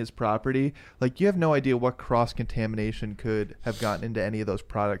well on his property, like, you have no idea what cross contamination could have gotten into any of those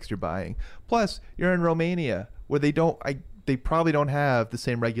products you're buying. Plus, you're in Romania, where they don't, they probably don't have the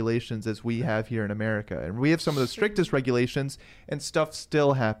same regulations as we have here in America. And we have some of the strictest regulations, and stuff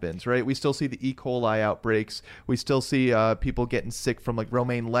still happens, right? We still see the E. coli outbreaks. We still see people getting sick from like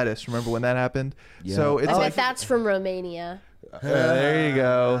romaine lettuce. Remember when that happened? Yeah. So it's I like bet that's from Romania. there you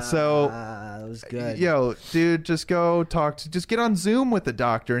go. So that was good. Yo, dude, just get on Zoom with the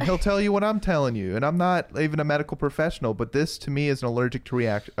doctor and he'll tell you what I'm telling you. And I'm not even a medical professional, but this to me is an allergic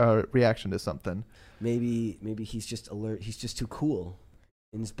to reaction to something. Maybe he's just alert. He's just too cool,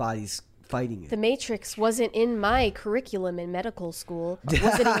 and his body's fighting it. The Matrix wasn't in my curriculum in medical school.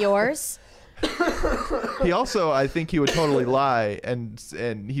 Was it in yours? He also, I think he would totally lie, and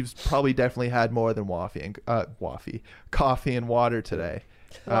he's probably definitely had more than coffee and water today.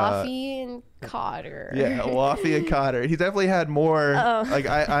 Waffy and Cotter. Yeah, Waffy and Cotter. He definitely had more. Like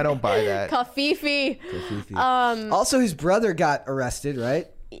I don't buy that. Kafifi. Also, his brother got arrested, right?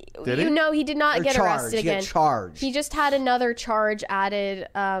 Did he? No, he did not get arrested again. He got charged. He just had another charge added,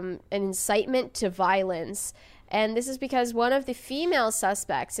 an incitement to violence. And this is because one of the female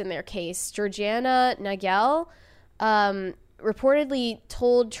suspects in their case, Georgiana Nagel, reportedly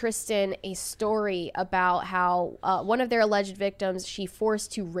told Tristan a story about how one of their alleged victims she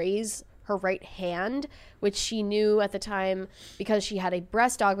forced to raise her right hand, which she knew at the time because she had a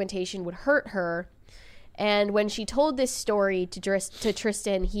breast augmentation would hurt her. And when she told this story to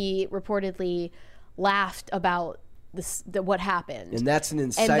Tristan, he reportedly laughed about what happened. And that's an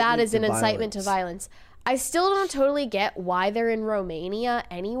incitement. And that is an incitement to violence. I still don't totally get why they're in Romania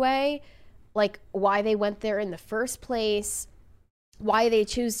anyway, like why they went there in the first place, why they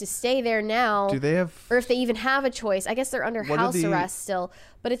choose to stay there now. Do they have, or if they even have a choice? I guess they're under house arrest still.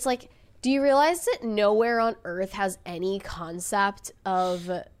 But it's like, do you realize that nowhere on earth has any concept of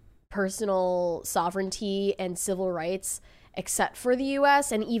personal sovereignty and civil rights except for the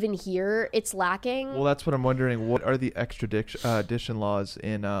U.S., and even here it's lacking? Well, that's what I'm wondering. What are the extradition laws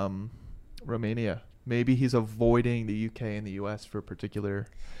in Romania? Maybe he's avoiding the UK and the US for particular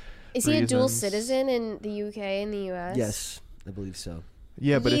Is reasons. he a dual citizen in the UK and the US? Yes, I believe so.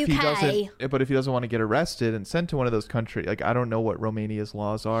 Yeah, but UK. if he doesn't want to get arrested and sent to one of those countries, like I don't know what Romania's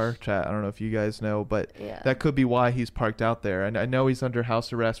laws are, chat. I don't know if you guys know, but that could be why he's parked out there. And I know he's under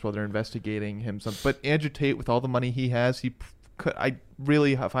house arrest while they're investigating him. But Andrew Tate, with all the money he has, I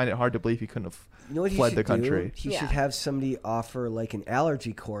really find it hard to believe he couldn't have fled the country. He should have somebody offer like an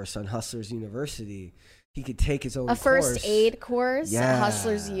allergy course on Hustlers University. He could take his own first aid course at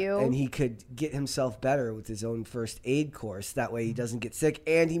Hustlers U. And he could get himself better with his own first aid course. That way he doesn't get sick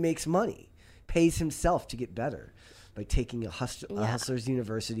and he makes money. Pays himself to get better by taking a Hustlers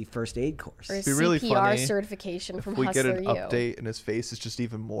University first aid course. Or a It'd be really CPR funny certification from if we Hustler get an U. update and his face is just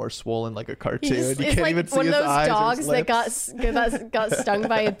even more swollen like a cartoon. He's You can't like even see one of his those eyes dogs or his that lips. got stung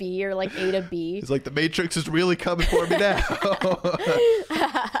by a bee or like ate a bee. He's like, the Matrix is really coming for me now.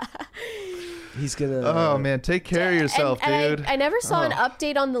 He's gonna. Oh man, take care of yourself, dude. I never saw an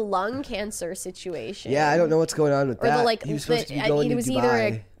update on the lung cancer situation. Yeah, I don't know what's going on with or that. He was supposed to be going it was to either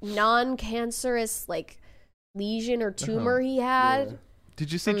Dubai. a non-cancerous like lesion or tumor he had.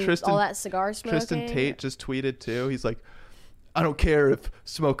 Did you see Tristan? All that cigar smoking. Tristan Tate just tweeted too. He's like, I don't care if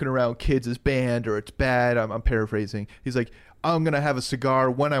smoking around kids is banned or it's bad. I'm paraphrasing. He's like, I'm going to have a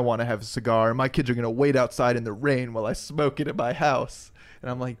cigar when I want to have a cigar. My kids are going to wait outside in the rain while I smoke it at my house. And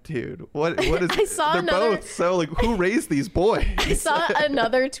I'm like, dude, what is they're both so like, who raised these boys? I saw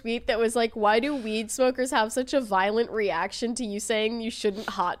another tweet that was like, why do weed smokers have such a violent reaction to you saying you shouldn't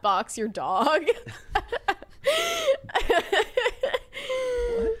hotbox your dog?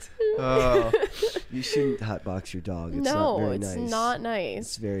 What? You shouldn't hotbox your dog. It's not very nice. No, it's not nice.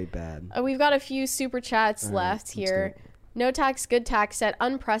 It's very bad. We've got a few super chats left here. No Tax Good Tax said,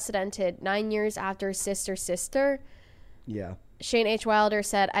 unprecedented, 9 years after Sister. Yeah. Shane H. Wilder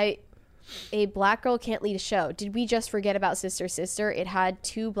said, a black girl can't lead a show. Did we just forget about Sister? It had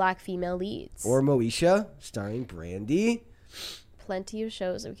 2 black female leads. Or Moesha, starring Brandy. Plenty of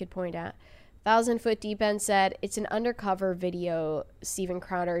shows that we could point at. 1,000 Foot Deep End said, it's an undercover video Steven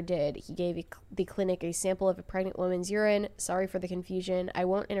Crowder did. He gave the clinic a sample of a pregnant woman's urine. Sorry for the confusion. I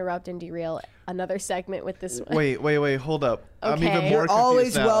won't interrupt and derail another segment with this one. Wait, hold up. Okay. I'm even more You're confused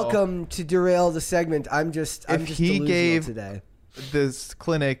always now. welcome to derail the segment. I'm just he delusional gave today. This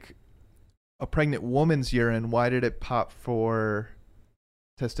clinic a pregnant woman's urine, why did it pop for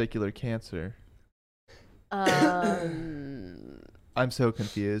testicular cancer? I'm so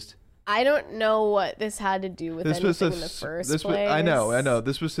confused. I don't know what this had to do with anything in the first place. I know.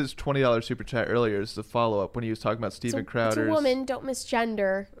 This was his $20 super chat earlier. It's a follow-up when he was talking about Steven Crowder's. It's a woman. Don't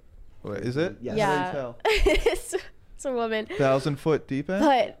misgender. What, is it? Yes. Yeah. How do you tell? It's a woman. 1,000 Foot Deep End?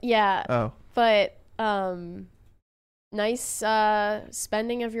 But, yeah. Oh. But, nice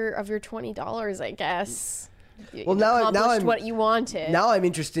spending of your $20, I guess. Well, now I'm what you wanted. Now I'm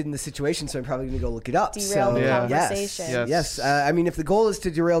interested in the situation, so I'm probably going to go look it up. Derail the conversation. Yes. I mean, if the goal is to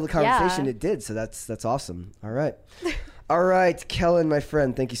derail the conversation, it did. So that's awesome. All right. All right, Kellen, my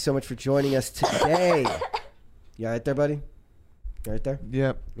friend, thank you so much for joining us today. You all right there, buddy? You right there?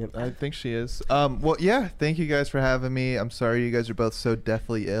 Yep. I think she is. Well, yeah, thank you guys for having me. I'm sorry you guys are both so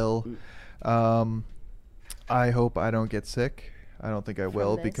deathly ill. I hope I don't get sick. I don't think I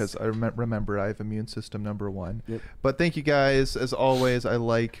will because I remember I have immune system number 1. Yep. But thank you guys. As always, I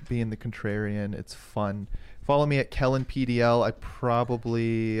like being the contrarian. It's fun. Follow me at KellenPDL. I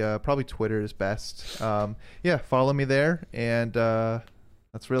probably Twitter is best. Follow me there. And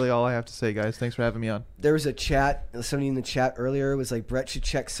that's really all I have to say, guys. Thanks for having me on. There was a chat. Somebody in the chat earlier was like, Brett should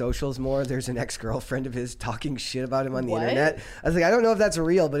check socials more. There's an ex-girlfriend of his talking shit about him on the internet. I was like, I don't know if that's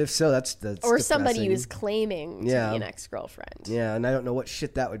real, but if so, that's or depressing. Somebody who's claiming to be an ex-girlfriend. Yeah, and I don't know what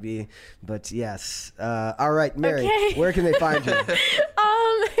shit that would be, but yes. All right, Mary, where can they find you?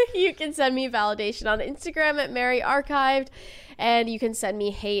 You can send me validation on Instagram at Mary Archived, and you can send me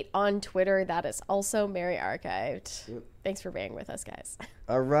hate on Twitter. That is also Mary Archived. Yep. Thanks for being with us, guys.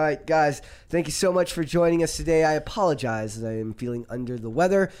 All right, guys. Thank you so much for joining us today. I apologize that I am feeling under the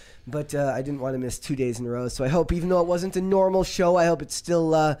weather, but I didn't want to miss 2 days in a row. So I hope, even though it wasn't a normal show, I hope it still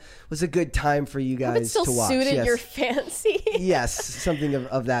was a good time for you guys to watch. It still suited your fancy. Yes, something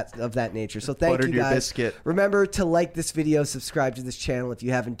of that nature. So thank Buttered you guys. Your biscuit. Remember to like this video, subscribe to this channel if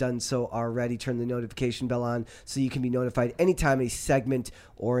you haven't done so already. Turn the notification bell on so you can be notified anytime a segment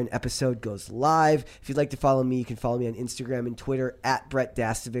or an episode goes live. If you'd like to follow me, you can follow me on Instagram and Twitter at Brett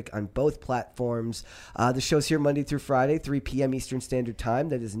Dastovic on both platforms. The show's here Monday through Friday, 3 p.m. Eastern Standard Time.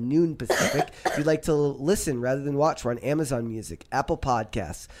 That is noon Pacific. If you'd like to listen rather than watch, we're on Amazon Music, Apple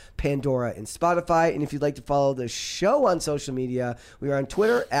Podcasts, Pandora, and Spotify. And if you'd like to follow the show on social media, we are on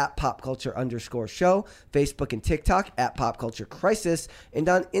Twitter at popculture_show, Facebook and TikTok at popculturecrisis, and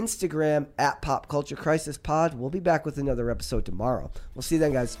on Instagram at popculturecrisisPod. We'll be back with another episode tomorrow. We'll see you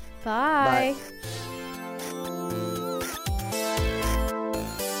then, guys. Bye. Bye.